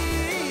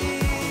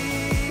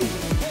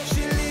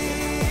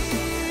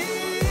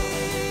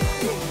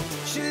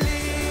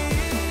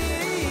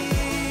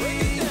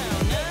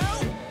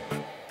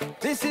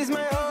 This is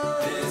my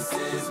home. This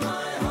is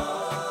my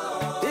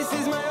home. This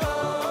is my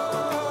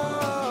home.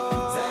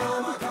 זה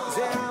המקום.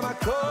 זה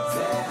המקום.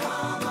 זה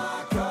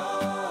המקום.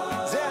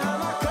 זה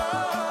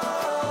המקום.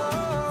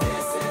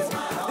 This is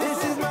my home.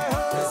 This is my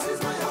home. This is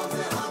my home.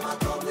 זה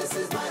המקום. This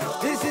is my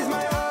home. This is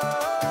my home.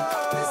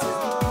 This is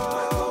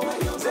my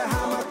home. זה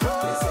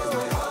המקום.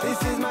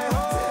 This is my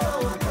home.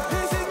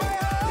 This is my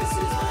home. This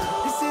is my home.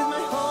 This is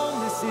my home.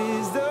 This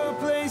is the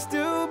place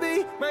to be.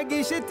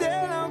 מרגיש את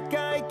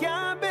אלוקיי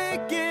כאן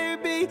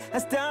בקרבי,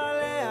 אז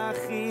תעלה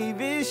אחי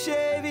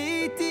ושב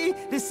איתי.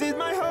 This is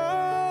my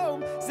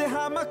home, זה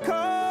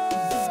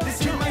המקום.